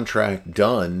contract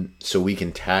done so we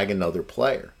can tag another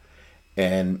player.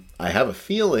 And I have a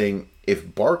feeling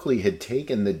if Barkley had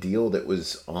taken the deal that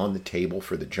was on the table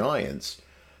for the Giants,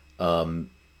 or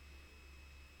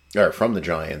from the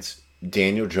Giants,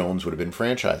 Daniel Jones would have been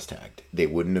franchise tagged. They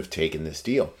wouldn't have taken this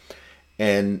deal.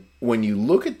 And when you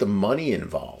look at the money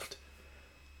involved,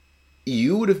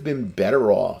 you would have been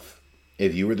better off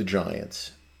if you were the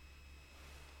Giants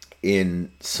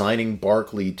in signing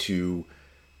Barkley to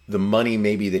the money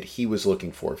maybe that he was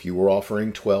looking for. If you were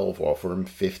offering 12, offer him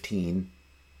 15.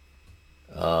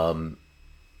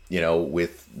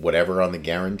 With whatever on the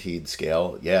guaranteed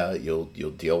scale,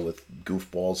 you'll deal with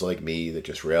goofballs like me that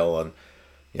just rail on,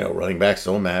 running backs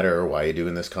don't matter. Why are you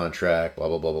doing this contract? Blah,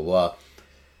 blah, blah, blah, blah.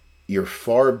 You're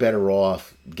far better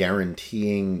off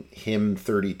guaranteeing him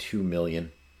 $32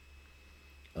 million,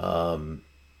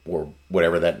 or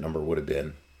whatever that number would have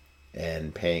been,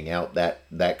 and paying out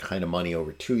that kind of money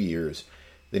over 2 years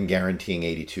than guaranteeing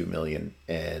 $82 million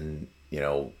and,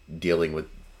 dealing with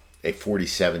a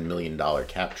 $47 million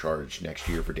cap charge next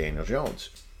year for Daniel Jones.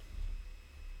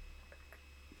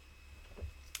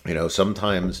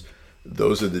 Sometimes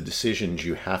those are the decisions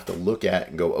you have to look at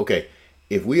and go, okay,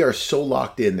 if we are so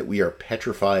locked in that we are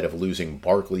petrified of losing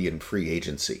Barkley in free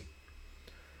agency,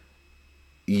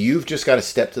 you've just got to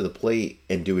step to the plate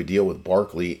and do a deal with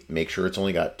Barkley. Make sure it's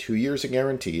only got 2 years of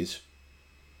guarantees,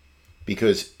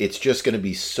 because it's just going to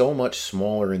be so much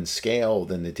smaller in scale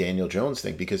than the Daniel Jones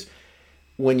thing. Because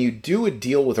when you do a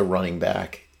deal with a running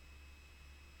back,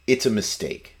 it's a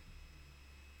mistake.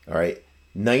 All right?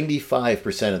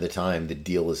 95% of the time, the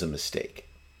deal is a mistake.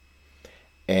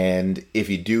 And if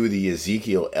you do the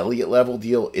Ezekiel Elliott level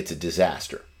deal, it's a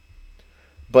disaster.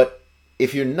 But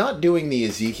if you're not doing the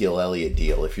Ezekiel Elliott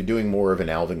deal, if you're doing more of an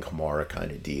Alvin Kamara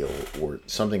kind of deal or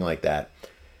something like that,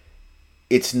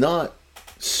 it's not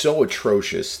so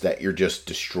atrocious that you're just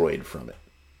destroyed from it.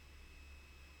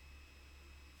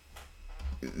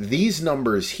 These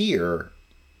numbers here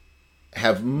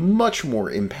have much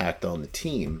more impact on the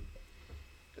team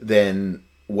than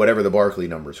whatever the Barkley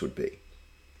numbers would be.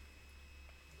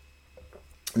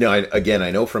 Now,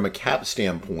 I know from a cap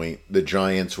standpoint, the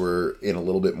Giants were in a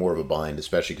little bit more of a bind,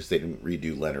 especially because they didn't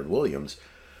redo Leonard Williams.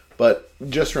 But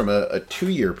just from a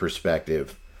 2-year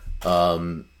perspective,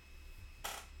 you're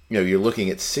looking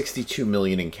at $62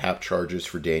 million in cap charges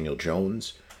for Daniel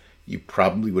Jones. You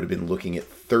probably would have been looking at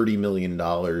 $30 million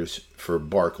for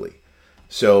Barkley.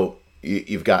 So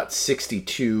you've got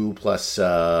 62 plus,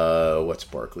 what's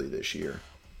Barkley this year?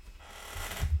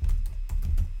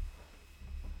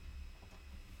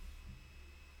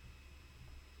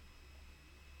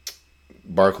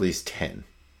 Barkley's 10.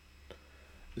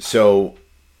 So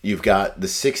you've got the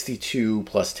 62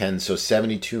 plus 10, so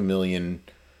 72 million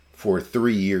for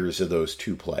 3 years of those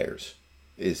two players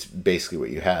is basically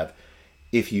what you have.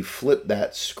 If you flip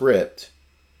that script,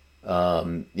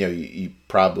 you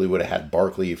probably would have had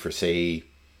Barkley for, say,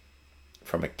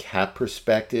 from a cap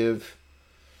perspective,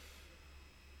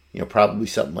 probably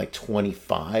something like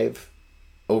 25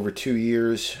 over 2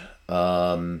 years,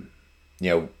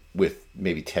 with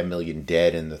maybe 10 million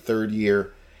dead in the third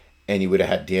year. And you would have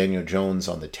had Daniel Jones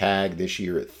on the tag this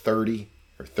year at 30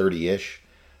 or 30-ish,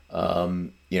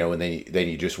 and then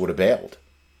you just would have bailed.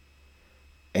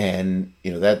 And,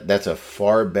 that's a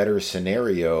far better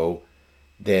scenario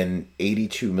than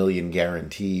 82 million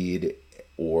guaranteed,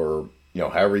 or,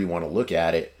 however you want to look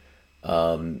at it,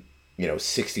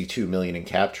 62 million in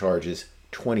cap charges,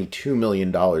 $22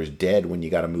 million dead when you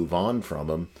got to move on from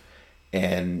them.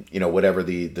 And, whatever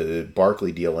the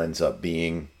Barkley deal ends up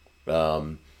being,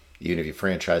 even if you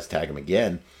franchise tag him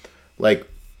again,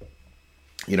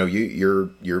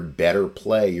 your better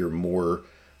play, your more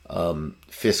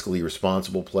fiscally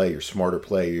responsible play, your smarter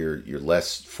play, your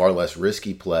far less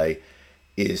risky play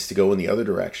is to go in the other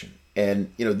direction.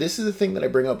 And, this is the thing that I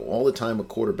bring up all the time with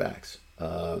quarterbacks.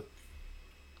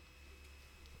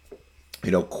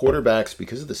 Quarterbacks,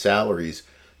 because of the salaries,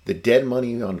 the dead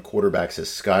money on quarterbacks has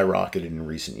skyrocketed in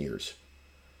recent years.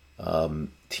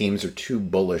 Teams are too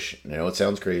bullish. I know it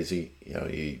sounds crazy.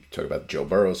 You talk about Joe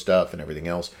Burrow stuff and everything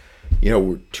else.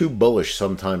 We're too bullish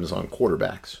sometimes on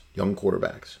quarterbacks, young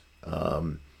quarterbacks,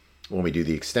 when we do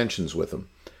the extensions with them.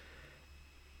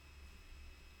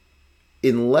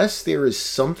 Unless there is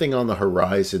something on the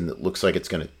horizon that looks like it's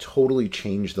going to totally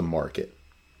change the market.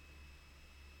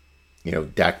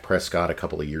 Dak Prescott a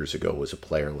couple of years ago was a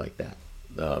player like that.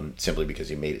 Simply because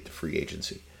he made it to free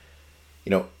agency.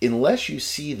 Unless you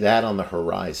see that on the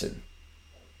horizon,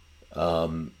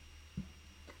 and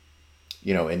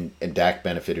Dak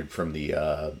benefited from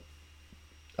the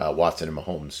Watson and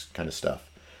Mahomes kind of stuff.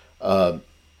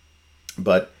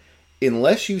 But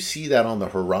unless you see that on the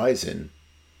horizon,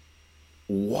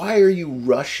 why are you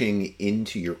rushing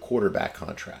into your quarterback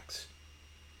contracts?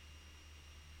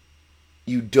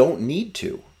 You don't need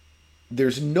to.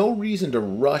 There's no reason to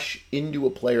rush into a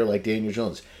player like Daniel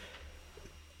Jones.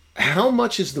 How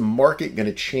much is the market going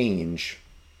to change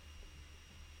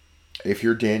if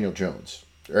you're Daniel Jones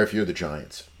or if you're the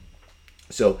Giants?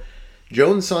 So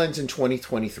Jones signs in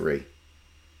 2023.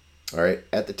 All right.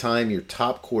 At the time, your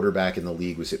top quarterback in the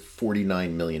league was at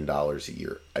 $49 million a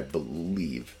year, I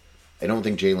believe. I don't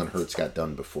think Jalen Hurts got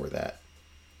done before that.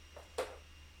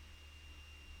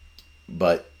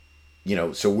 But,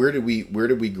 so where did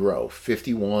we grow?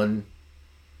 51,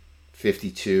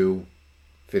 52,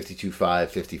 52.5,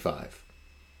 55.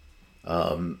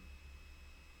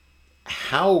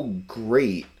 How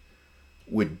great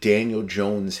would Daniel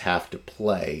Jones have to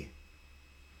play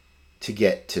to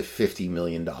get to $50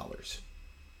 million?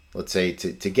 Let's say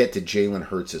to get to Jalen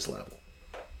Hurts' level.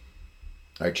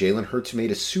 All right, Jalen Hurts made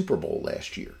a Super Bowl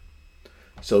last year.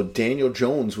 So Daniel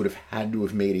Jones would have had to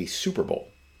have made a Super Bowl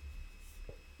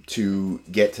to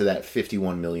get to that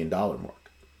 $51 million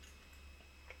mark.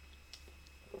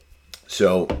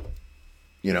 So,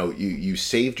 you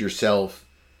saved yourself,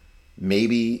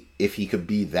 maybe if he could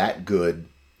be that good,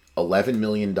 $11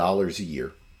 million a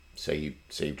year. Say you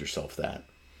saved yourself that.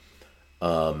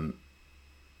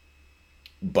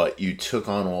 But you took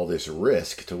on all this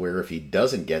risk to where if he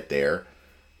doesn't get there,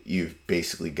 you've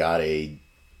basically got a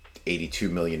 $82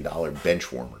 million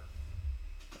bench warmer.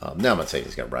 Now I'm not saying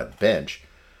he's going to ride the bench,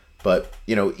 but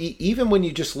even when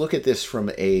you just look at this from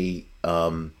a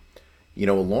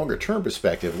a longer term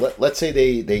perspective, let's say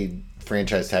they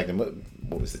franchise tagged him.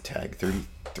 What was the tag?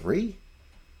 33?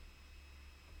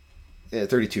 Yeah,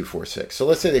 32.46. So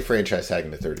let's say they franchise tag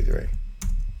him to 33.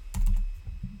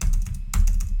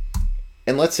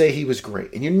 And let's say he was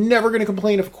great. And you're never going to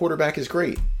complain if a quarterback is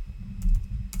great.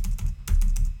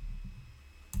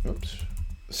 Oops.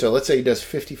 So let's say he does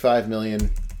 $55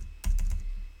 million,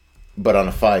 but on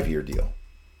a 5-year deal.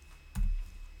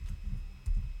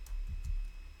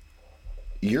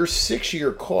 Your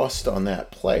 6-year cost on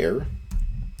that player,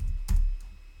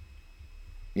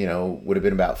 would have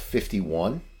been about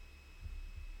 51.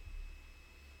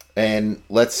 And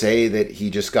let's say that he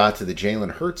just got to the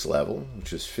Jalen Hurts level,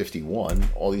 which is 51.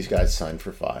 All these guys signed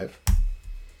for 5.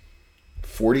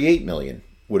 $48 million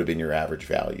would have been your average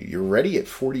value. You're already at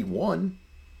 41.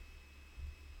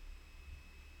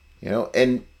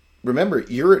 And remember,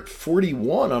 you're at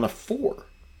 41 on a 4.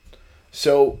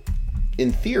 So,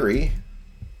 in theory,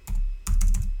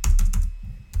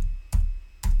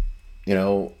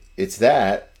 it's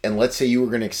that. And let's say you were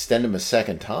going to extend him a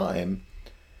second time.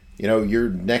 Your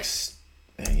next,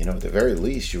 at the very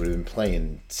least, you would have been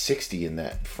playing 60 in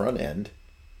that front end.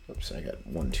 Oops, I got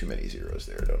one too many zeros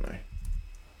there, don't I?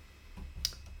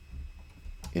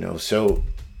 So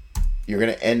you're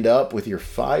going to end up with your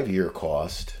 5-year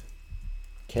cost,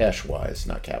 cash-wise,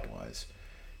 not cap-wise,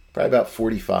 probably about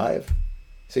 45.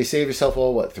 So you save yourself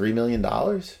 $3 million?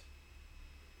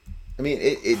 I mean,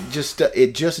 it just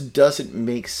doesn't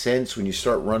make sense when you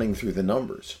start running through the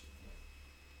numbers.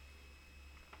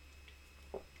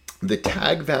 The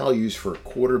tag values for a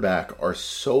quarterback are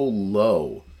so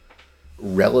low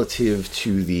relative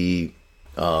to the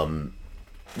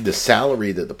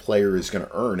salary that the player is going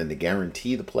to earn and the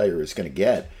guarantee the player is going to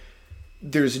get.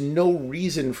 There's no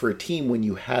reason for a team when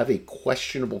you have a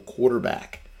questionable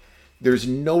quarterback. There's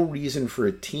no reason for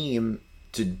a team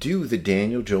to do the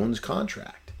Daniel Jones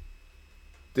contract.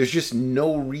 There's just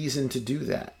no reason to do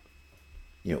that.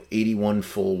 81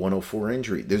 full, 104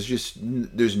 injury. There's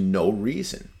no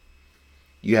reason.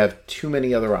 You have too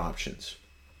many other options.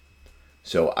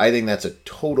 So I think that's a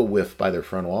total whiff by their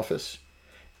front office.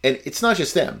 And it's not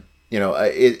just them.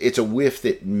 It's a whiff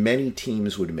that many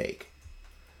teams would make.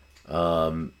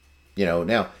 Now,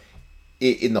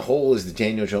 in the whole, is the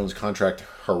Daniel Jones contract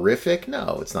horrific?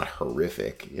 No, it's not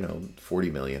horrific.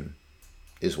 $40 million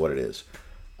is what it is.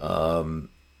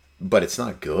 But it's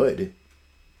not good.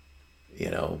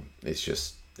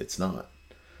 It's not.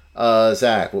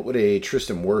 Zach, what would a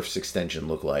Tristan Wirfs extension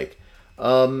look like?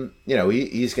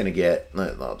 He's going to get,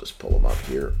 I'll just pull him up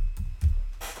here.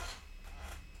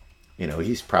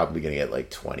 He's probably going to get like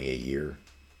 20 a year.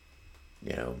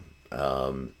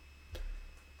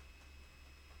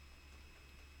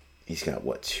 He's got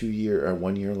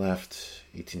 1 year left.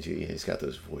 18 2. He's got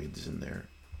those voids in there.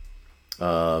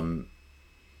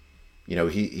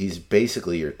 He's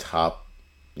basically your top,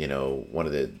 one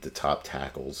of the top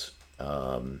tackles.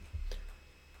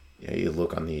 You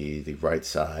look on the right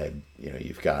side,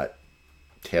 you've got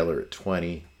Taylor at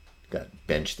 20, got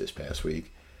benched this past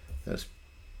week. That's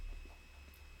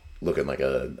looking like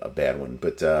a bad one,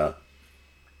 but I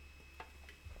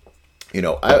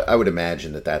would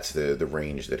imagine that that's the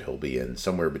range that he'll be in,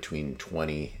 somewhere between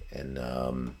 20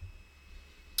 and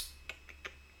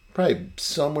probably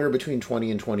somewhere between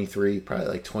 20 and 23, probably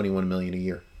like 21 million a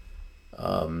year.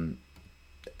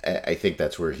 I think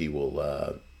that's where he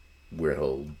will, where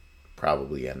he'll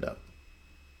probably end up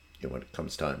when it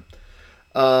comes time.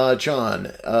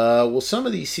 John, will some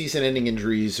of these season-ending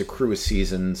injuries accrue a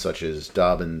season, such as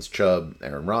Dobbins, Chubb,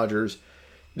 Aaron Rodgers?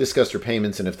 Discuss their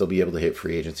payments and if they'll be able to hit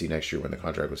free agency next year when the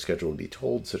contract was scheduled to be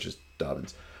told, such as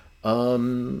Dobbins.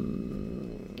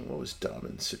 What was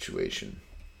Dobbins' situation?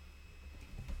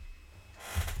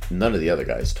 None of the other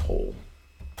guys told.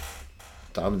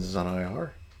 Dobbins is on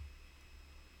IR.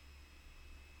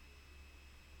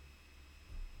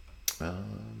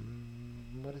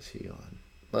 What is he on?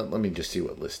 Let me just see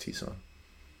what list he's on.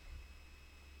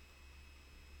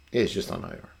 Yeah, he's just on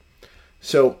IR.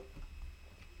 So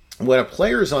when a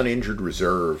player is on injured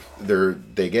reserve,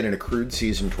 they get an accrued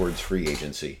season towards free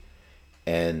agency,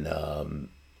 and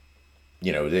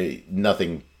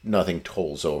nothing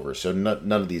tolls over. So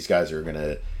none of these guys are going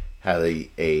to have a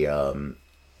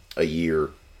year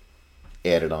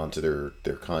added onto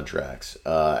their contracts.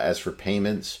 As for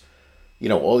payments,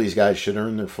 all these guys should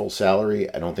earn their full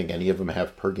salary. I don't think any of them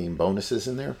have per game bonuses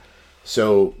in there,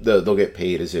 so they'll get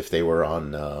paid as if they were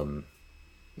on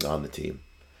the team.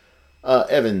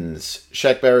 Evans,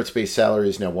 Shaq Barrett's base salary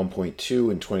is now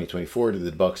 1.2 in 2024. Did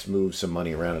the Bucks move some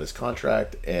money around in his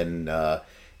contract? And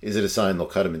is it a sign they'll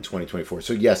cut him in 2024?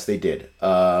 So yes, they did.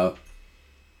 Tampa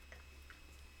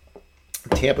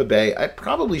Bay, I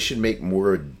probably should make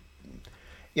more.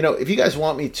 If you guys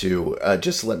want me to,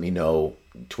 just let me know.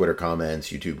 Twitter comments,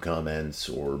 YouTube comments,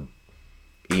 or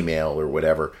email or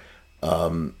whatever.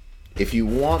 If you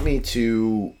want me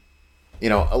to,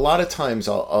 a lot of times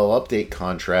I'll update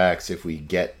contracts if we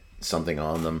get something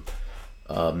on them.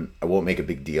 I won't make a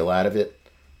big deal out of it.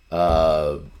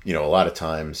 A lot of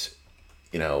times,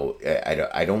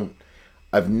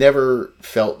 I've never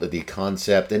felt that the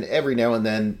concept, and every now and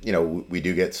then, we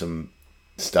do get some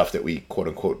stuff that we quote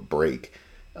unquote break.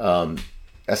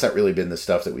 That's not really been the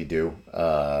stuff that we do.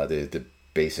 The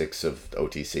basics of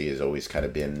OTC has always kind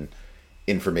of been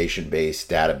information-based,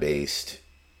 data-based,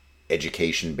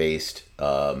 education-based.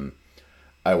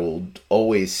 I will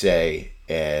always say,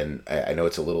 and I know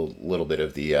it's a little bit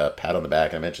of the pat on the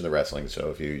back. I mentioned the wrestling, so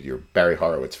if you're a Barry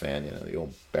Horowitz fan, the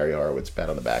old Barry Horowitz pat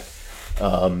on the back.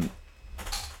 I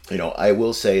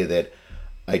will say that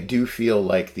I do feel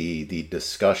like the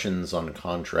discussions on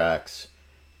contracts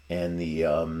and the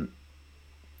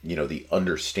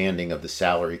understanding of the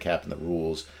salary cap and the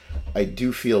rules, I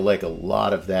do feel like a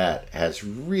lot of that has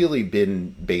really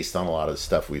been based on a lot of the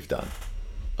stuff we've done,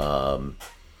 at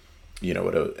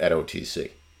OTC.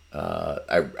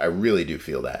 I really do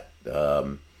feel that,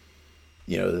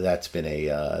 that's been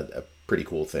a pretty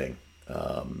cool thing,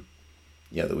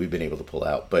 that we've been able to pull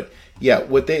out. But yeah,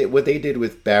 what they did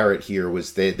with Barrett here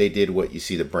was they did what you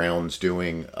see the Browns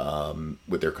doing,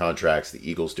 with their contracts, the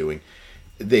Eagles doing.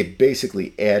 They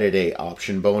basically added a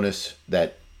option bonus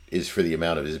that is for the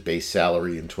amount of his base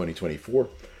salary in 2024.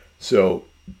 So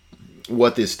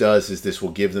what this does is this will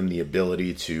give them the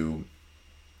ability to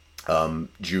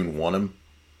June 1 him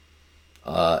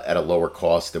at a lower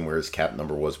cost than where his cap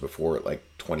number was before, at like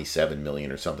 $27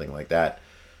 million or something like that.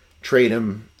 Trade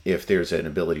him if there's an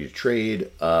ability to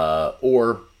trade,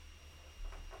 or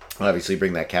obviously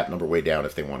bring that cap number way down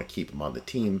if they want to keep him on the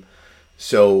team.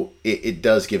 So it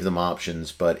does give them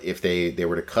options, but if they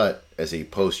were to cut as a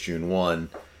post June 1,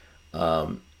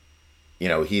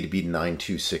 he'd be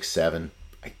 9,267.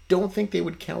 I don't think they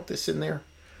would count this in there.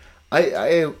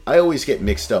 I always get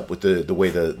mixed up with the way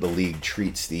the league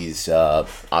treats these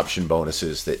option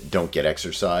bonuses that don't get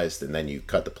exercised, and then you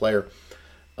cut the player.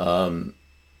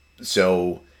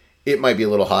 So it might be a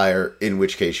little higher, in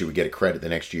which case you would get a credit the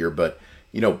next year. But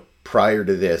prior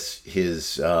to this,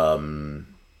 his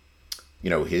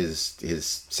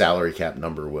salary cap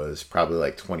number was probably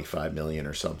like 25 million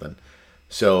or something.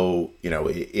 So,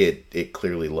 it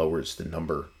clearly lowers the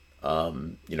number,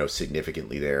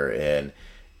 significantly there, and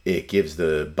it gives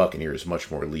the Buccaneers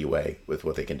much more leeway with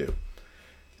what they can do.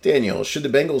 Daniel, should the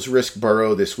Bengals risk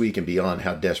Burrow this week and beyond?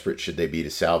 How desperate should they be to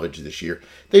salvage this year?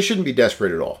 They shouldn't be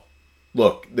desperate at all.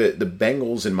 Look, the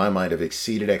Bengals, in my mind, have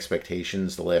exceeded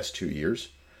expectations the last 2 years.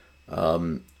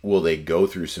 Will they go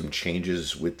through some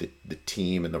changes with the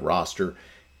team and the roster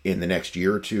in the next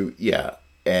year or two? Yeah.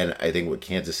 And I think what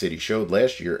Kansas City showed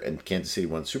last year, and Kansas City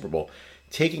won the Super Bowl,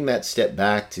 taking that step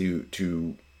back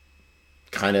to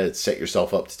kind of set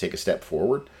yourself up to take a step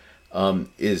forward,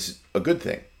 is a good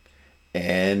thing.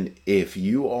 And if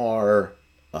you are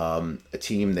a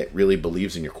team that really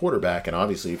believes in your quarterback, and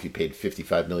obviously if you paid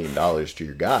 $55 million to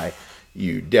your guy,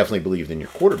 you definitely believed in your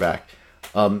quarterback,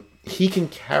 he can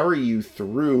carry you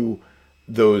through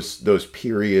those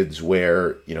periods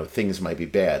where things might be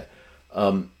bad.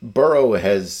 Burrow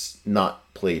has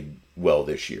not played well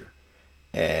this year,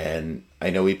 and I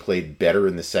know he played better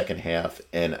in the second half,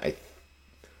 and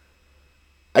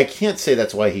I can't say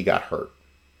that's why he got hurt.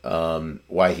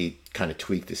 Why he kind of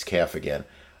tweaked his calf again.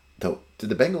 Though, do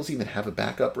the Bengals even have a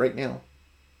backup right now?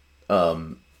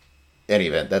 Any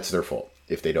event, that's their fault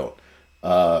if they don't.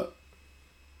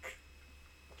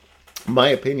 My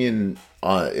opinion,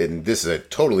 and this is a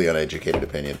totally uneducated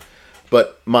opinion,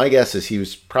 but my guess is he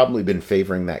was probably been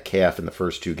favoring that calf in the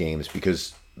first 2 games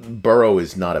because Burrow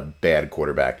is not a bad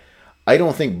quarterback. I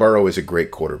don't think Burrow is a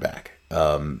great quarterback.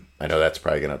 I know that's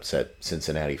probably going to upset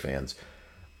Cincinnati fans.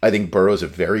 I think Burrow's a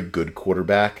very good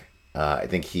quarterback. I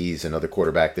think he's another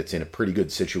quarterback that's in a pretty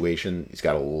good situation. He's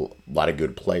got a lot of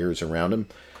good players around him.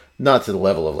 Not to the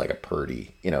level of like a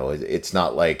Purdy. It's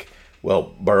not like,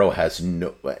 well, Burrow has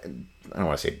no... I don't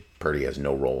want to say Purdy has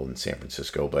no role in San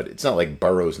Francisco, but it's not like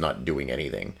Burrow's not doing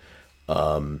anything.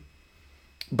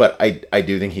 But I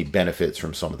do think he benefits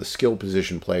from some of the skill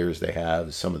position players they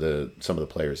have, some of the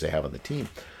players they have on the team.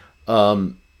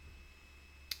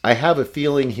 I have a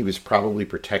feeling he was probably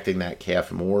protecting that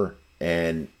calf more,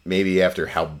 and maybe after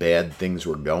how bad things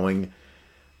were going,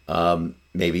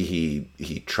 maybe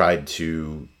he tried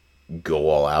to go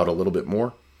all out a little bit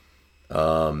more.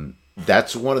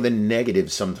 That's one of the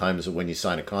negatives sometimes when you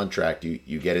sign a contract.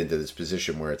 You get into this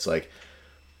position where it's like,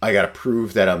 I got to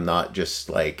prove that I'm not just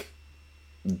like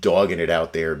dogging it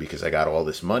out there because I got all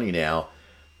this money now.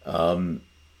 And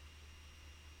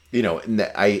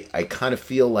I kind of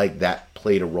feel like that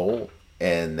played a role,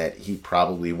 and that he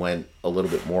probably went a little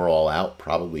bit more all out,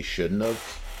 probably shouldn't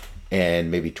have,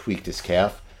 and maybe tweaked his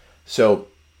calf. So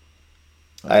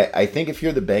I think if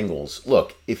you're the Bengals,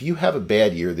 look, if you have a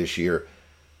bad year this year,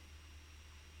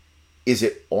 is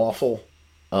it awful?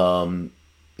 I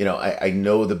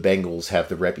know the Bengals have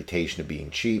the reputation of being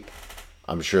cheap.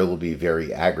 I'm sure they'll be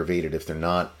very aggravated if they're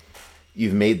not.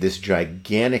 You've made this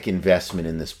gigantic investment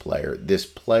in this player. This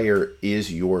player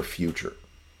is your future.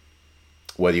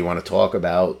 Whether you want to talk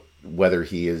about whether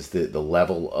he is the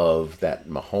level of that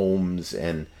Mahomes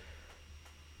and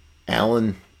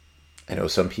Allen. I know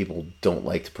some people don't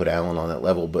like to put Allen on that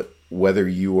level, but whether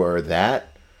you are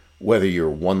that, whether you're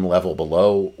one level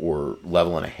below or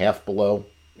level and a half below,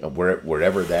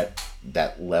 wherever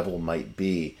that level might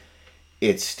be,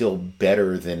 it's still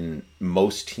better than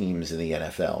most teams in the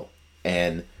NFL.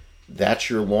 And that's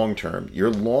your long term.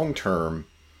 Your long term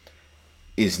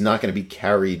is not going to be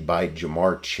carried by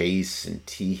Jamar Chase and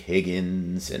T.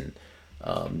 Higgins and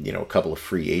a couple of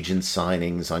free agent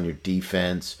signings on your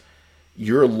defense.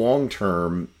 Your long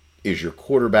term is your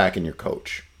quarterback and your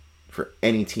coach for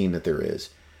any team that there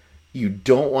is. You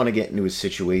don't want to get into a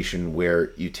situation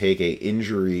where you take a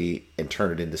injury and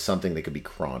turn it into something that could be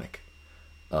chronic.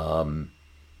 Now,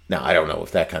 I don't know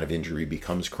if that kind of injury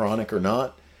becomes chronic or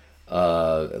not,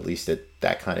 at least at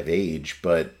that kind of age.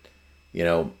 But,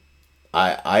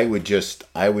 I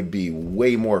would be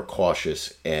way more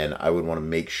cautious, and I would want to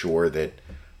make sure that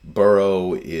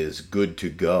Burrow is good to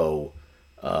go,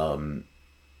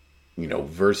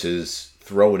 versus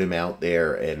throwing him out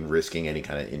there and risking any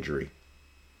kind of injury.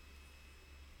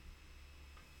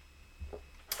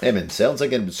 Evan, sounds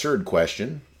like an absurd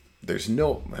question. There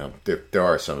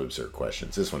are some absurd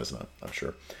questions. This one is not, I'm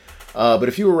sure. But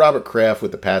if you were Robert Kraft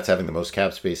with the Pats having the most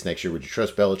cap space next year, would you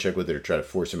trust Belichick with it or try to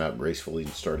force him out gracefully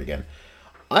and start again?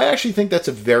 I actually think that's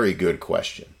a very good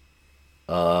question.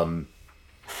 I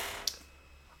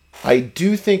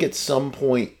do think at some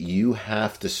point you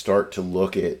have to start to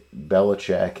look at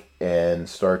Belichick and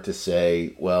start to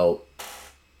say, well,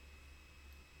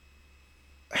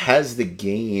 has the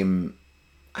game...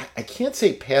 I can't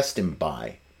say passed him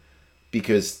by,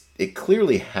 because it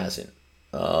clearly hasn't.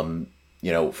 From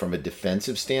a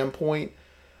defensive standpoint,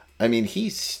 I mean, he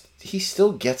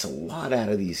still gets a lot out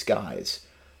of these guys.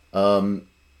 I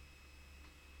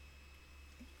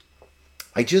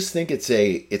just think it's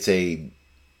a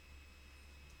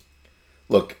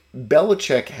look.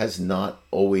 Belichick has not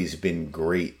always been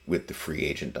great with the free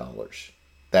agent dollars.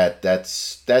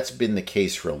 That's been the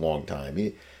case for a long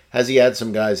time. Has he had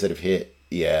some guys that have hit?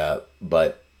 Yeah,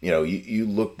 but you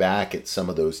look back at some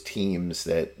of those teams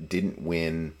that didn't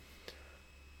win.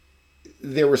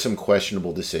 There were some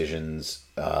questionable decisions.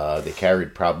 They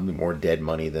carried probably more dead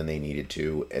money than they needed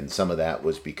to, and some of that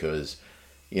was because,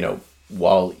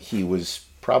 while he was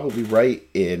probably right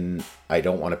in, I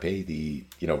don't want to pay the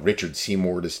Richard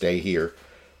Seymour to stay here.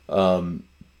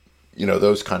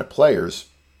 Those kind of players.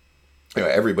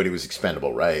 Everybody was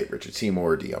expendable, right? Richard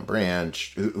Seymour, Deion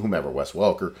Branch, whomever, Wes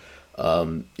Welker.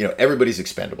 Everybody's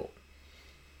expendable.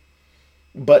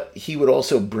 But he would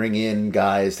also bring in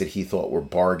guys that he thought were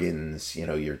bargains,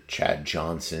 your Chad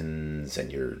Johnsons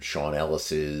and your Sean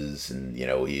Ellis's, and,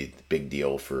 big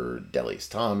deal for Delius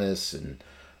Thomas. And,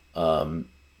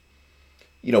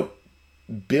 you know,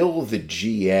 Bill the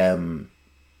GM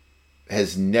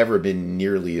has never been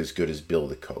nearly as good as Bill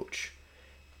the coach.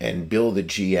 And Bill the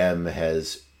GM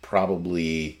has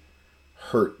probably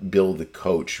hurt Bill the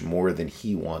coach more than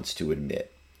he wants to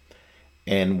admit.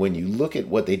 And when you look at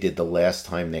what they did the last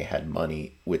time they had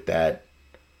money with that,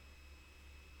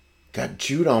 God,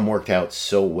 Judon worked out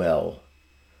so well.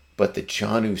 But the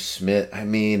Jonnu Smith, I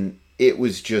mean, it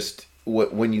was just,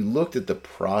 when you looked at the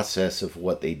process of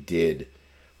what they did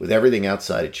with everything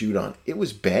outside of Judon, it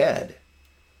was bad.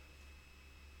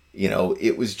 You know,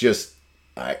 it was just,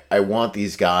 I want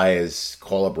these guys,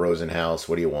 call up Rosenhaus,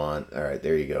 what do you want? All right,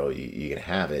 there you go, you can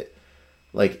have it.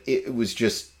 Like, it was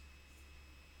just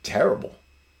terrible.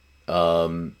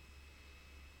 From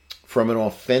an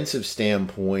offensive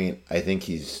standpoint, I think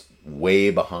he's way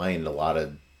behind a lot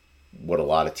of what a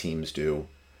lot of teams do.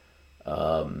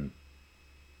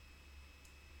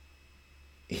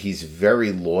 He's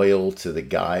very loyal to the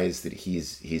guys that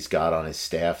he's got on his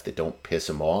staff that don't piss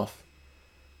him off.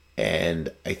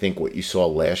 And I think what you saw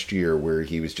last year, where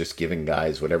he was just giving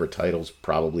guys whatever titles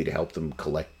probably to help them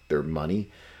collect their money.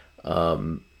 I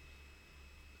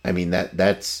mean,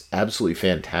 that's absolutely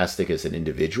fantastic as an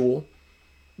individual.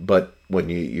 But when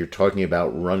you're talking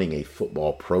about running a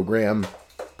football program,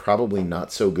 probably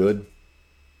not so good.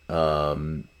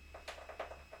 You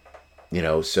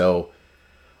know, so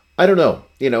I don't know.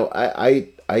 You know,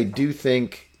 I do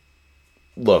think,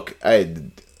 look,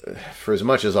 for as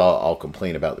much as I'll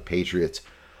complain about the Patriots,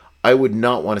 I would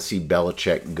not want to see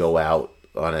Belichick go out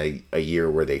on a year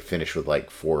where they finish with like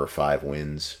 4 or 5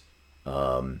 wins.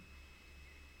 You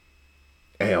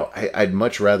know, I'd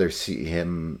much rather see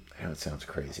him. I know it sounds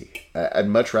crazy. I'd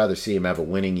much rather see him have a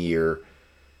winning year,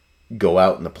 go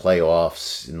out in the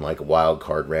playoffs in like a wild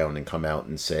card round, and come out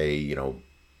and say, you know,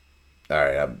 all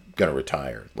right, I'm gonna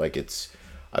retire. Like,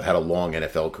 I've had a long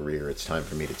NFL career. It's time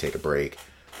for me to take a break.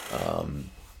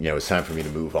 You know, it's time for me to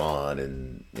move on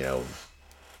and, you know,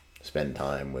 spend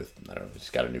time with, I don't know,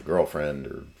 just got a new girlfriend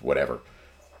or whatever.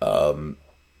 I'd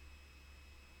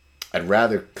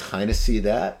rather kind of see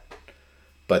that.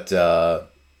 But,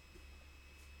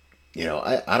 you know,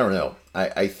 I don't know.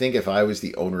 I think if I was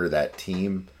the owner of that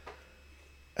team,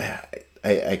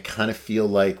 I kind of feel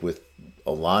like with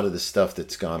a lot of the stuff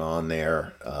that's gone on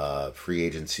there, free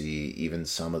agency, even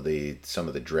some of the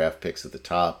draft picks at the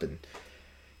top, and,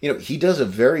 you know, he does a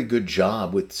very good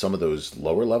job with some of those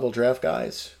lower level draft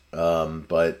guys.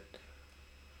 But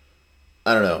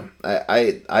I don't know.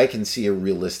 I can see a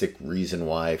realistic reason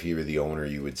why, if you were the owner,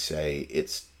 you would say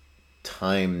it's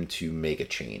time to make a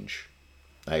change.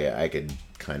 I could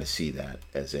kind of see that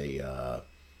as a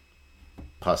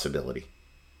possibility.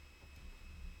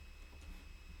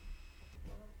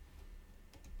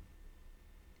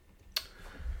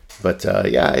 But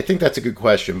yeah, I think that's a good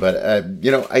question. But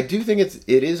you know, I do think it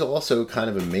is also kind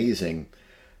of amazing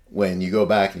when you go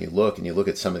back and you look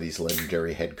at some of these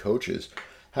legendary head coaches,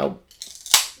 how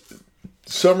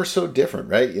some are so different,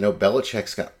 right? You know,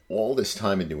 Belichick's got all this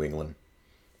time in New England.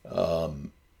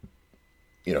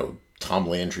 You know, Tom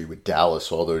Landry with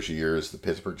Dallas all those years, the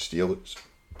Pittsburgh Steelers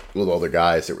with all the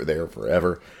guys that were there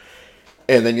forever.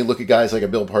 And then you look at guys like a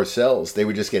Bill Parcells, they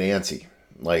would just get antsy.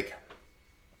 Like,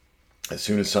 as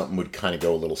soon as something would kind of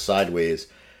go a little sideways,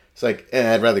 it's like,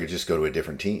 I'd rather just go to a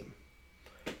different team.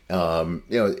 You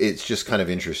know, it's just kind of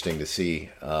interesting to see,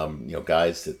 you know,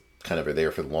 guys that kind of are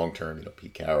there for the long term, you know,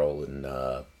 Pete Carroll and,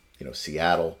 you know,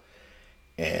 Seattle.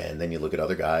 And then you look at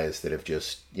other guys that have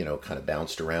just, you know, kind of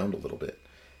bounced around a little bit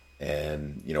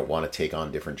and, you know, want to take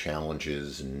on different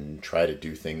challenges and try to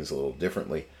do things a little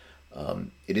differently.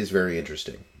 It is very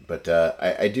interesting. But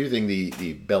I do think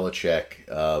the Belichick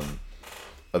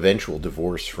eventual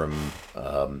divorce from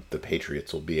the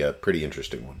Patriots will be a pretty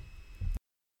interesting one.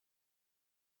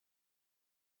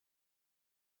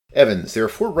 Evans, there are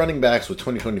 4 running backs with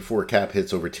 2024 cap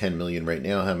hits over $10 million right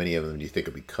now. How many of them do you think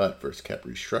will be cut versus cap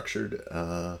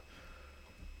restructured?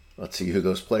 Let's see who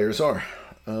those players are.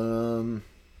 Running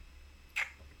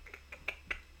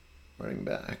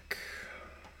back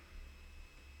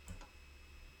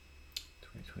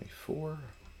 2024.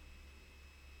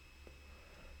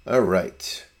 All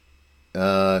right.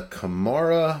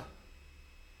 Kamara.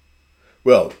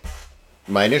 Well,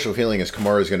 my initial feeling is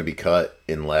Kamara is going to be cut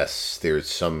unless there's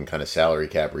some kind of salary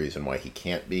cap reason why he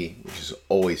can't be, which is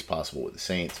always possible with the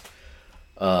Saints.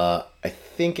 I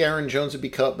think Aaron Jones would be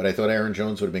cut, but I thought Aaron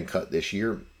Jones would have been cut this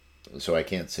year, so I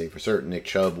can't say for certain. Nick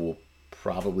Chubb will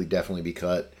probably definitely be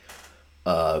cut.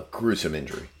 Gruesome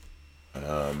injury.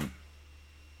 You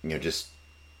know, just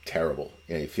terrible.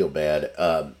 You know, you feel bad.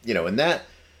 You know, and that...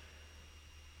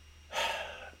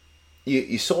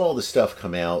 You saw all the stuff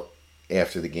come out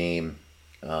after the game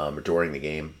or during the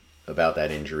game about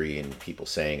that injury, and people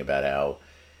saying about how,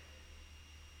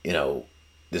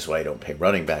 this is why I don't pay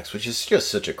running backs, which is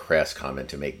just such a crass comment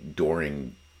to make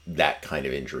during that kind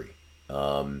of injury,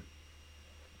 where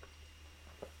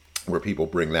people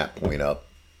bring that point up.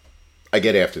 I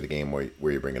get after the game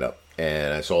where you bring it up,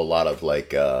 and I saw a lot of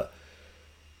was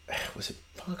it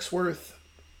Foxworth?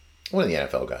 One of the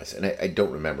NFL guys, and I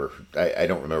don't remember. I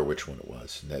don't remember which one it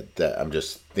was. That I'm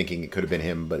just thinking it could have been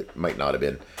him, but it might not have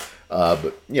been.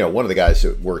 But one of the guys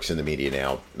that works in the media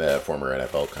now, former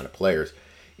NFL kind of players,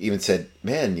 even said,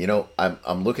 "Man,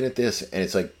 I'm looking at this, and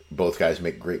it's like both guys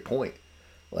make a great point.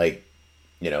 Like,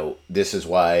 this is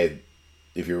why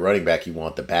if you're running back, you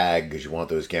want the bag because you want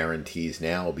those guarantees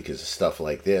now because of stuff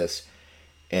like this,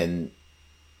 and."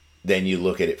 Then you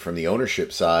look at it from the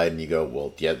ownership side and you go,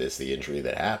 well, yeah, this is the injury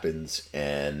that happens.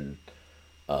 And,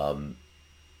 they're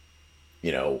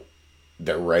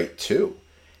right too.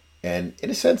 And in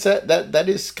a sense, that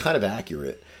is kind of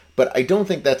accurate. But I don't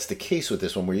think that's the case with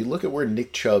this one. Where you look at where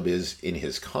Nick Chubb is in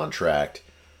his contract,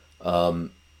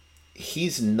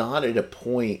 he's not at a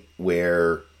point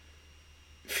where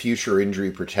future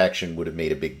injury protection would have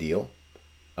made a big deal.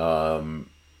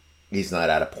 He's not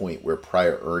at a point where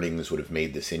prior earnings would have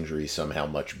made this injury somehow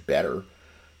much better.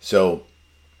 So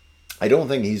I don't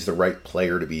think he's the right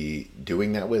player to be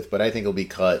doing that with, but I think he'll be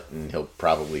cut and he'll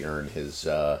probably earn his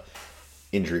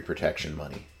injury protection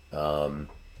money.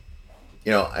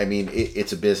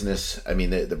 It's a business. I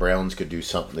mean, the Browns could do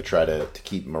something to try to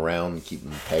keep him around, keep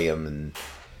him, pay him, and,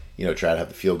 try to have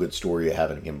the feel-good story of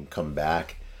having him come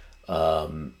back.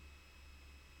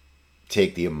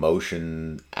 Take the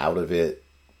emotion out of it.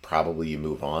 Probably you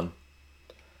move on.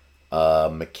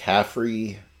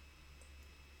 McCaffrey,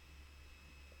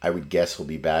 I would guess he'll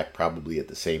be back probably at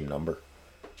the same number.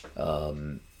 I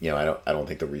don't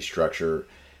think they'll restructure.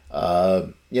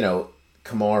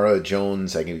 Kamara,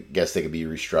 Jones, I can guess they could be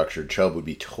restructured. Chubb would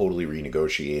be totally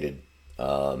renegotiated.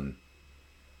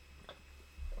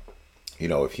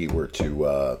 If he were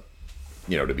to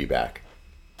be back.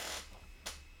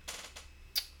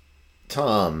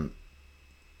 Tom.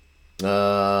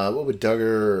 What would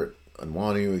Duggar and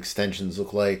Wanu extensions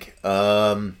look like?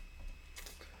 Man,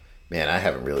 I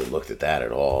haven't really looked at that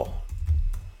at all.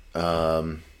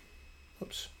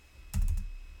 Oops.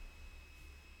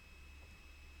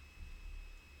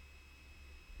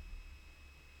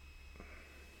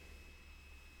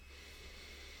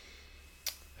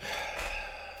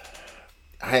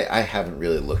 I haven't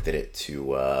really looked at it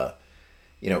to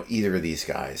either of these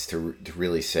guys to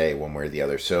really say one way or the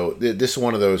other. So this is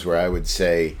one of those where I would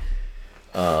say,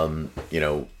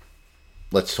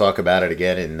 let's talk about it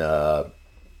again in a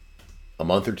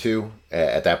month or two.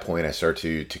 At that point, I start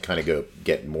to kind of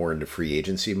get more into free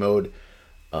agency mode,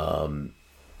 and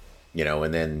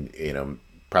then,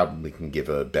 probably can give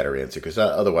a better answer because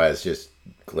otherwise just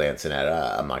glancing at it,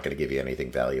 I'm not going to give you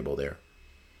anything valuable there.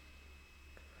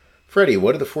 Freddie,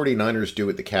 what do the 49ers do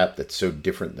with the cap that's so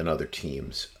different than other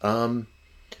teams? From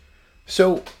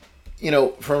a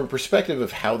perspective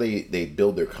of how they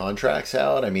build their contracts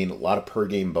out, I mean, a lot of per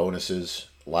game bonuses,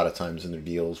 a lot of times in their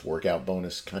deals, workout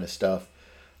bonus kind of stuff.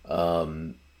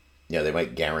 They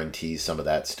might guarantee some of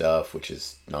that stuff, which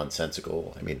is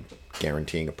nonsensical. I mean,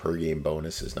 guaranteeing a per game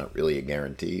bonus is not really a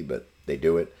guarantee, but they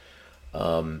do it.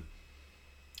 Other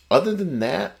than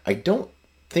that, I don't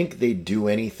think they do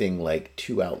anything like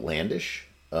too outlandish.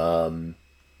 Like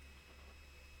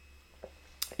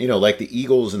the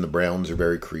Eagles and the Browns are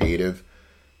very creative.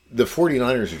 The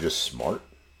 49ers are just smart.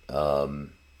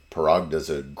 Parag does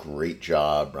a great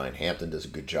job. Brian Hampton does a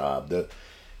good job.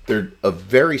 They're a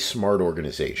very smart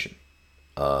organization.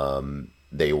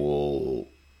 They will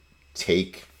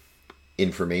take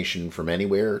information from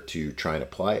anywhere to try and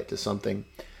apply it to something.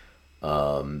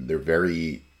 They're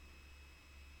very...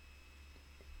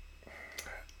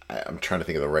 I'm trying to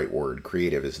think of the right word.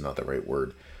 Creative is not the right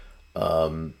word. I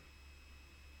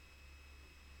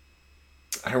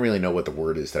don't really know what the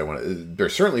word is that I want to... They're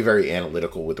certainly very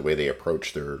analytical with the way they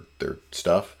approach their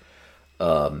stuff.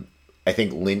 I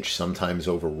think Lynch sometimes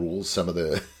overrules some of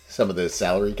the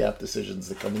salary cap decisions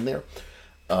that come in there.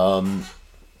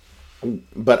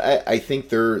 But I think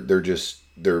they're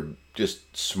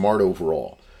just smart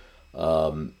overall.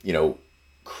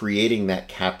 Creating that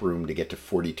cap room to get to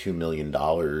 $42 million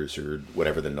or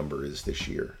whatever the number is this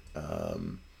year.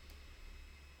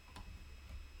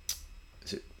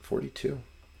 Is it 42?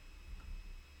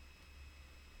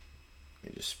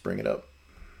 Let me just bring it up.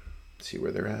 See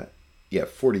where they're at. Yeah,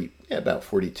 about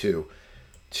 42.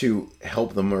 To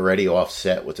help them already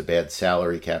offset what's a bad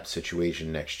salary cap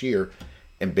situation next year.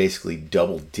 and basically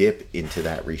double dip into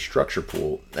that restructure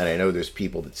pool. And I know there's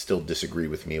people that still disagree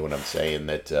with me when I'm saying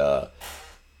that,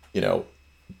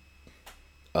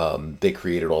 they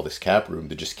created all this cap room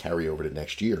to just carry over to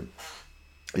next year.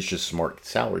 It's just smart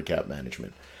salary cap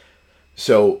management.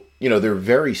 So, they're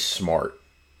very smart.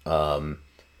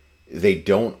 They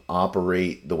don't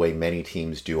operate the way many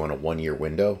teams do on a 1-year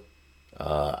window.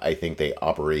 I think they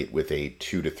operate with a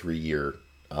 2 to 3 year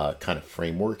kind of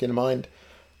framework in mind.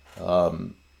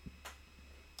 Have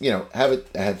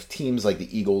teams like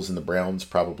the Eagles and the Browns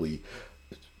probably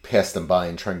pass them by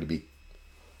and trying to be,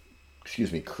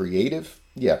 creative?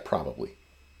 Yeah, probably.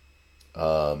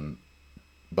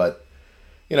 But,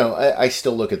 I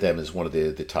still look at them as one of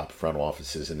the top front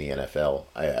offices in the NFL.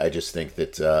 I just think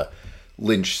that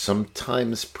Lynch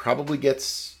sometimes probably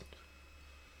gets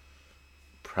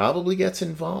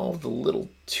involved a little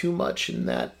too much in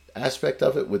that aspect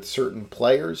of it with certain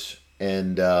players.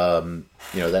 And,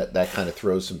 that kind of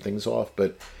throws some things off.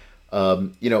 But,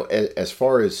 as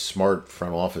far as smart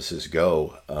front offices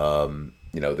go,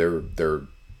 they're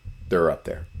up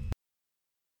there.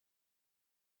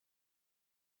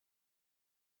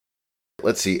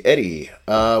 Let's see, Eddie.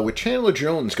 With Chandler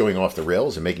Jones going off the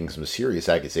rails and making some serious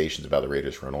accusations about the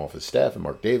Raiders' front office staff and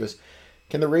Mark Davis,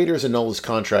 can the Raiders annul his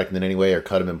contract in any way or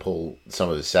cut him and pull some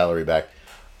of his salary back?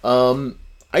 I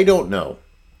don't know.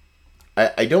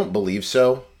 I don't believe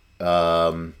so.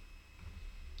 This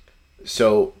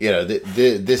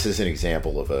is an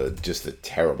example of just a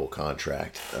terrible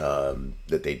contract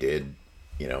that they did.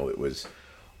 It was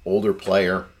older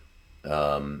player.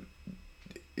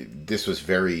 This was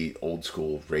very old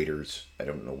school Raiders. I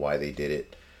don't know why they did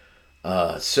it.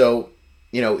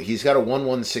 He's got a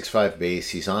 1165 base.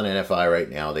 He's on NFI right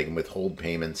now. They can withhold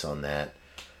payments on that.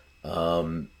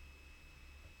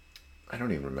 I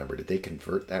don't even remember. Did they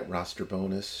convert that roster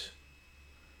bonus?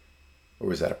 Or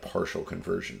was that a partial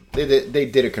conversion? They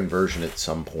did a conversion at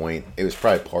some point. It was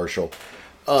probably partial.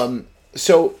 You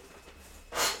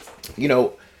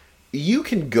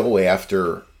can go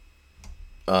after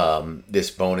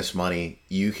this bonus money.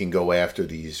 You can go after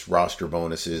these roster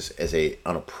bonuses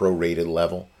on a prorated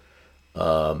level.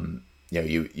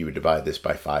 You would divide this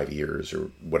by 5 years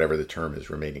or whatever the term is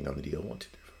remaining on the deal. 1, 2,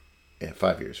 3, 4. Yeah,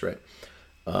 5 years, right?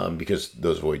 Because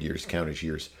those void years count as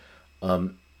years.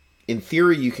 In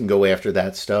theory, you can go after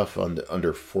that stuff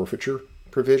under forfeiture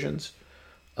provisions.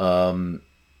 I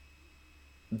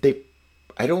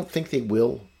don't think they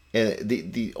will. And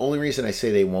the only reason I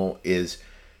say they won't is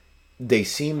they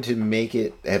seem to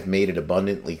have made it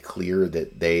abundantly clear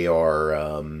that they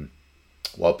are,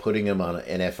 while putting him on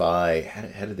an NFI,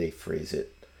 how did they phrase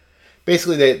it?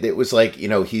 Basically, it was like,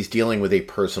 he's dealing with a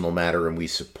personal matter and we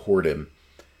support him.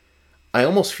 I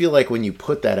almost feel like when you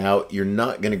put that out, you're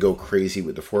not going to go crazy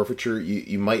with the forfeiture.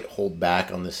 You might hold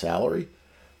back on the salary.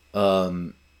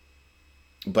 But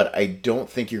I don't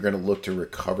think you're going to look to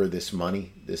recover this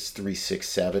money, this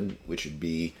 367, which would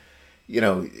be,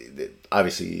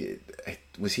 obviously,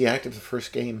 was he active the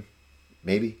first game?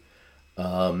 Maybe.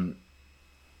 Even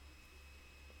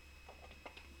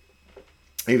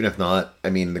if not,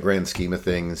 in the grand scheme of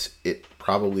things, it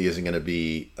probably isn't going to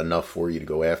be enough for you to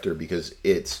go after because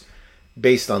it's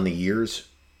based on the years.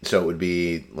 So it would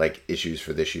be like issues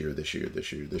for this year.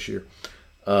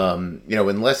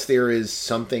 Unless there is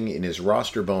something in his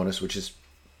roster bonus, which is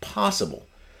possible,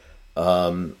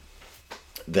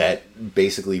 that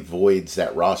basically voids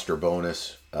that roster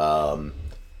bonus,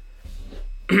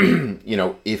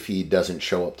 if he doesn't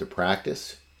show up to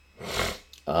practice.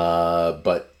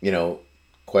 But,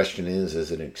 question is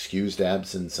it an excused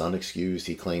absence, unexcused?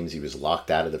 He claims he was locked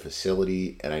out of the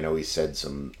facility, and I know he said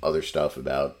some other stuff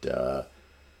about,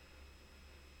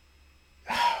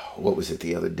 what was it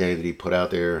the other day that he put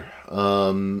out there?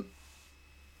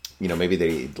 Maybe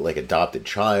they adopted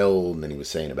child, and then he was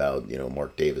saying about,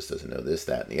 Mark Davis doesn't know this,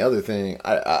 that, and the other thing.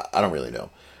 I don't really know.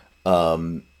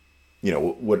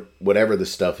 Whatever the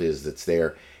stuff is that's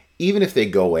there, even if they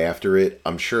go after it,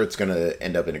 I'm sure it's going to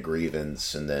end up in a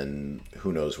grievance, and then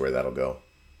who knows where that'll go.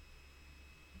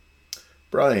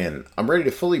 Brian, I'm ready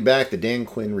to fully back the Dan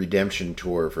Quinn redemption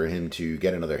tour for him to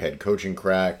get another head coaching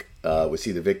crack. Was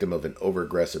he the victim of an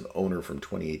over-aggressive owner from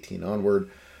 2018 onward?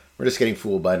 We're just getting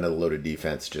fooled by another loaded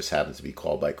defense, just happens to be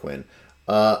called by Quinn.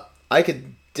 I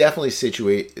could definitely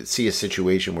see a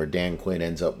situation where Dan Quinn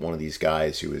ends up one of these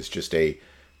guys who is just a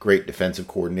great defensive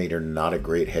coordinator, not a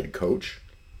great head coach.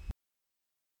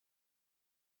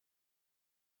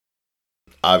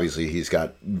 Obviously, he's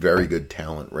got very good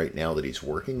talent right now that he's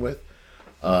working with.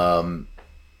 I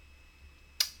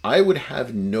would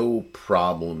have no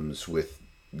problems with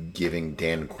giving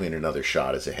Dan Quinn another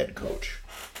shot as a head coach.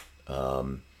 I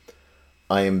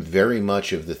am very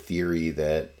much of the theory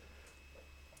that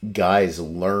guys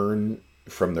learn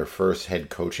from their first head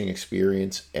coaching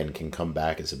experience and can come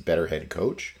back as a better head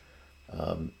coach.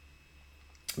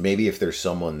 Maybe if there's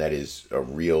someone that is a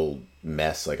real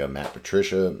mess, like a Matt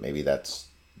Patricia, maybe that's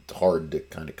hard to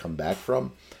kind of come back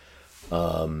from.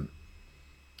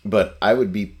 But I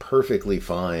would be perfectly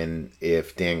fine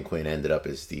if Dan Quinn ended up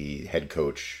as the head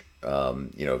coach,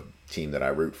 team that I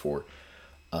root for.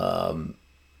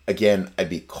 Again, I'd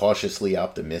be cautiously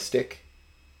optimistic.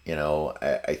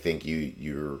 I think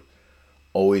you're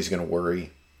always going to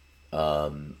worry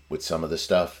with some of the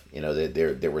stuff.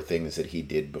 There were things that he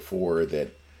did before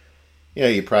that,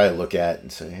 you probably look at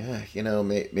and say,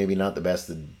 maybe not the best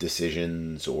of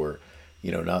decisions, or,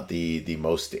 not the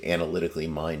most analytically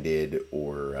minded,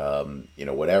 or,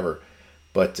 whatever.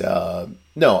 But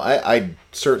no, I'd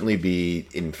certainly be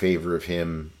in favor of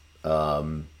him,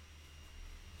 getting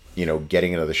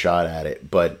another shot at it.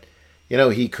 But,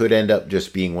 he could end up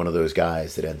just being one of those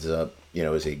guys that ends up,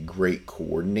 as a great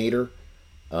coordinator,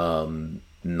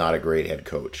 not a great head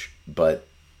coach. But,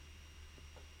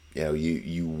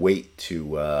 you wait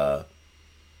to,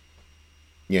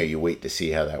 you wait to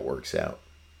see how that works out.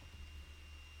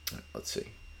 Let's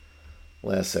see.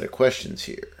 Last set of questions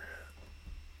here.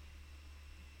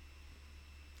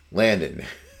 Landon.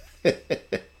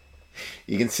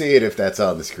 You can see it if that's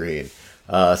on the screen.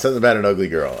 Something about an ugly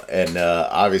girl. And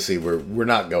obviously we're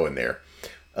not going there.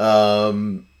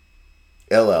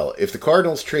 LL, if the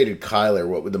Cardinals traded Kyler,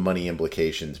 what would the money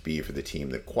implications be for the team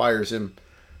that acquires him?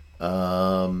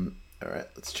 All right,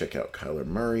 let's check out Kyler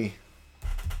Murray.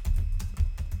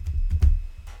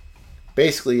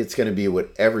 Basically, it's going to be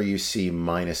whatever you see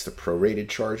minus the prorated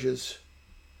charges.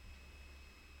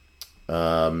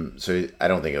 So I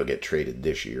don't think he'll get traded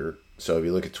this year. So if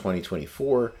you look at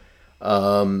 2024,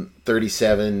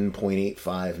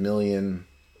 $37.85 million.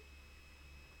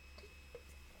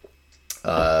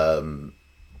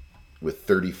 With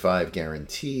 35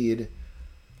 guaranteed.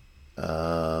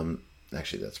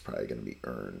 Actually, that's probably going to be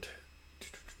earned.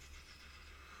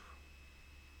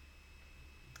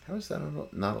 How is that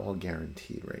not all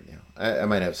guaranteed right now? I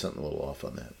might have something a little off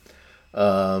on that.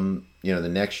 The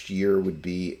next year would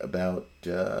be about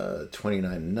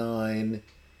 $29.9,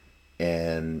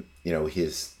 and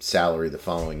his salary the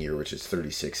following year, which is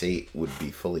 $36.8, would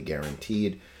be fully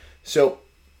guaranteed. So,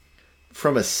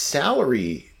 from a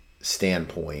salary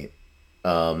standpoint,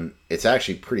 it's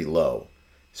actually pretty low.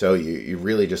 So you're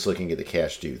really just looking at the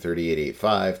cash due: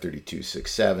 $38.85,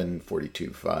 $32.67,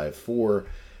 $42.54,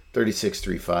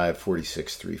 $36.35,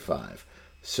 $46.35.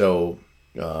 So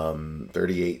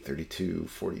 38, 32,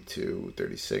 42,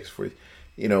 36, 40.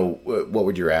 What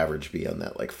would your average be on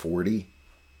that? Like 40?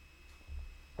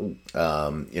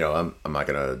 I'm not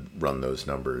going to run those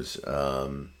numbers.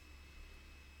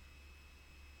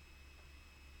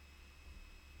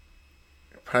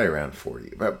 Probably around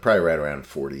 40. Probably right around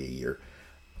 40 a year.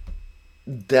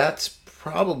 That's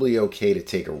probably okay to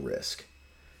take a risk.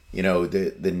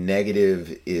 The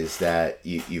negative is that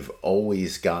you've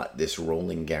always got this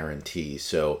rolling guarantee.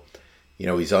 So,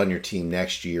 he's on your team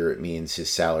next year. It means his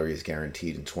salary is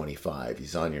guaranteed in 25.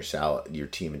 He's on your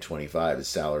team in 25. His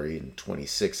salary in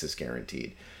 26 is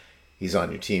guaranteed. He's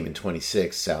on your team in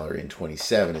 26. Salary in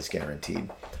 27 is guaranteed.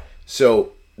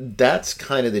 So that's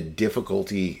kind of the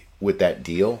difficulty with that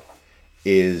deal.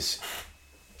 Is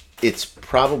it's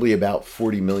probably about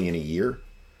 $40 million a year.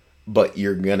 But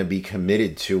you're going to be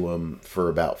committed to them for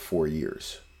about 4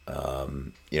 years,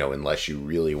 unless you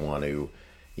really want to,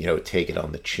 take it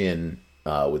on the chin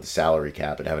with the salary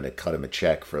cap and having to cut him a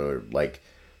check for like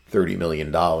 $30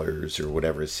 million or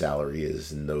whatever his salary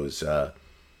is in those,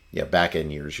 back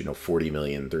end years, $40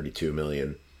 million, $32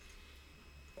 million.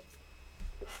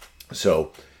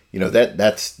 So,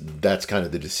 that's kind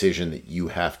of the decision that you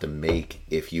have to make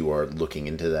if you are looking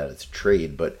into that as a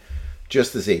trade. But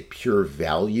just as a pure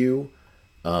value,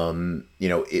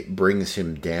 it brings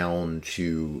him down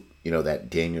to, that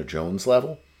Daniel Jones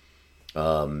level.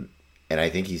 And I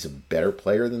think he's a better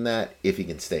player than that if he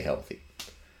can stay healthy.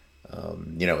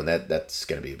 And that's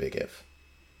going to be a big if.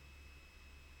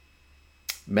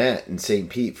 Matt in St.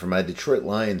 Pete, for my Detroit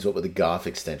Lions, what would the Goff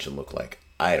extension look like?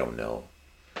 I don't know.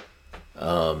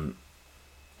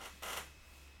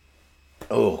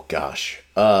 Oh, gosh.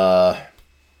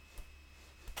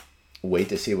 Wait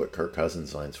to see what Kirk Cousins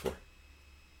signs for.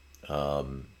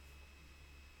 I'm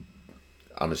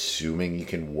assuming you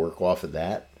can work off of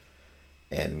that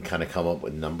and kind of come up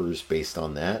with numbers based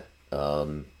on that.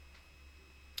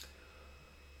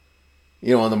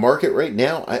 On the market right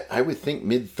now, I would think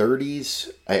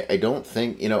mid-30s. I don't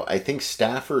think, I think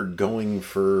Stafford going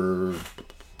for,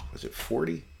 was it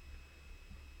 40?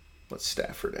 What's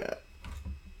Stafford at?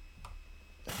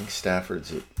 I think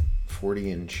Stafford's at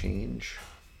 40 and change.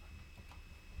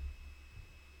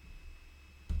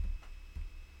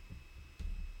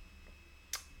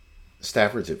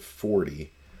 Stafford's at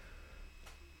 40.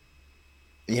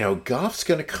 Goff's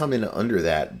going to come in under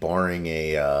that, barring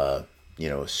a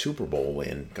Super Bowl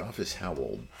win. Goff is how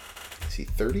old? Is he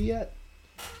 30 yet?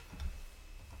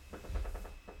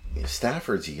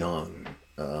 Stafford's young,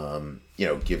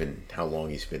 given how long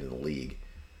he's been in the league.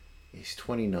 He's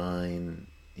 29,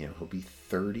 he'll be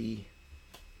 30,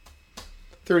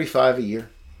 35 a year.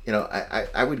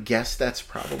 I would guess that's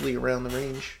probably around the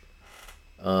range.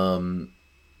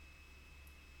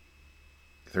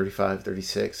 35,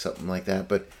 36, something like that.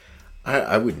 But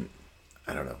I wouldn't,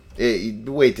 I don't know.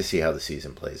 Wait to see how the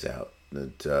season plays out.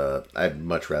 I'd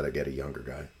much rather get a younger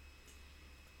guy.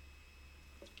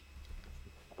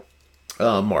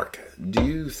 Mark, do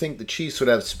you think the Chiefs would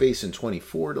have space in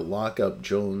 24 to lock up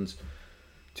Jones?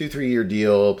 2-3 year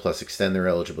deal plus extend their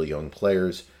eligible young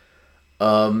players.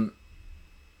 Look,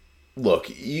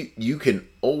 you can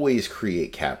always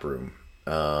create cap room.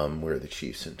 Where are the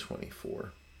Chiefs in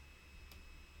 24?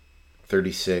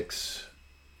 36.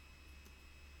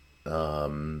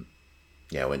 When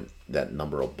that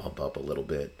number will bump up a little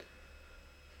bit.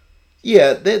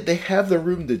 Yeah, they have the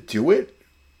room to do it.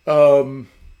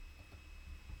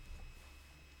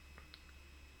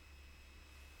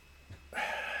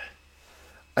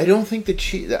 I don't think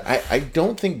I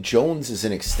don't think Jones as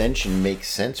an extension makes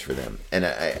sense for them, and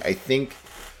I think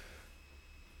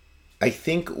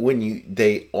when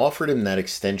they offered him that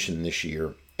extension this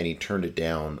year and he turned it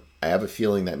down, I have a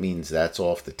feeling that means that's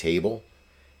off the table,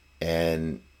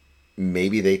 and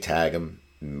maybe they tag him,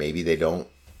 maybe they don't.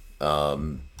 I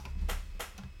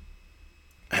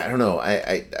don't know.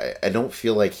 I don't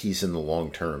feel like he's in the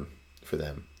long term for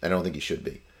them. I don't think he should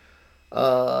be.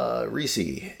 Reese,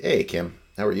 hey Kim.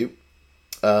 How are you?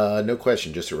 No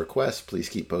question, just a request. Please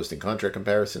keep posting contract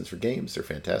comparisons for games. They're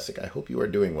fantastic. I hope you are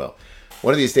doing well.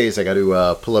 One of these days, I got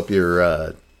to pull up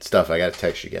your stuff. I got to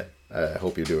text you again. I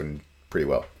hope you're doing pretty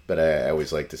well. But I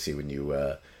always like to see when you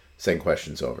send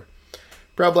questions over.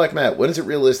 Proud Black Matt, when is it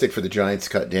realistic for the Giants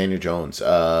to cut Daniel Jones?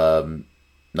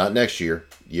 Not next year.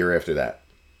 Year after that.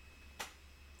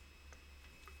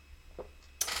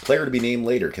 Player to be named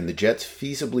later. Can the Jets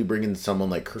feasibly bring in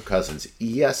someone like Kirk Cousins?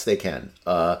 Yes, they can.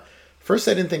 First,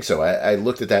 I didn't think so. I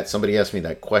looked at that. Somebody asked me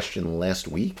that question last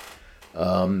week.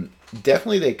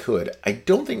 Definitely they could. I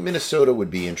don't think Minnesota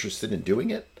would be interested in doing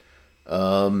it.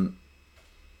 But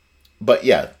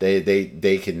yeah,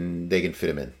 they can fit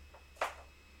him in.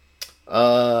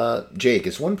 Jake,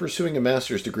 as one pursuing a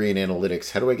master's degree in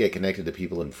analytics, how do I get connected to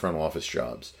people in front office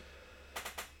jobs?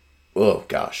 Oh,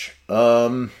 gosh.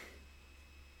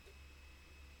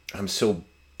 I'm so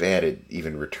bad at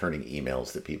even returning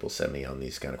emails that people send me on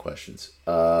these kind of questions.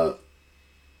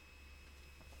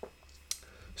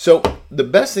 So the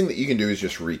best thing that you can do is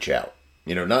just reach out.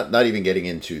 Not even getting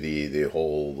into the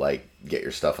whole, like, get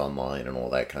your stuff online and all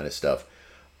that kind of stuff.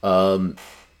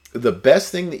 The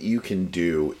best thing that you can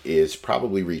do is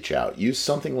probably reach out. Use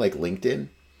something like LinkedIn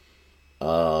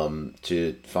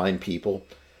to find people.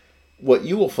 What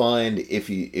you will find if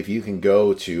you can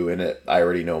go to, and I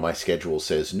already know my schedule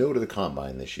says no to the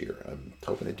Combine this year. I'm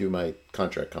hoping to do my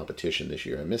contract competition this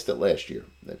year. I missed it last year.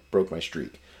 That broke my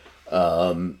streak.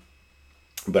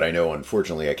 But I know,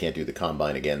 unfortunately, I can't do the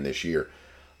Combine again this year.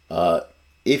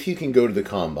 If you can go to the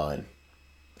Combine,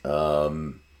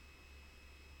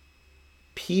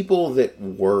 people that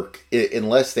work,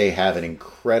 unless they have an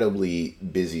incredibly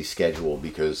busy schedule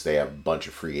because they have a bunch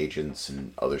of free agents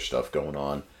and other stuff going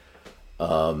on,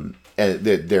 and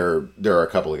there are a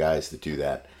couple of guys that do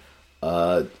that.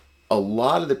 A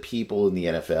lot of the people in the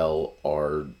NFL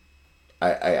are,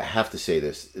 I have to say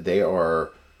this, they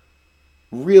are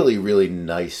really, really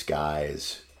nice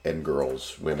guys and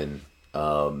girls, women,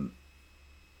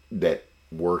 that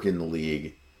work in the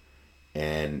league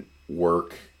and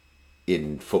work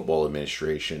in football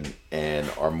administration and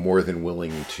are more than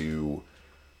willing to,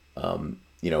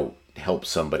 help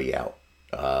somebody out.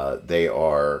 They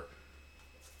are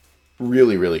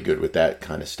really, really good with that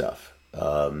kind of stuff.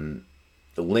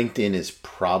 LinkedIn is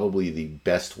probably the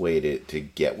best way to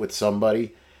get with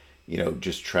somebody.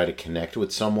 Just try to connect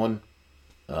with someone.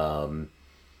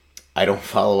 I don't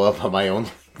follow up on my own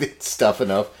stuff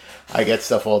enough. I get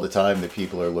stuff all the time that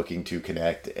people are looking to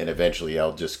connect, and eventually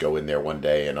I'll just go in there one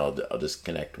day and I'll just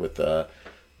connect with a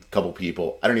couple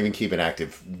people. I don't even keep an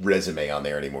active resume on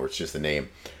there anymore. It's just a name.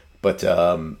 But,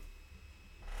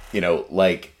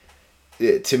 like,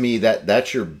 to me,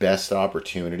 that's your best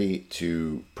opportunity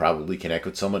to probably connect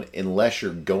with someone, unless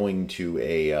you're going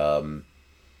to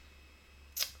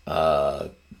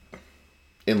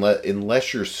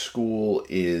unless your school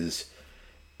is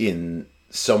in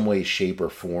some way, shape, or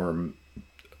form,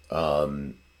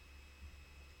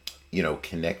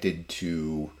 connected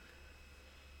to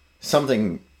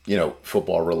something,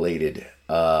 football related,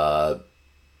 to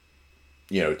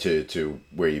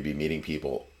where you'd be meeting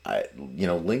people.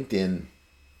 LinkedIn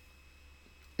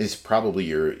is probably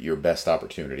your best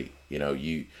opportunity.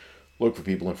 You look for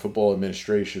people in football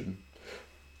administration.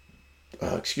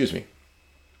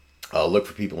 Look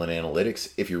for people in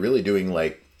analytics. If you're really doing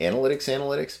like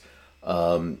analytics,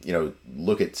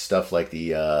 look at stuff like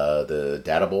the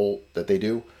Data Bowl that they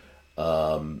do.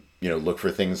 Look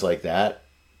for things like that.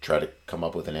 Try to come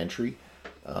up with an entry.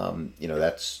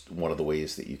 That's one of the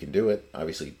ways that you can do it.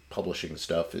 Obviously, publishing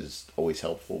stuff is always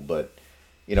helpful, but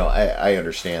I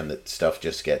understand that stuff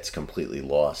just gets completely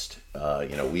lost.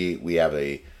 We have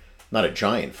not a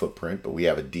giant footprint, but we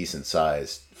have a decent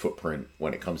sized footprint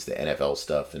when it comes to NFL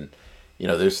stuff. And,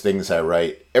 there's things I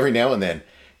write every now and then.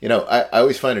 I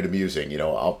always find it amusing.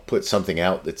 I'll put something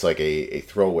out that's like a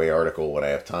throwaway article when I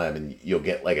have time, and you'll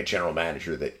get like a general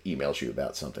manager that emails you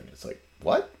about something. It's like,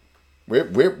 what?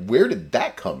 Where did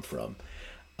that come from?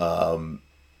 When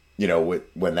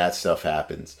that stuff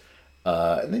happens.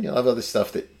 And then you'll have other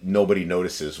stuff that nobody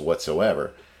notices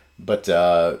whatsoever. But,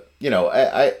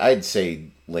 I'd say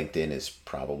LinkedIn is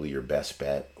probably your best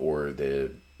bet, or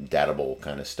the Datable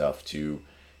kind of stuff to,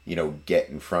 get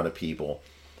in front of people.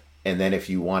 And then if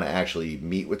you want to actually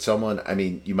meet with someone,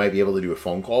 you might be able to do a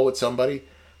phone call with somebody,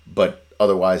 but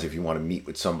otherwise, if you want to meet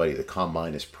with somebody, the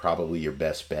Combine is probably your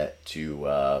best bet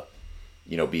to,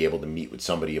 be able to meet with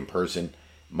somebody in person.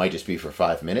 Might just be for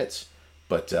 5 minutes,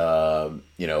 but, I've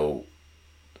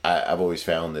always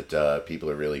found that people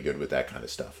are really good with that kind of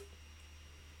stuff.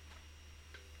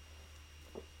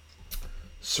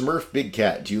 Smurf Big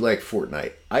Cat, do you like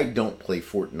Fortnite? I don't play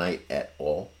Fortnite at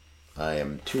all. I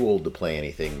am too old to play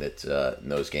anything that's in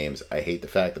those games. I hate the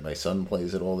fact that my son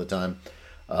plays it all the time.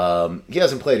 He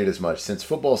hasn't played it as much since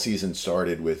football season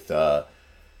started with,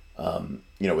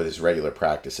 with his regular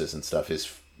practices and stuff.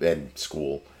 And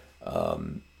school,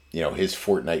 his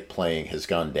Fortnite playing has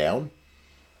gone down.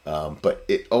 But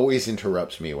it always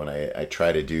interrupts me when I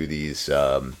try to do these,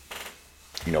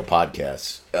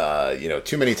 podcasts.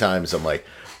 Too many times I'm like,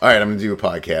 all right, I'm going to do a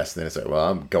podcast. And then it's like, well,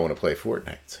 I'm going to play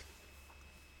Fortnite. It's like,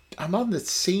 I'm on the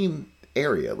same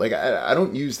area. Like, I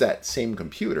don't use that same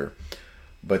computer,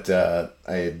 but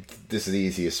this is the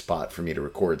easiest spot for me to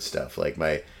record stuff. Like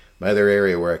my other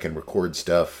area where I can record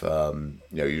stuff,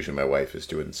 usually my wife is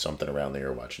doing something around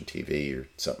there, watching TV or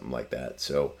something like that.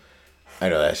 So I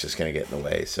know that's just going to get in the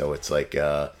way. So it's like,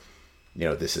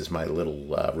 this is my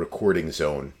little recording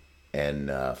zone, and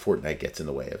Fortnite gets in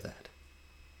the way of that.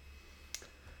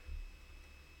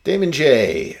 Damon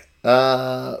J.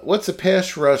 What's the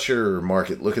pass rusher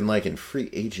market looking like in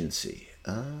free agency?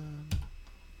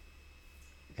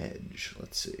 Edge.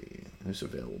 Let's see. Who's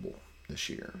available this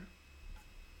year?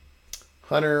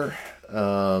 Hunter.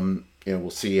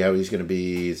 We'll see how he's going to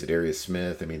be. Zadarius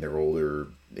Smith. They're older.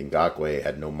 Ngakoue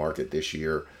had no market this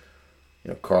year.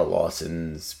 Carl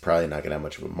Lawson's probably not going to have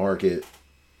much of a market.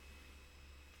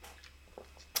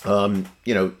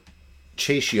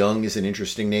 Chase Young is an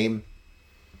interesting name.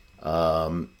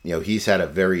 He's had a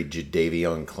very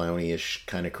Jadeveon Clowney-ish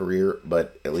kind of career,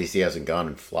 but at least he hasn't gone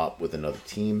and flopped with another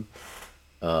team.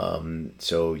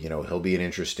 So he'll be an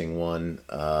interesting one.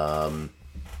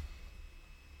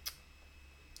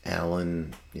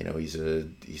 Allen,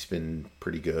 he's been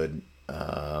pretty good.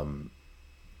 Brian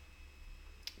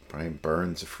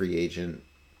Burns, a free agent.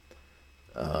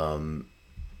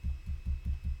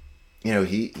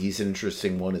 He's an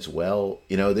interesting one as well.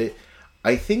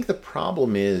 I think the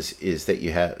problem is that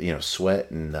you have,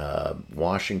 Sweat and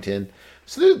Washington.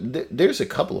 So there's a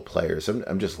couple of players.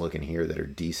 I'm just looking here that are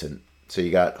decent. So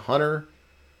you got Hunter,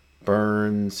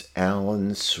 Burns,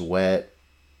 Allen, Sweat,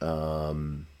 a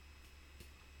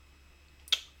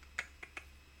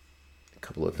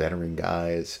couple of veteran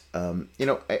guys. I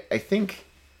think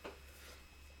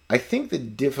the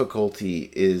difficulty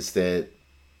is that,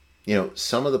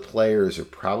 some of the players are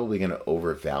probably going to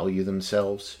overvalue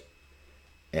themselves.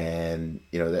 And,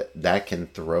 that can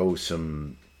throw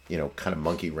some, kind of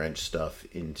monkey wrench stuff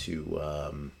into,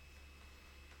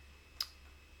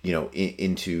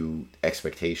 into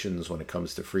expectations when it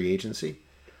comes to free agency.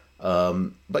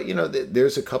 But,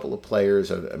 there's a couple of players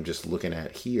I'm just looking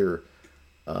at here,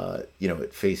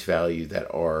 at face value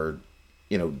that are,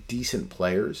 decent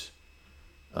players,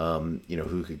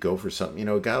 who could go for something.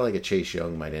 A guy like a Chase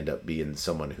Young might end up being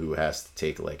someone who has to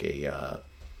take like a,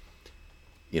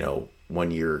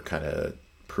 1 year kind of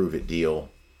prove it deal.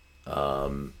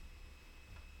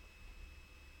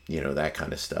 That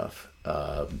kind of stuff.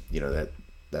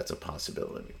 That's a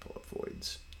possibility. Let me pull up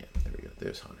Voids. Yeah, there we go.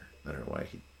 There's Hunter. I don't know why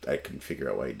I couldn't figure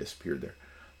out why he disappeared there.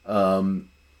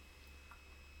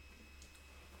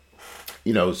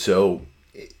 So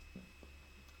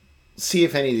see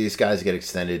if any of these guys get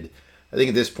extended. I think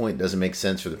at this point it doesn't make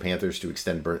sense for the Panthers to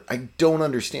extend Burns. I don't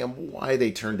understand why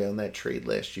they turned down that trade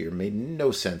last year. It made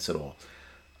no sense at all.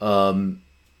 But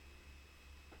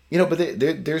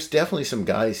there's definitely some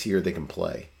guys here that can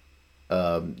play.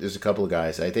 There's a couple of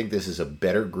guys. I think this is a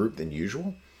better group than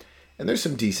usual. And there's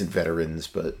some decent veterans,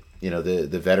 but,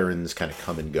 the veterans kind of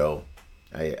come and go.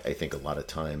 I think a lot of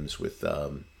times with,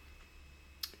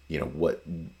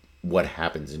 what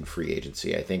happens in free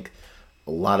agency. I think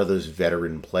a lot of those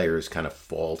veteran players kind of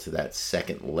fall to that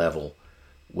second level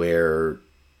where,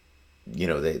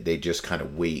 they just kind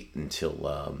of wait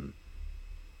until,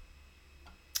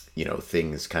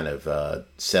 things kind of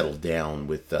settle down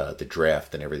with the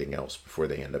draft and everything else before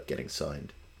they end up getting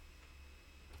signed.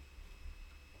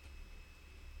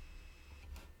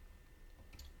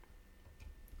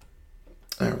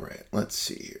 All right, let's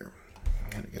see here.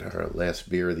 Gotta get our last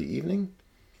beer of the evening.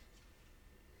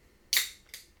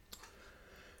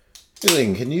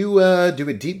 Eileen, can you do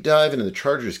a deep dive into the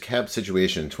Chargers cap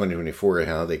situation in 2024 and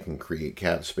how they can create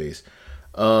cap space?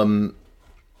 I don't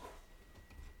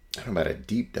know about a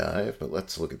deep dive, but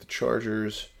let's look at the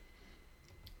Chargers.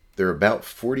 They're about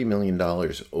 $40 million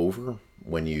over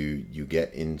when you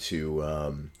get into,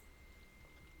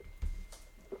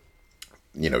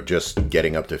 just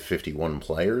getting up to 51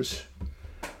 players.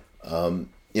 I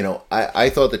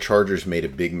thought the Chargers made a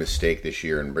big mistake this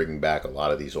year in bringing back a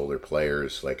lot of these older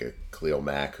players, like a Khalil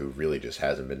Mack, who really just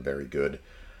hasn't been very good.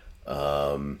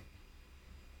 Even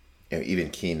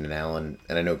Keenan Allen,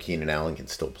 and I know Keenan Allen can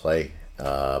still play,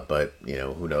 but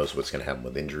who knows what's going to happen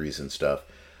with injuries and stuff.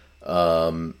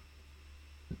 Let's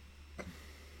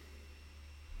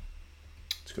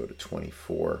go to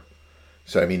 24.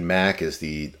 So Mack is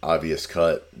the obvious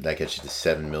cut that gets you to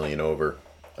 $7 million over.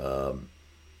 I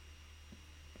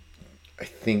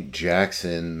think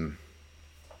Jackson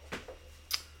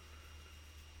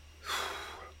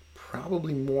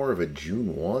probably more of a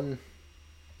June 1.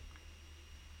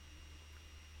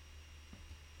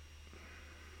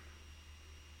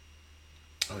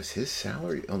 Oh, is his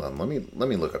salary? Hold on, let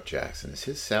me look up Jackson. Is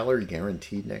his salary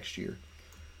guaranteed next year?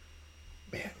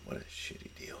 Man, what a shitty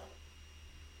deal.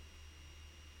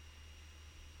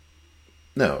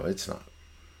 No, it's not.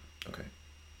 Okay.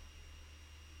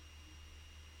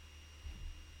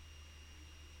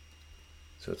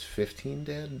 So it's 15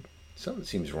 dead? Something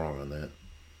seems wrong on that.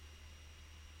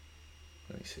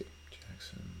 Let me see.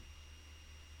 Jackson.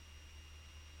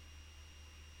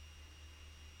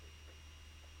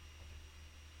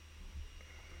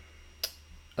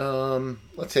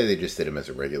 Let's say they just did him as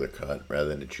a regular cut rather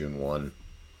than a June 1.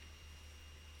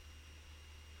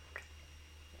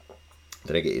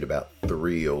 Then I get you to about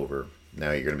 3 over. Now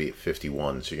you're going to be at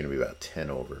 51, so you're going to be about 10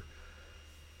 over.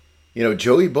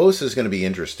 Joey Bosa is going to be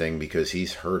interesting because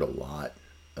he's hurt a lot.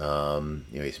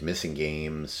 He's missing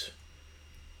games.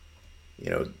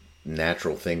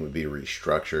 Natural thing would be to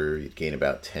restructure. You'd gain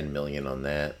about $10 million on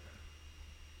that.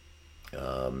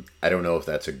 I don't know if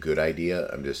that's a good idea.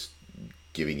 I'm just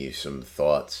giving you some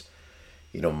thoughts.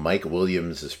 Mike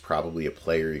Williams is probably a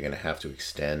player you're going to have to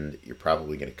extend. You're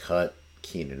probably going to cut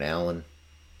Keenan Allen.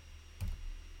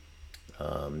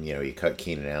 You cut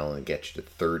Keenan Allen and get you to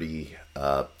 30.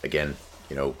 Again,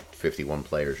 51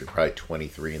 players. You're probably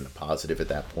 23 in the positive at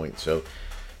that point. So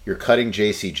you're cutting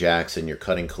J.C. Jackson. You're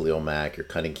cutting Khalil Mack. You're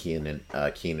cutting Keenan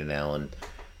Allen.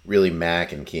 Really,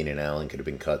 Mack and Keenan Allen could have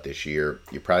been cut this year.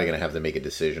 You're probably going to have to make a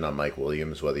decision on Mike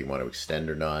Williams, whether you want to extend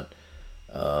or not.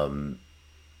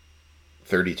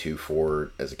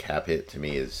 32.4 as a cap hit to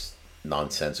me is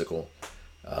nonsensical.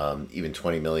 Even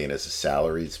 $20 million as a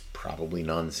salary is probably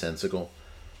nonsensical.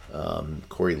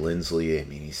 Corey Linsley,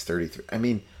 he's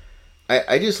 33.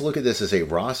 I just look at this as a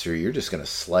roster you're just going to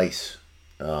slice,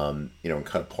 and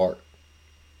cut apart.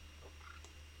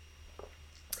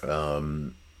 Now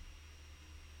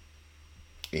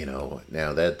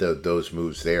that those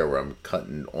moves there where I'm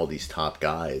cutting all these top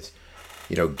guys,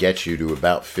 get you to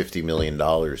about $50 million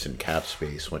in cap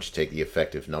space once you take the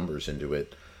effective numbers into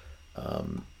it.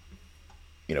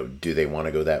 Do they want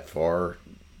to go that far?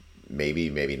 Maybe,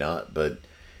 maybe not. But,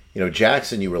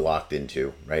 Jackson you were locked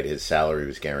into, right? His salary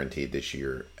was guaranteed this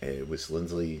year. Was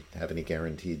Lindsley have any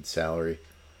guaranteed salary?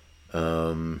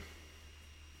 No.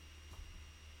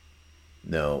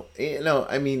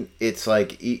 I mean, it's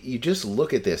like, you just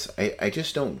look at this. I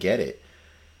just don't get it.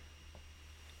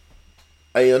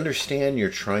 I understand you're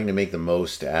trying to make the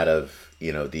most out of,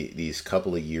 these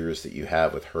couple of years that you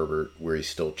have with Herbert where he's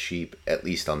still cheap, at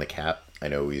least on the cap. I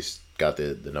know he's got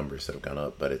the numbers that have gone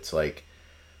up, but it's like,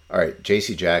 all right,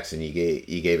 J.C. Jackson, you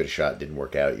gave it a shot, didn't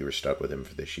work out. You were stuck with him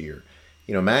for this year.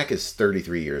 Mac is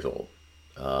 33 years old.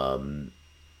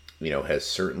 Has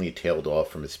certainly tailed off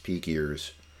from his peak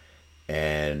years.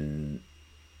 And,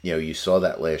 you saw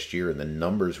that last year and the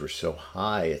numbers were so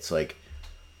high. It's like,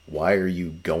 why are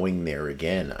you going there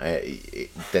again?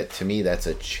 That to me, that's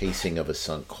a chasing of a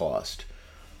sunk cost.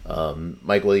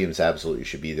 Mike Williams absolutely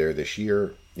should be there this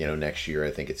year. Next year,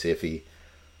 I think it's iffy.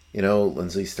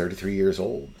 Lindsley's 33 years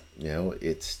old.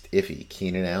 It's iffy.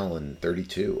 Keenan Allen,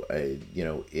 32.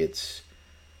 It's,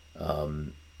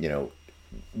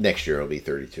 next year it'll be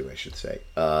 32, I should say.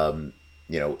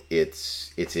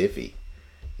 It's iffy.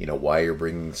 Why you're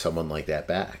bringing someone like that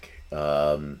back.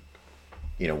 When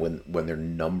their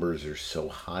numbers are so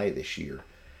high this year.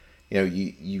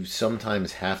 You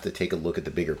sometimes have to take a look at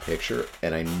the bigger picture,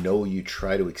 and I know you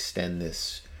try to extend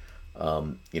this,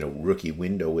 rookie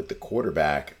window with the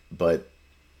quarterback, but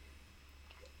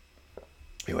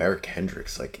Eric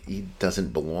Hendricks, like, he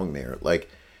doesn't belong there. Like,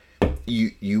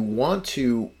 you want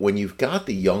to, when you've got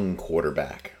the young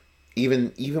quarterback,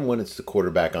 even when it's the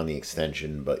quarterback on the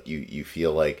extension, but you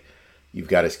feel like you've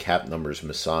got his cap numbers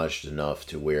massaged enough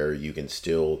to where you can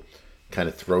still kind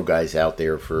of throw guys out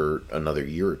there for another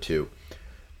year or two.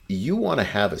 You want to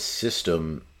have a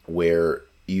system where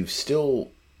you've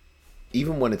still,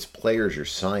 even when it's players you're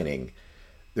signing,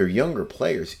 they're younger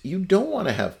players. You don't want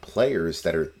to have players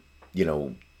that are,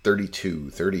 32,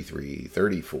 33,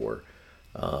 34,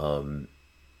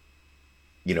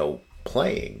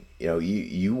 playing.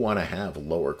 You want to have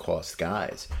lower cost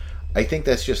guys. I think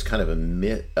that's just kind of a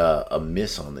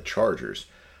miss on the Chargers.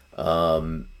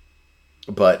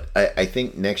 But I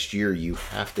think next year you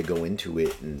have to go into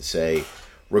it and say,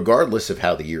 regardless of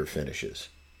how the year finishes,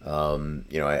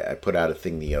 I put out a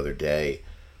thing the other day.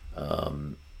 Let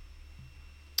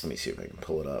me see if I can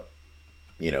pull it up.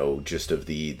 Just of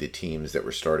the teams that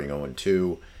were starting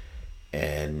 0-2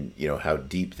 and, how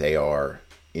deep they are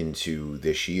into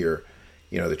this year.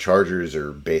 The Chargers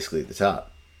are basically at the top.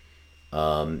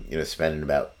 Spending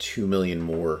about $2 million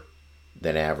more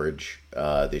than average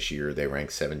this year. They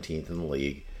rank 17th in the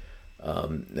league.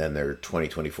 Then their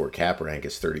 2024 cap rank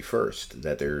is 31st.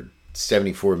 That they're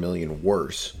 $74 million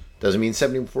worse. Doesn't mean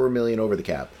 $74 million over the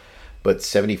cap, but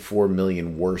 $74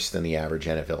 million worse than the average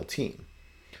NFL team.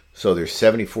 So they're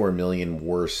 $74 million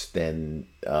worse than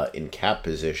in cap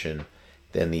position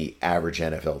than the average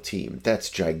NFL team. That's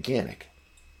gigantic.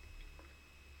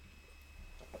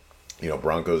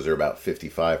 Broncos are about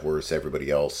 55 worse.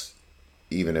 Everybody else,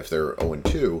 even if they're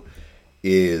 0-2,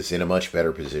 is in a much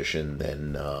better position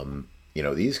than,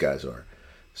 these guys are.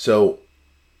 So,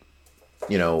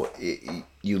 you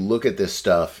look at this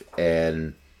stuff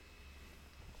and,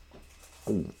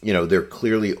 they're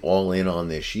clearly all in on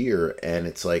this year. And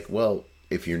it's like, well,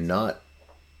 if you're not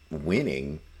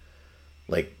winning,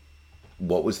 like,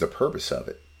 what was the purpose of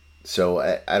it? So,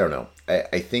 I don't know.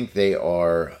 I think they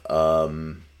are...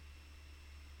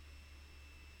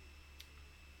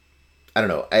 I don't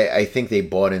know. I think they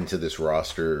bought into this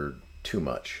roster too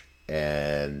much,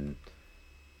 and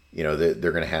they're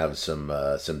going to have some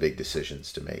big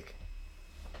decisions to make.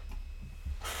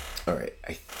 All right,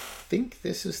 I think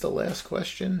this is the last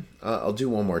question. I'll do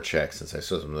one more check since I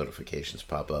saw some notifications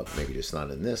pop up. Maybe just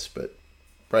not in this, but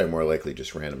probably more likely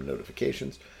just random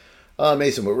notifications.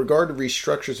 Mason, with regard to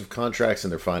restructures of contracts in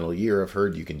their final year, I've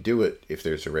heard you can do it if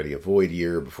there's already a void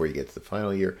year before you get to the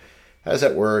final year. How does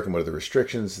that work, and what are the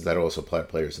restrictions? Does that also apply to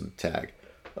players in the tag?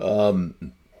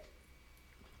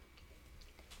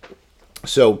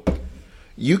 So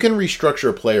you can restructure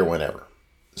a player whenever.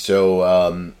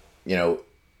 So,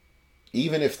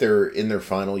 even if they're in their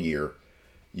final year,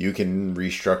 you can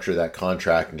restructure that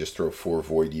contract and just throw 4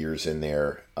 void years in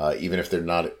there, even if they're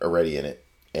not already in it,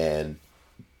 and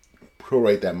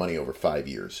prorate that money over 5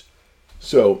 years.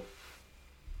 So,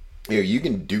 you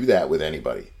can do that with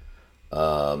anybody.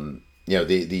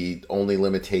 The only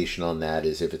limitation on that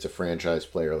is if it's a franchise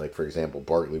player, like, for example,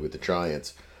 Barkley with the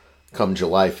Giants, come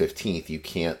July 15th, you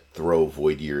can't throw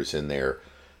void years in there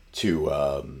to,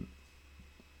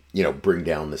 bring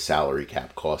down the salary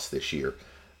cap cost this year.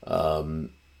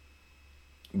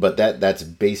 But that's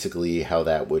basically how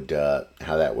that would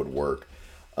work.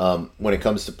 When it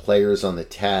comes to players on the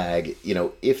tag,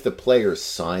 if the player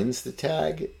signs the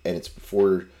tag and it's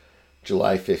before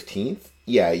July 15th,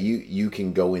 yeah, you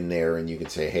can go in there and you can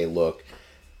say, hey, look,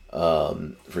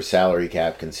 for salary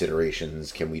cap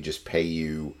considerations, can we just pay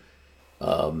you,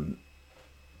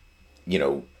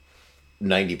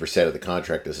 90% of the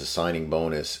contract as a signing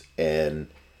bonus, and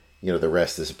the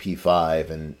rest is a P5,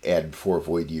 and add 4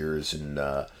 void years and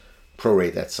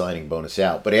prorate that signing bonus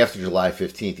out. But after July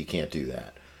 15th, you can't do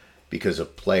that because a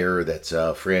player that's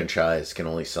a franchise can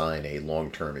only sign a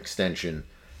long-term extension,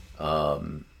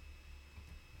 after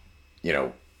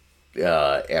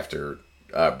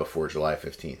before July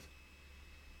 15th.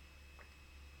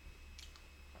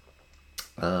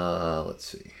 Let's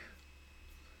see.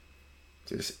 If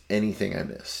there's anything I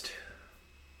missed.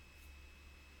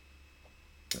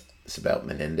 It's about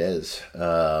Menendez.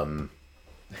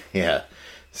 Yeah.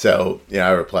 So, I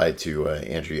replied to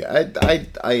Andrew.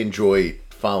 I enjoy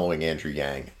following Andrew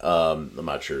Yang. I'm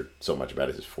not sure so much about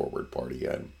his forward party.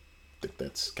 I think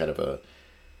that's kind of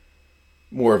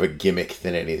more of a gimmick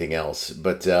than anything else.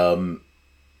 But,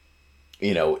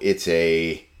 it's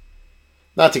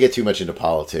not to get too much into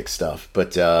politics stuff,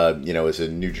 but, as a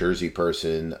New Jersey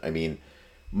person, I mean,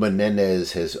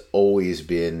 Menendez has always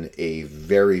been a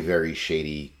very, very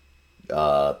shady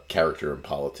character in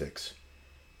politics.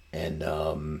 And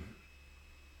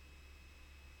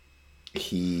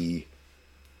he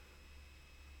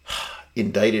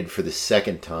indicted for the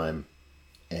second time.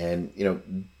 And,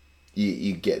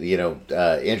 you get,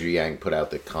 Andrew Yang put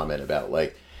out the comment about,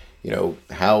 like,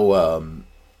 how,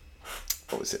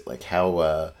 what was it? Like,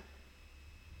 how,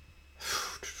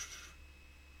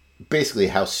 basically,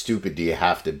 how stupid do you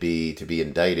have to be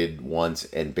indicted once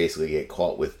and basically get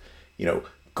caught with,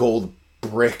 gold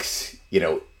bricks,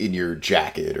 in your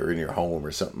jacket or in your home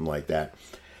or something like that.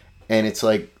 And it's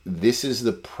like, this is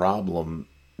the problem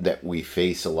that we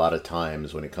face a lot of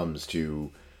times when it comes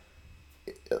to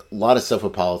a lot of stuff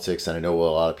with politics. And I know what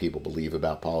a lot of people believe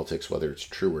about politics, whether it's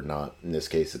true or not. In this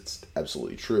case, it's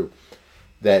absolutely true.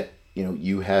 That,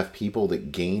 you have people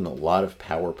that gain a lot of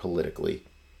power politically,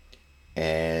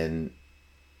 and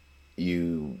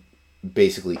you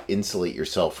basically insulate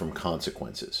yourself from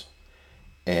consequences.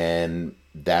 And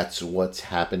that's what's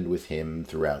happened with him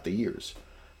throughout the years.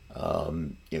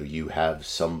 You have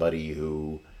somebody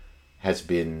who has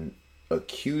been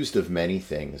accused of many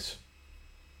things,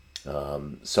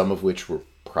 some of which were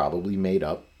probably made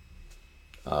up,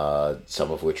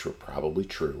 some of which were probably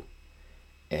true,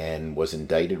 and was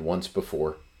indicted once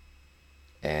before,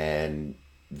 and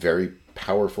very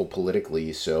powerful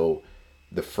politically. So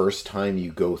the first time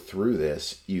you go through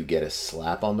this, you get a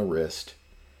slap on the wrist,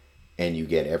 and you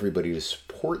get everybody to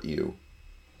support you,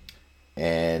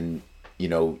 and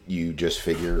you just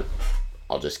figure,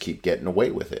 I'll just keep getting away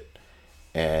with it.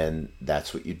 And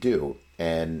that's what you do.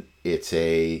 And it's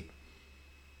I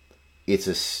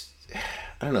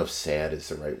don't know if sad is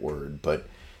the right word, but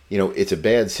it's a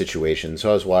bad situation.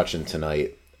 So I was watching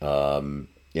tonight, a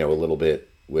little bit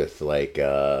with like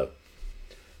some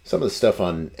of the stuff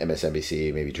on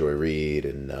MSNBC, maybe Joy Reid,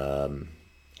 and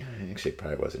actually it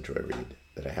probably wasn't Joy Reid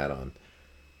that I had on.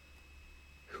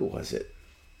 Who was it?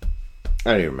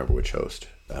 I don't even remember which host.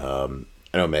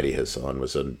 I know Mehdi Hassan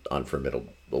was on for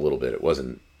a little bit. It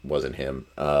wasn't him.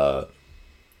 But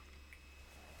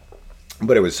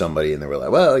it was somebody, and they were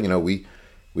like, well,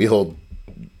 we hold,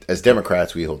 as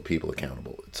Democrats, we hold people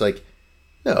accountable. It's like,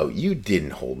 no, you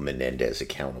didn't hold Menendez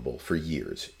accountable for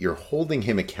years. You're holding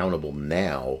him accountable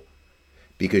now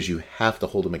because you have to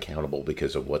hold him accountable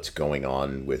because of what's going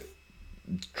on with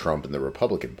Trump and the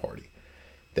Republican Party.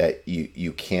 That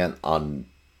you can't on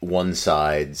one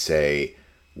side say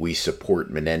we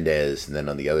support Menendez and then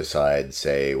on the other side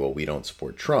say, well, we don't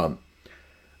support Trump.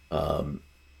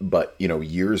 But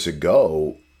years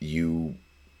ago, you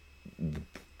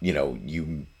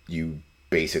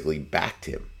basically backed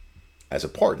him as a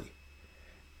party,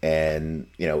 and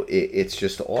it's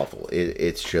just awful.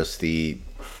 It's just a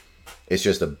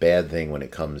bad thing when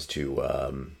it comes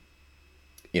to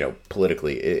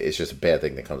politically. It's just a bad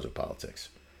thing that comes with politics.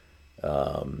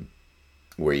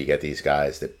 Where you get these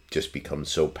guys that just become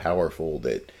so powerful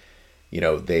that,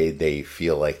 they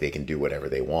feel like they can do whatever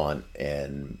they want.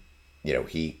 And,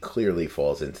 he clearly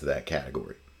falls into that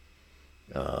category.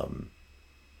 And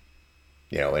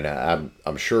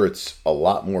I'm sure it's a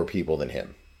lot more people than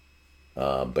him.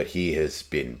 But he has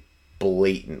been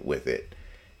blatant with it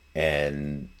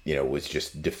and, was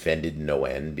just defended no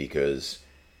end because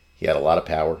he had a lot of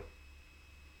power.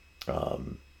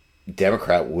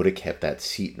 Democrat would have kept that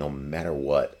seat no matter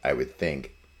what, I would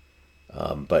think.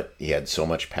 But he had so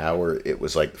much power. It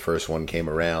was like the first one came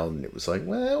around, and it was like,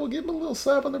 well, we'll give him a little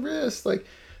slap on the wrist. Like,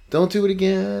 don't do it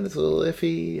again. It's a little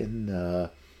iffy. And,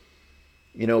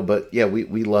 but yeah,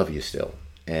 we love you still.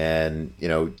 And,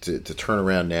 to turn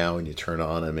around now and you turn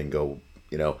on him and go,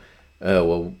 oh,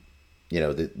 well,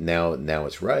 now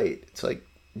it's right. It's like,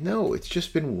 no, it's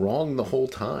just been wrong the whole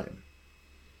time.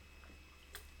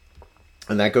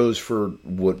 And that goes for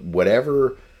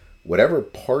whatever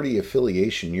party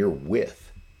affiliation you're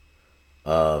with.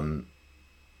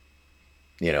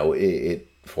 It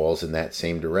falls in that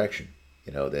same direction.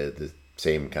 The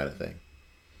same kind of thing.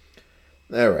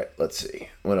 All right, let's see.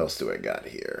 What else do I got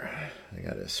here? I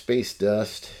got a Space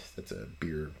Dust. That's a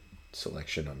beer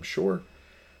selection, I'm sure.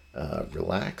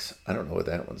 Relax. I don't know what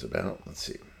that one's about. Let's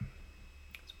see.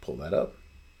 Let's pull that up.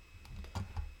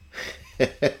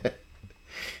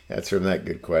 That's from that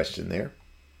good question there.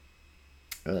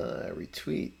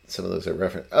 Retweet. Some of those are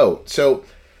reference. Oh, so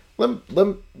let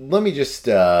me just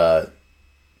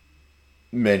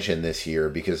mention this here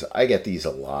because I get these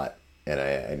a lot, and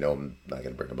I know I'm not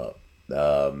going to bring them up.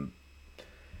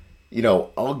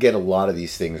 I'll get a lot of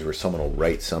these things where someone will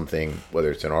write something,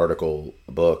 whether it's an article,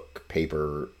 a book,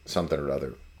 paper, something or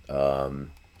other. And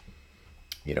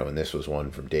this was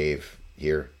one from Dave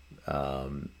here.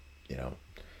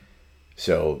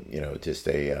 So, just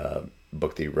a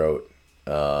book that he wrote,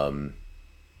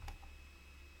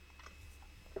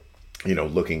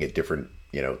 looking at different,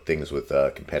 things with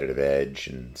competitive edge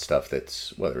and stuff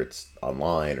that's, whether it's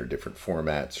online or different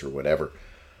formats or whatever.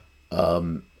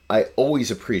 I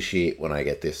always appreciate when I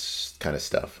get this kind of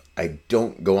stuff. I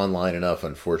don't go online enough,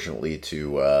 unfortunately,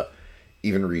 to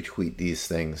even retweet these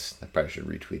things. I probably should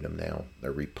retweet them now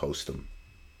or repost them,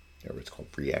 whatever it's called,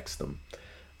 re-X them.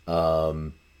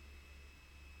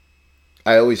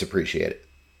 I always appreciate it.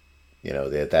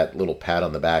 That little pat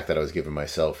on the back that I was giving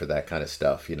myself for that kind of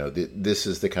stuff. This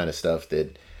is the kind of stuff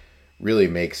that really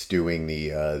makes doing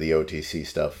the OTC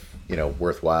stuff,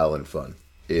 worthwhile and fun.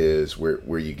 Is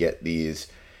where you get these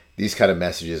kind of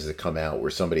messages that come out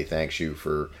where somebody thanks you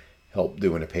for help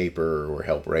doing a paper or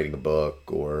help writing a book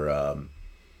or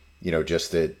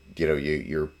just that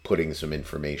you're putting some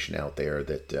information out there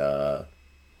that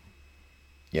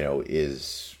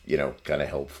is kind of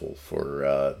helpful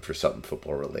for something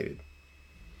football related.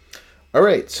 All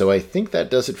right, so I think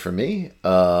that does it for me.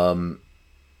 I'm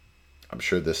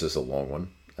sure this is a long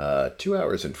one. 2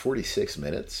 hours and 46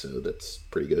 minutes, so that's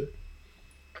pretty good.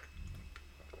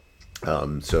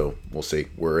 So we'll see.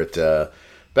 We're at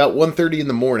about 1:30 in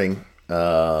the morning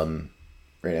right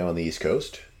now on the East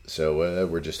Coast. So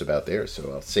we're just about there.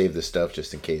 So I'll save this stuff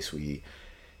just in case we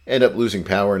end up losing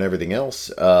power and everything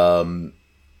else. I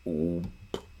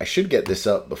should get this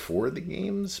up before the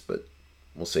games, but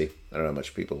we'll see. I don't know how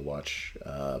much people watch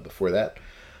before that.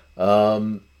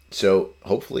 So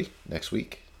hopefully next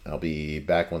week I'll be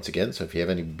back once again. So if you have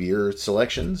any beer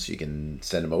selections, you can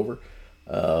send them over.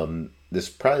 This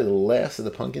is probably the last of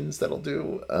the pumpkins that I'll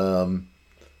do.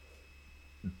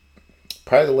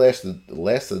 Probably the last of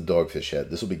the Dogfish Head.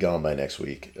 This will be gone by next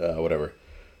week. Whatever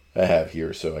I have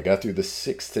here. So I got through the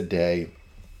 6 today.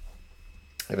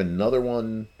 I have another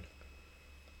one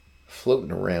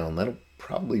floating around. That'll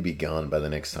probably be gone by the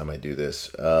next time I do this.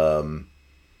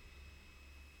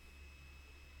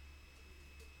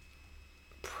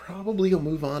 Probably I'll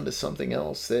move on to something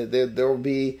else.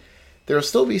 There'll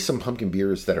still be some pumpkin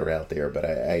beers that are out there, but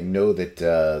I know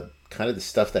that kind of the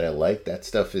stuff that I like, that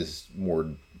stuff is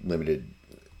more limited.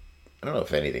 I don't know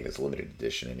if anything is limited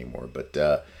edition anymore, but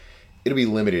it'll be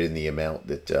limited in the amount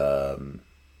that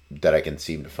that I can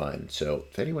seem to find. So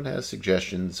if anyone has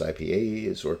suggestions,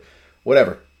 IPAs or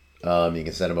whatever, you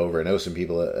can send them over. I know some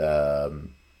people,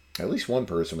 at least one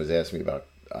person was asking me about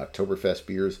Oktoberfest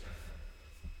beers.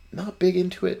 Not big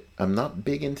into it. I'm not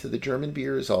big into the German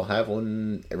beers. I'll have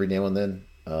one every now and then.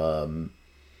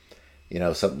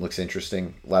 Something looks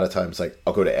interesting. A lot of times, like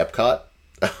I'll go to Epcot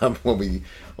when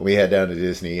we head down to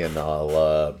Disney, and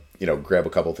I'll grab a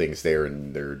couple things there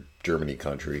in their Germany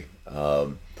country.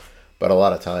 But a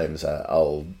lot of times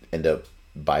I'll end up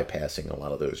bypassing a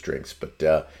lot of those drinks. But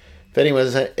if anyone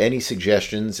has any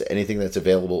suggestions, anything that's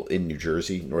available in New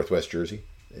Jersey, Northwest Jersey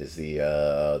is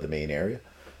the main area.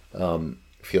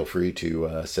 Feel free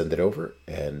to send it over,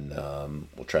 and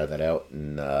we'll try that out.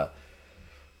 And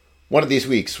one of these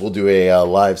weeks, we'll do a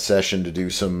live session to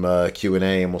do some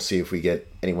Q&A, and we'll see if we get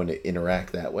anyone to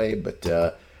interact that way.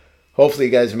 But hopefully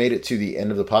you guys made it to the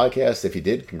end of the podcast. If you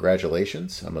did,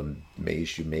 congratulations. I'm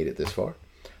amazed you made it this far.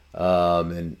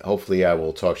 And hopefully I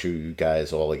will talk to you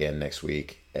guys all again next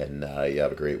week, and you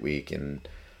have a great week. And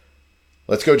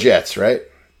let's go Jets, right?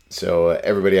 So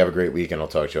everybody have a great week, and I'll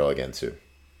talk to you all again soon.